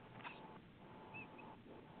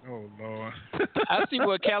 Oh, Lord. I see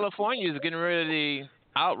where California is getting ready to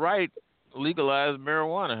outright legalize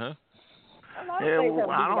marijuana, huh? Yeah, well,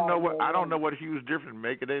 I don't know what huge difference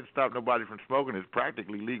make. It ain't stop nobody from smoking. It's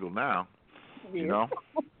practically legal now. You know,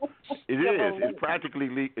 it is. It's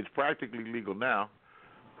practically legal now.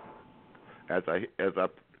 As I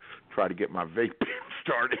try to get my vape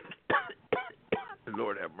started.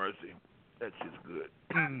 Lord have mercy, that shit's good.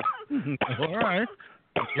 All right,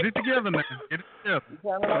 get it together, man. Get it together.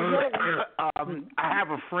 I have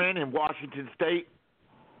a friend in Washington State.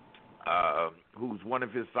 Who's one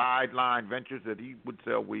of his sideline ventures that he would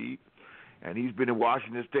sell weed, and he's been in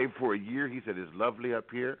Washington State for a year. He said it's lovely up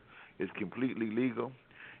here. It's completely legal.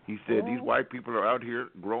 He said these white people are out here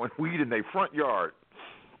growing weed in their front yard.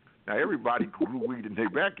 Now, everybody grew weed in their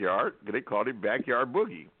backyard. They called it backyard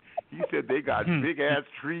boogie. He said they got big-ass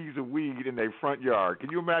trees of weed in their front yard. Can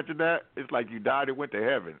you imagine that? It's like you died and went to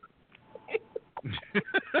heaven.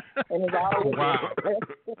 Wow.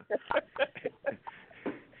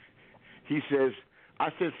 He says, I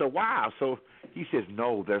said, so wow. So he says,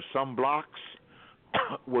 no, there's some blocks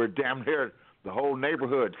where damn near the whole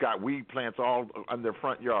neighborhood's got weed plants all on their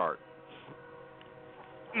front yard.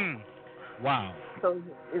 Wow. So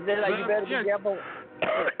is it like you better be careful?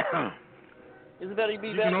 Is it better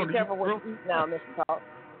be careful what you eat now, Mr. Talk?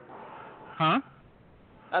 Huh?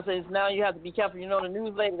 I said now you have to be careful. You know the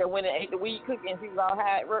news lady that went and ate the weed cookie and she was all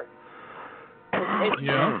high at work.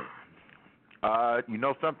 Yeah. You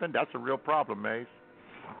know something? That's a real problem, Mace.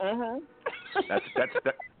 That's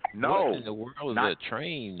no. What in the world is that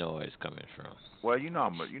train noise coming from? Well, you know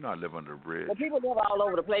I live under a bridge. But people live all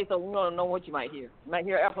over the place, so we don't know what you might hear. You might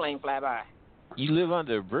hear an airplane fly by. You live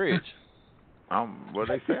under a bridge. Well,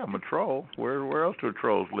 they say I'm a troll. Where else do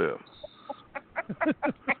trolls live?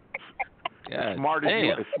 As smart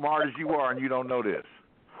as you are, and you don't know this.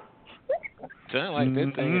 Sound like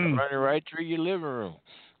that thing is running right through your living room.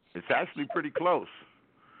 It's actually pretty close.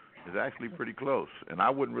 And I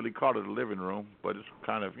wouldn't really call it a living room, but it's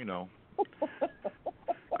kind of,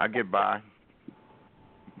 I get by.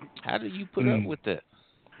 How do you put up with that?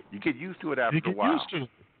 You get used to it after a while.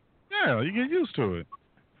 Yeah, you get used to it.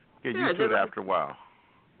 Get used to it after a while.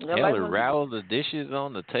 Hell, it rattles the dishes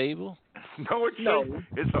on the table? No, it shakes.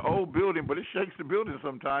 It's an old building, but it shakes the building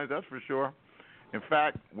sometimes, that's for sure. In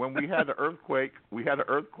fact, when we had the earthquake,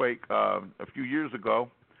 a few years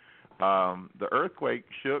ago. The earthquake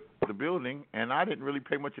shook the building, and I didn't really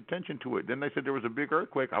pay much attention to it. Then they said there was a big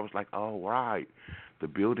earthquake. I was like, oh, right. The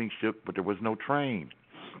building shook, but there was no train.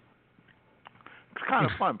 It's kind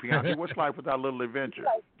of fun, Bianchi. What's life without a little adventure?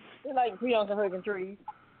 It's like Bianca hugging trees.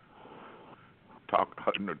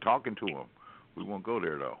 Talking to them. We won't go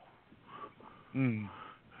there, though.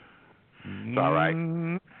 It's all right.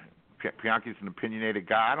 Bianchi's an opinionated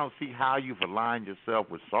guy. I don't see how you've aligned yourself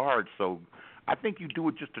with Sarge, so I think you do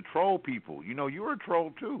it just to troll people. You're a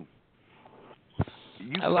troll, too.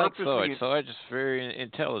 I like Sarge. Sarge is very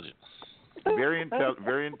intelligent. Very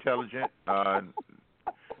intelligent,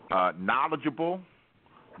 knowledgeable.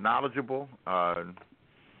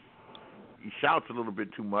 He shouts a little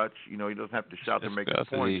bit too much. He doesn't have to shout to make a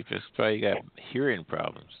point. He's probably got hearing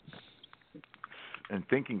problems. And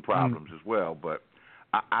thinking problems as well. But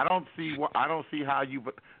I don't see how you've.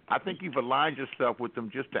 I think you've aligned yourself with them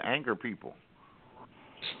just to anger people.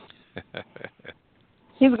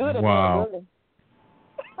 He's good at that, really.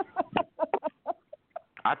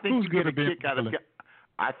 I think you get a kick out of.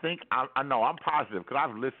 I know. I'm positive because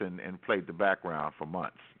I've listened and played the background for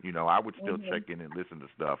months. I would still check in and listen to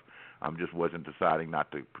stuff. Just wasn't deciding not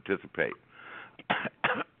to participate.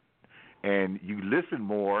 And you listen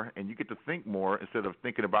more, and you get to think more instead of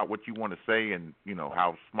thinking about what you want to say and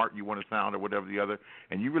how smart you want to sound or whatever the other.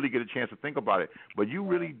 And you really get a chance to think about it. But you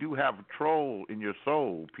really do have a troll in your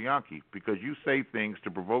soul, Bianchi, because you say things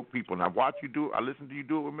to provoke people. And I watch you do it. I listen to you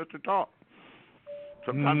do it with Mr. Talk.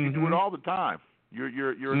 Sometimes you do it all the time. You're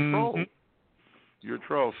a troll. You're a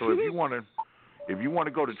troll. So if you want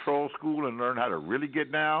to go to troll school and learn how to really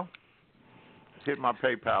get down, hit my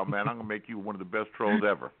PayPal, man. I'm gonna make you one of the best trolls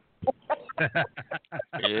ever.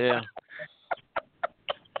 Yeah.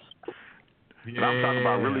 And I'm talking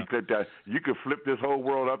about really good. That you could flip this whole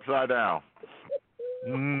world upside down.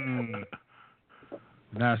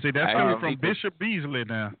 Now, see, that's coming from Bishop Beasley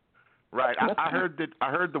now. Right. I heard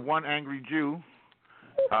the one angry Jew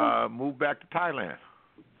moved back to Thailand.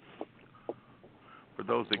 For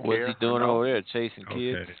those that care. What's he doing over there? Chasing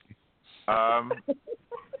kids?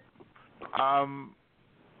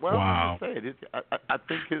 Well, wow. like I said, I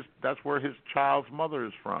think that's where his child's mother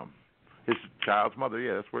is from. His child's mother,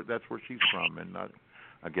 yeah, that's where she's from, and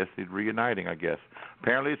I guess they're reuniting. I guess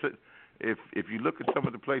apparently if you look at some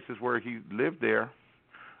of the places where he lived there,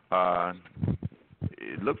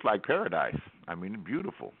 it looks like paradise. I mean,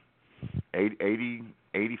 beautiful. 80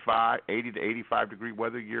 to 85 degree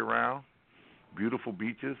weather year round. Beautiful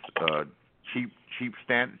beaches. Cheap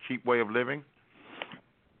way of living.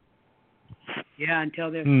 Yeah,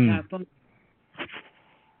 until there's typhoon.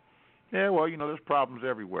 Yeah, well, there's problems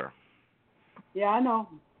everywhere. Yeah, I know,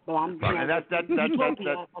 but I'm. And that's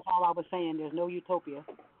utopia. That's all I was saying. There's no utopia.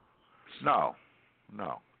 No.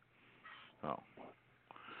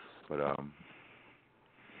 But other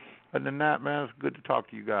than that, man, it's good to talk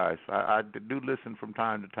to you guys. I do listen from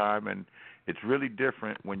time to time, and it's really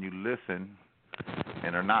different when you listen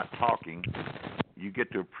and are not talking. You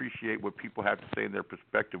get to appreciate what people have to say in their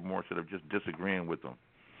perspective more instead of just disagreeing with them,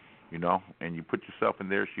 and you put yourself in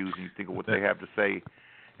their shoes and you think of what they have to say,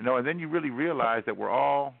 and then you really realize that we're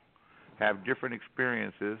all have different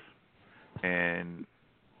experiences, and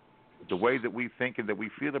the way that we think and that we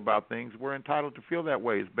feel about things, we're entitled to feel that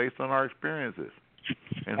way. It's based on our experiences.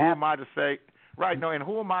 And who am I to say, and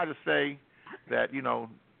who am I to say that,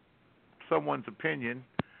 someone's opinion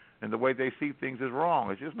and the way they see things is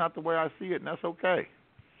wrong? It's just not the way I see it, and that's okay.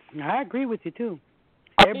 I agree with you, too.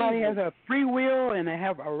 Everybody has a free will, and they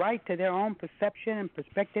have a right to their own perception and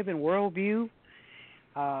perspective and worldview.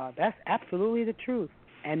 That's absolutely the truth.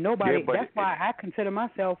 And nobody, that's why I consider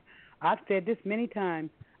myself, I've said this many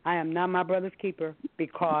times, I am not my brother's keeper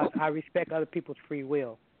because I respect other people's free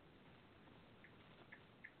will.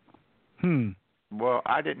 Well,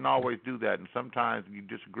 I didn't always do that, and sometimes you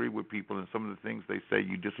disagree with people, and some of the things they say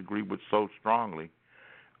you disagree with so strongly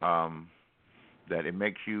that it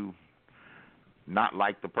makes you not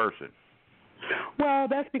like the person. Well,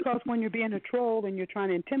 that's because when you're being a troll and you're trying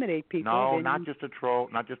to intimidate people. No, not just a troll.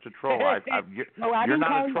 You're not a troll.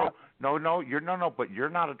 No, but you're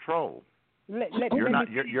not a troll. You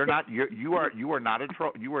are not a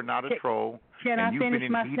troll. You are not a troll. Can I finish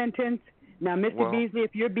my sentence? Now, Mr. Beasley,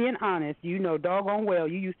 if you're being honest, you know doggone well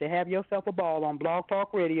you used to have yourself a ball on Blog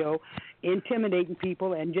Talk Radio, intimidating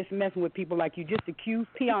people and just messing with people like you just accused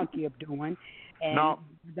Pianki of doing. And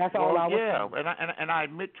that's all I was saying. And I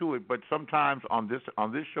admit to it, but sometimes on this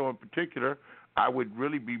show in particular, I would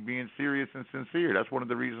really be being serious and sincere. That's one of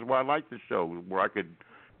the reasons why I like this show, where I could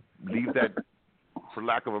leave that, for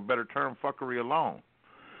lack of a better term, fuckery alone.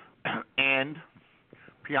 And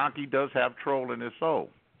Pianki does have troll in his soul.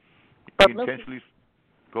 He intentionally.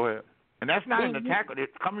 Go ahead. And that's not an attack.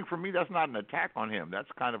 It's coming from me. That's not an attack on him. That's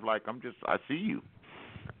kind of like I see you.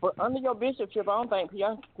 But under your bishopship, I don't think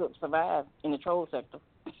Pianki could survive in the troll sector.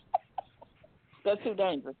 That's too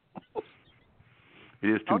dangerous. It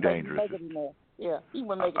is too dangerous. Yeah, he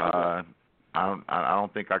wouldn't make it. I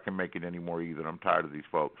don't think I can make it anymore either. I'm tired of these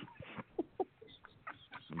folks.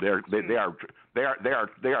 They are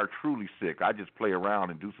truly sick. I just play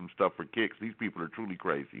around and do some stuff for kicks. These people are truly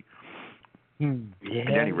crazy. Yeah,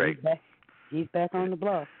 at any rate, he's back on the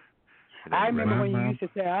block. I remember when you used to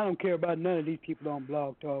say, "I don't care about none of these people on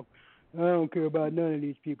Blog Talk. I don't care about none of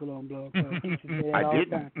these people on Blog Talk." You used to say that all the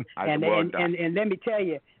time. And let me tell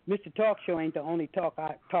you, Mr. Talk Show ain't the only talk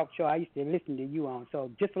show I used to listen to you on.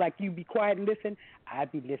 So just like you be quiet and listen,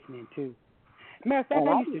 I'd be listening too. Matter of fact,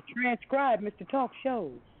 I used to transcribe Mr. Talk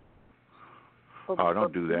shows. Oh,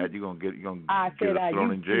 don't do that. You're gonna get us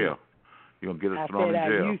thrown in jail. You're gonna get us thrown in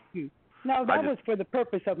jail. I used to. No, that was for the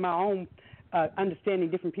purpose of my own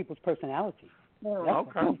understanding different people's personalities.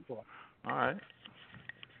 Okay. All right.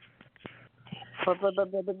 But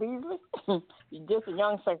Beasley, just a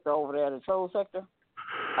young sector over there, the troll sector.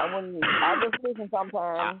 I just listen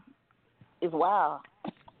sometimes. It's wild.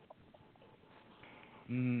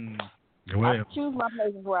 Well. I choose my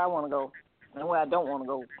places where I want to go and where I don't want to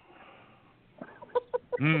go.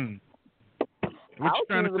 What you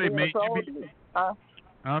trying to say, Maze?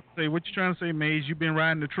 I'll say what you trying to say, Maze. You been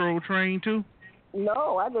riding the troll train too?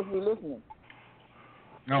 No, I just be listening.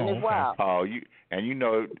 Oh, it's wild. Oh,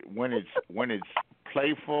 when it's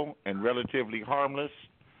playful and relatively harmless,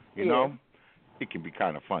 you know, it can be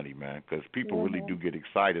kind of funny, man, because people really do get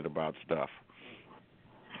excited about stuff.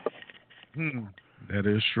 That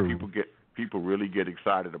is true. People really get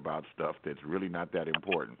excited about stuff that's really not that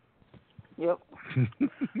important. Yep. And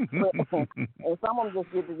some of them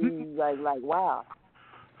just get to be like wow.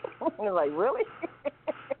 Like, really?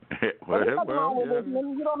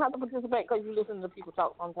 You don't have to participate because you listen to people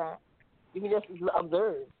talk sometimes. You can just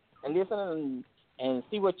observe and listen and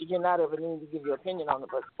see what you're getting out of it and then you give your opinion on it.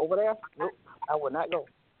 But over there, nope, I would not go.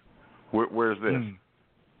 Where's this?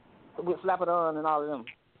 with Slap-It-On and all of them.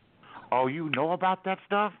 Oh, you know about that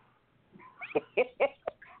stuff?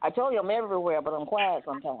 I told you I'm everywhere, but I'm quiet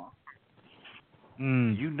sometimes.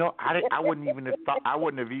 You know, I wouldn't even have thought. I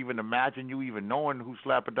wouldn't have even imagined you even knowing who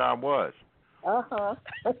Slap-It-On was. I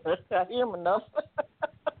hear him enough.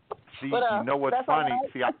 See, but, you know what's funny?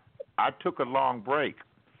 Right. See, I took a long break,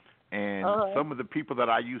 and some of the people that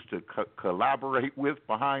I used to collaborate with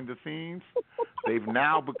behind the scenes, they've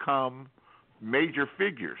now become major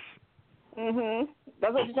figures.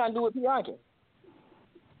 That's what you're trying to do with Bianca.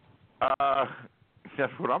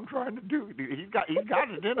 That's what I'm trying to do. He's got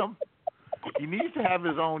it in him. He needs to have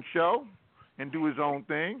his own show and do his own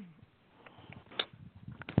thing.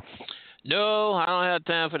 No, I don't have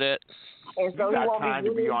time for that. And so you got he won't time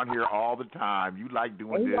to be on here all the time. You like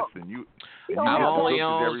doing this, and you. I'm only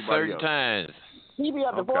on everybody certain else. times. He be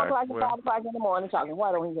up to 4 o'clock and 5 o'clock in the morning talking.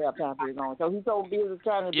 Why don't he have time for his own? So he's so busy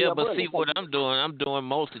trying to be a but bully. see what I'm doing. I'm doing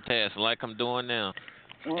multitasking like I'm doing now.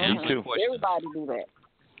 Me too. Everybody do that.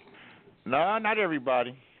 No, not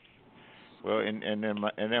everybody. Well, and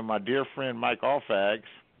then my dear friend Mike Alfags,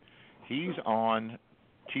 he's on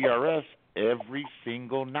TRS every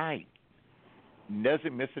single night.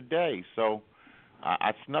 Doesn't miss a day. So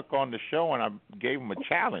I snuck on the show and I gave him a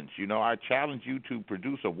challenge. You know, I challenge you to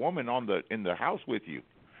produce a woman in the house with you,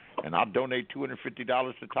 and I'll donate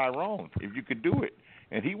 $250 to Tyrone if you could do it.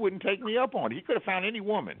 And he wouldn't take me up on it. He could have found any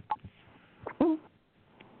woman.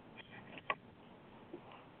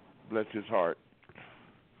 Bless his heart.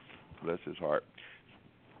 Bless his heart.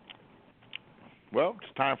 Well,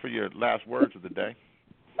 it's time for your last words of the day.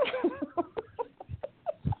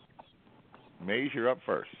 Maze, you're up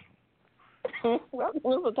first. Well, it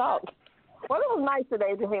was a talk. Well, it was nice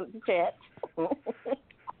today to chat.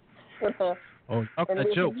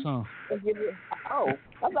 Okay, jokes, huh? Oh,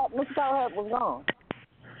 I thought Mr. Tallhat was gone.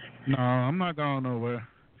 No, I'm not going nowhere.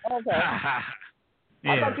 Okay.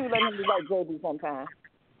 Yeah. I thought you let him do like Joe do sometime.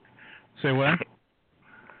 Say what?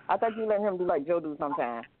 I thought you let him do like Joe do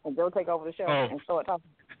sometime, and Joe take over the show and start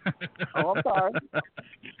talking. Oh, I'm sorry.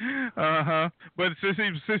 But since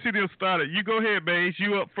he didn't start it, you go ahead, Maze.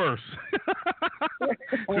 You up first.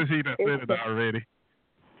 Since he done said it already.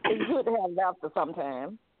 It's good to have laughter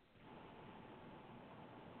sometimes.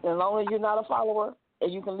 As long as you're not a follower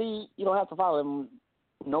and you can lead, you don't have to follow him.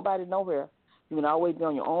 Nobody nowhere. You can always be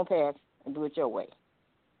on your own path and do it your way.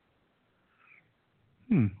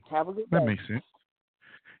 Have a good day. That makes sense.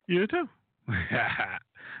 You too.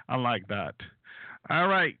 I like that. All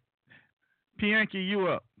right. Bianca, you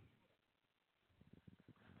up.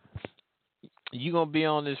 You going to be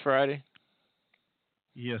on this Friday?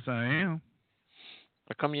 Yes, I am.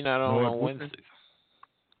 How come you're not on Wednesday?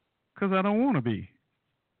 Because I don't want to be.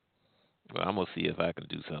 Well, I'm going to see if I can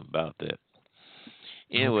do something about that.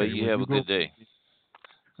 Anyway, you have a good day.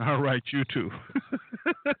 All right, you too.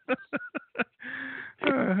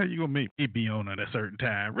 How you going to make me be on at a certain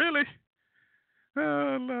time? Really?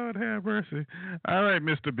 Oh, Lord have mercy. All right,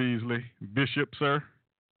 Mr. Beasley. Bishop, sir.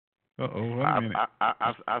 Uh-oh, wait a minute.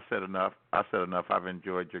 I said enough. I've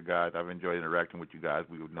enjoyed your guys. I've enjoyed interacting with you guys.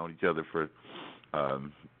 We've known each other for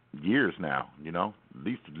years now, you know, at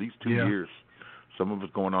least 2 years. Some of us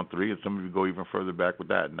going on 3, and some of you go even further back with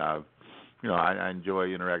that. And, I enjoy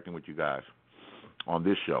interacting with you guys on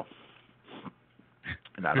this show.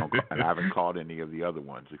 And I haven't called any of the other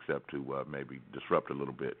ones except to maybe disrupt a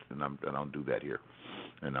little bit, and I don't do that here.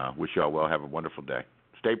 And wish y'all well. Have a wonderful day.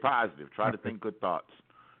 Stay positive. Try to think good thoughts.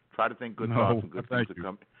 Try to think good thoughts and good things that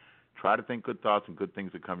come. Try to think good thoughts and good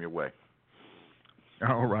things that come your way.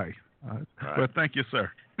 All right. All right. Well, thank you,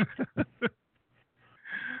 sir.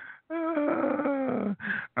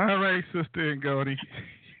 All right, Sister Ngoni.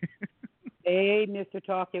 Hey, Mr.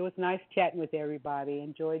 Talk. It was nice chatting with everybody.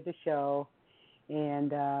 Enjoyed the show.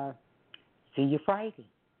 And see you Friday.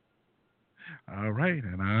 All right,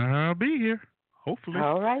 and I'll be here, hopefully.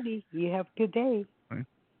 All righty. You have a good day.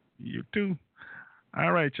 You too.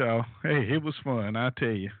 All right, y'all. Hey, it was fun, I tell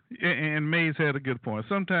you. And Maze had a good point.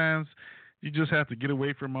 Sometimes you just have to get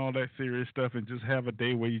away from all that serious stuff and just have a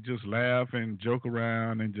day where you just laugh and joke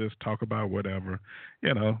around and just talk about whatever.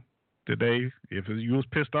 You know, today, if you was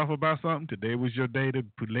pissed off about something, today was your day to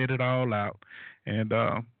let it all out. And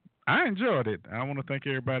I enjoyed it. I want to thank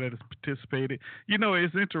everybody that's participated. You know,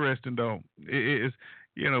 it's interesting, though. It's,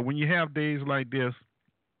 when you have days like this,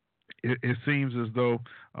 it seems as though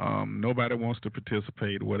nobody wants to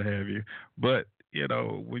participate, what have you. But,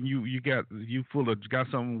 when you got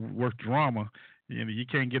something worth drama, you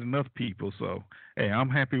can't get enough people. So, hey, I'm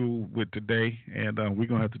happy with today, and we're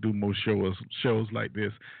going to have to do more shows like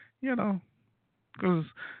this, because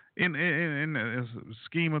in the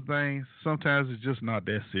scheme of things, sometimes it's just not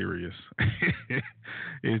that serious.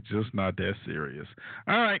 It's just not that serious.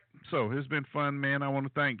 All right, so it's been fun, man. I want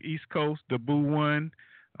to thank East Coast, the Boo One,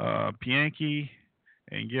 Pianki,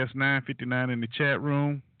 and Guest 959 in the chat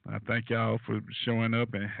room. I thank y'all for showing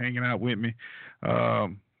up and hanging out with me.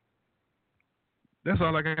 That's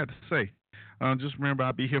all I got to say. Just remember,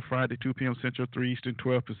 I'll be here Friday, 2 p.m. Central, 3 Eastern,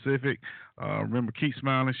 12 Pacific. Remember, keep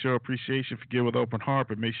smiling, show appreciation, forgive with open heart,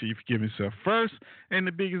 but make sure you forgive yourself first. And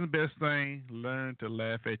the biggest and best thing, learn to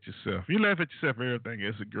laugh at yourself. You laugh at yourself, everything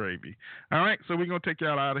else is gravy. All right, so we're going to take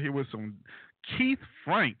y'all out of here with some Keith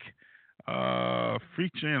Frank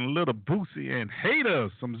featuring Little Boosie and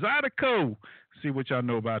Haters, some Zydeco. See what y'all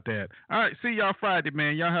know about that. All right, see y'all Friday,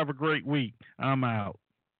 man. Y'all have a great week. I'm out.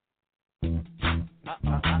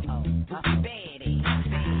 Betty.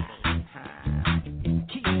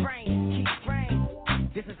 Keep praying.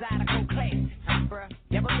 This is Zydeco classics, bruh.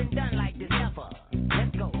 Never been done like this ever.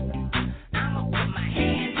 Let's go. I'ma put my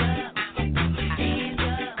hands up.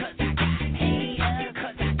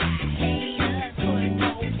 Cause I got haters. Put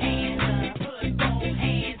those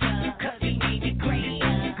hands up. Cause he made me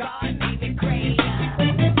greater. God made me greater.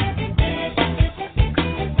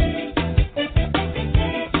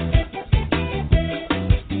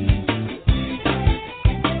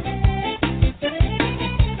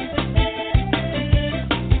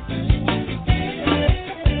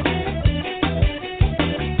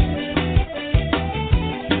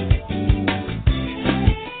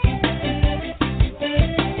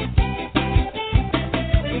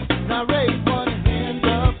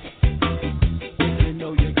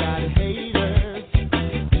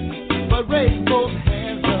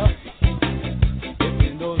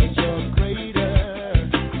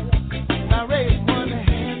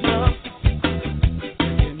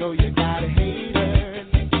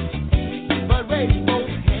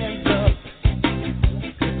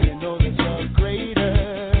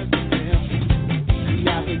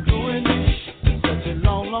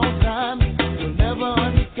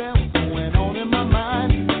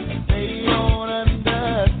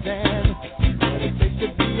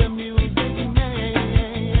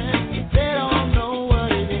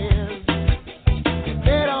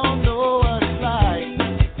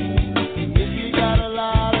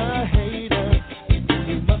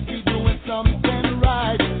 Something right.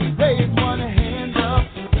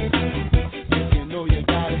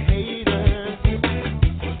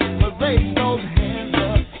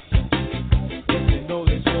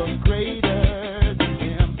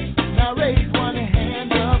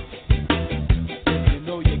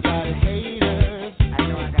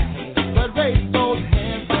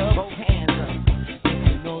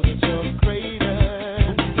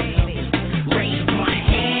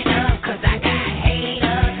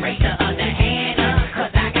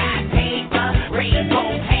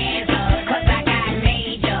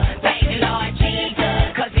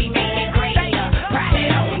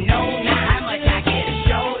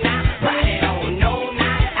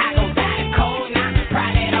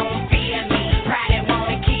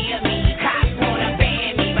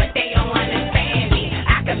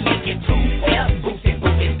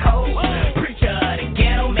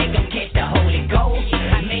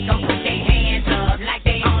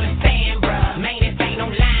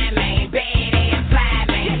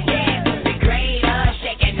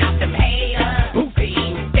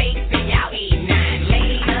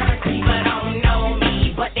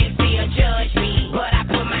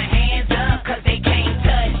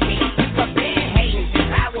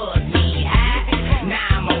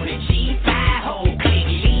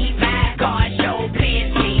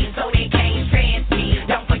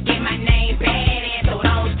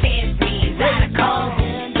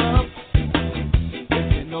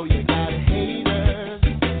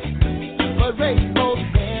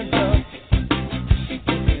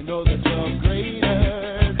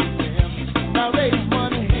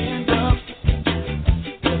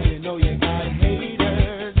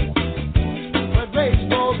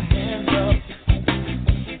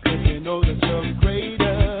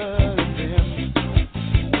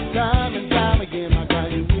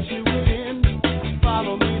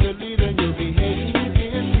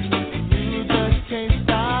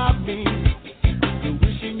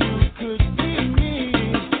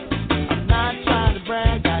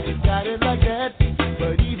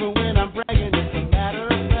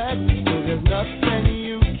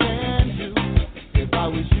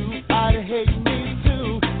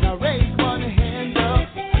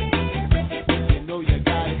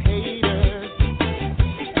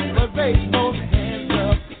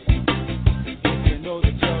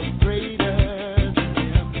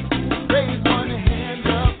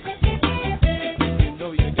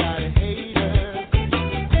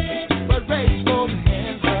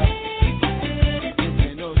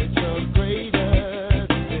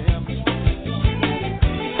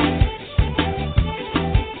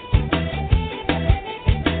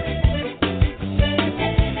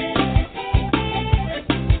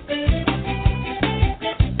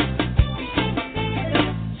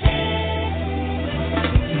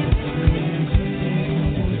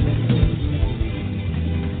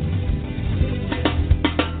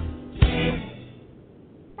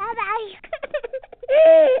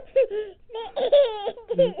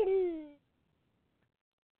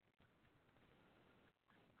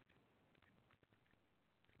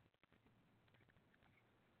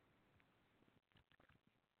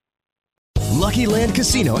 Lucky Land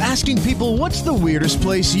Casino, asking people, what's the weirdest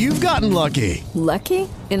place you've gotten lucky? Lucky?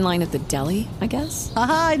 In line at the deli, I guess?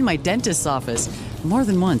 Aha, in my dentist's office. More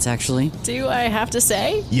than once, actually. Do I have to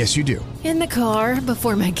say? Yes, you do. In the car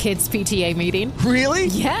before my kids' PTA meeting. Really?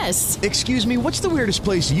 Yes. Excuse me, what's the weirdest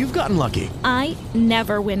place you've gotten lucky? I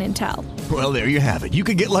never win and tell. Well, there you have it. You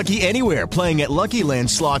can get lucky anywhere, playing at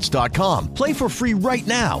LuckyLandSlots.com. Play for free right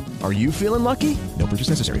now. Are you feeling lucky? No purchase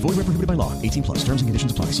necessary. Void where prohibited by law. 18+. Terms and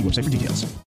conditions apply. See website for details.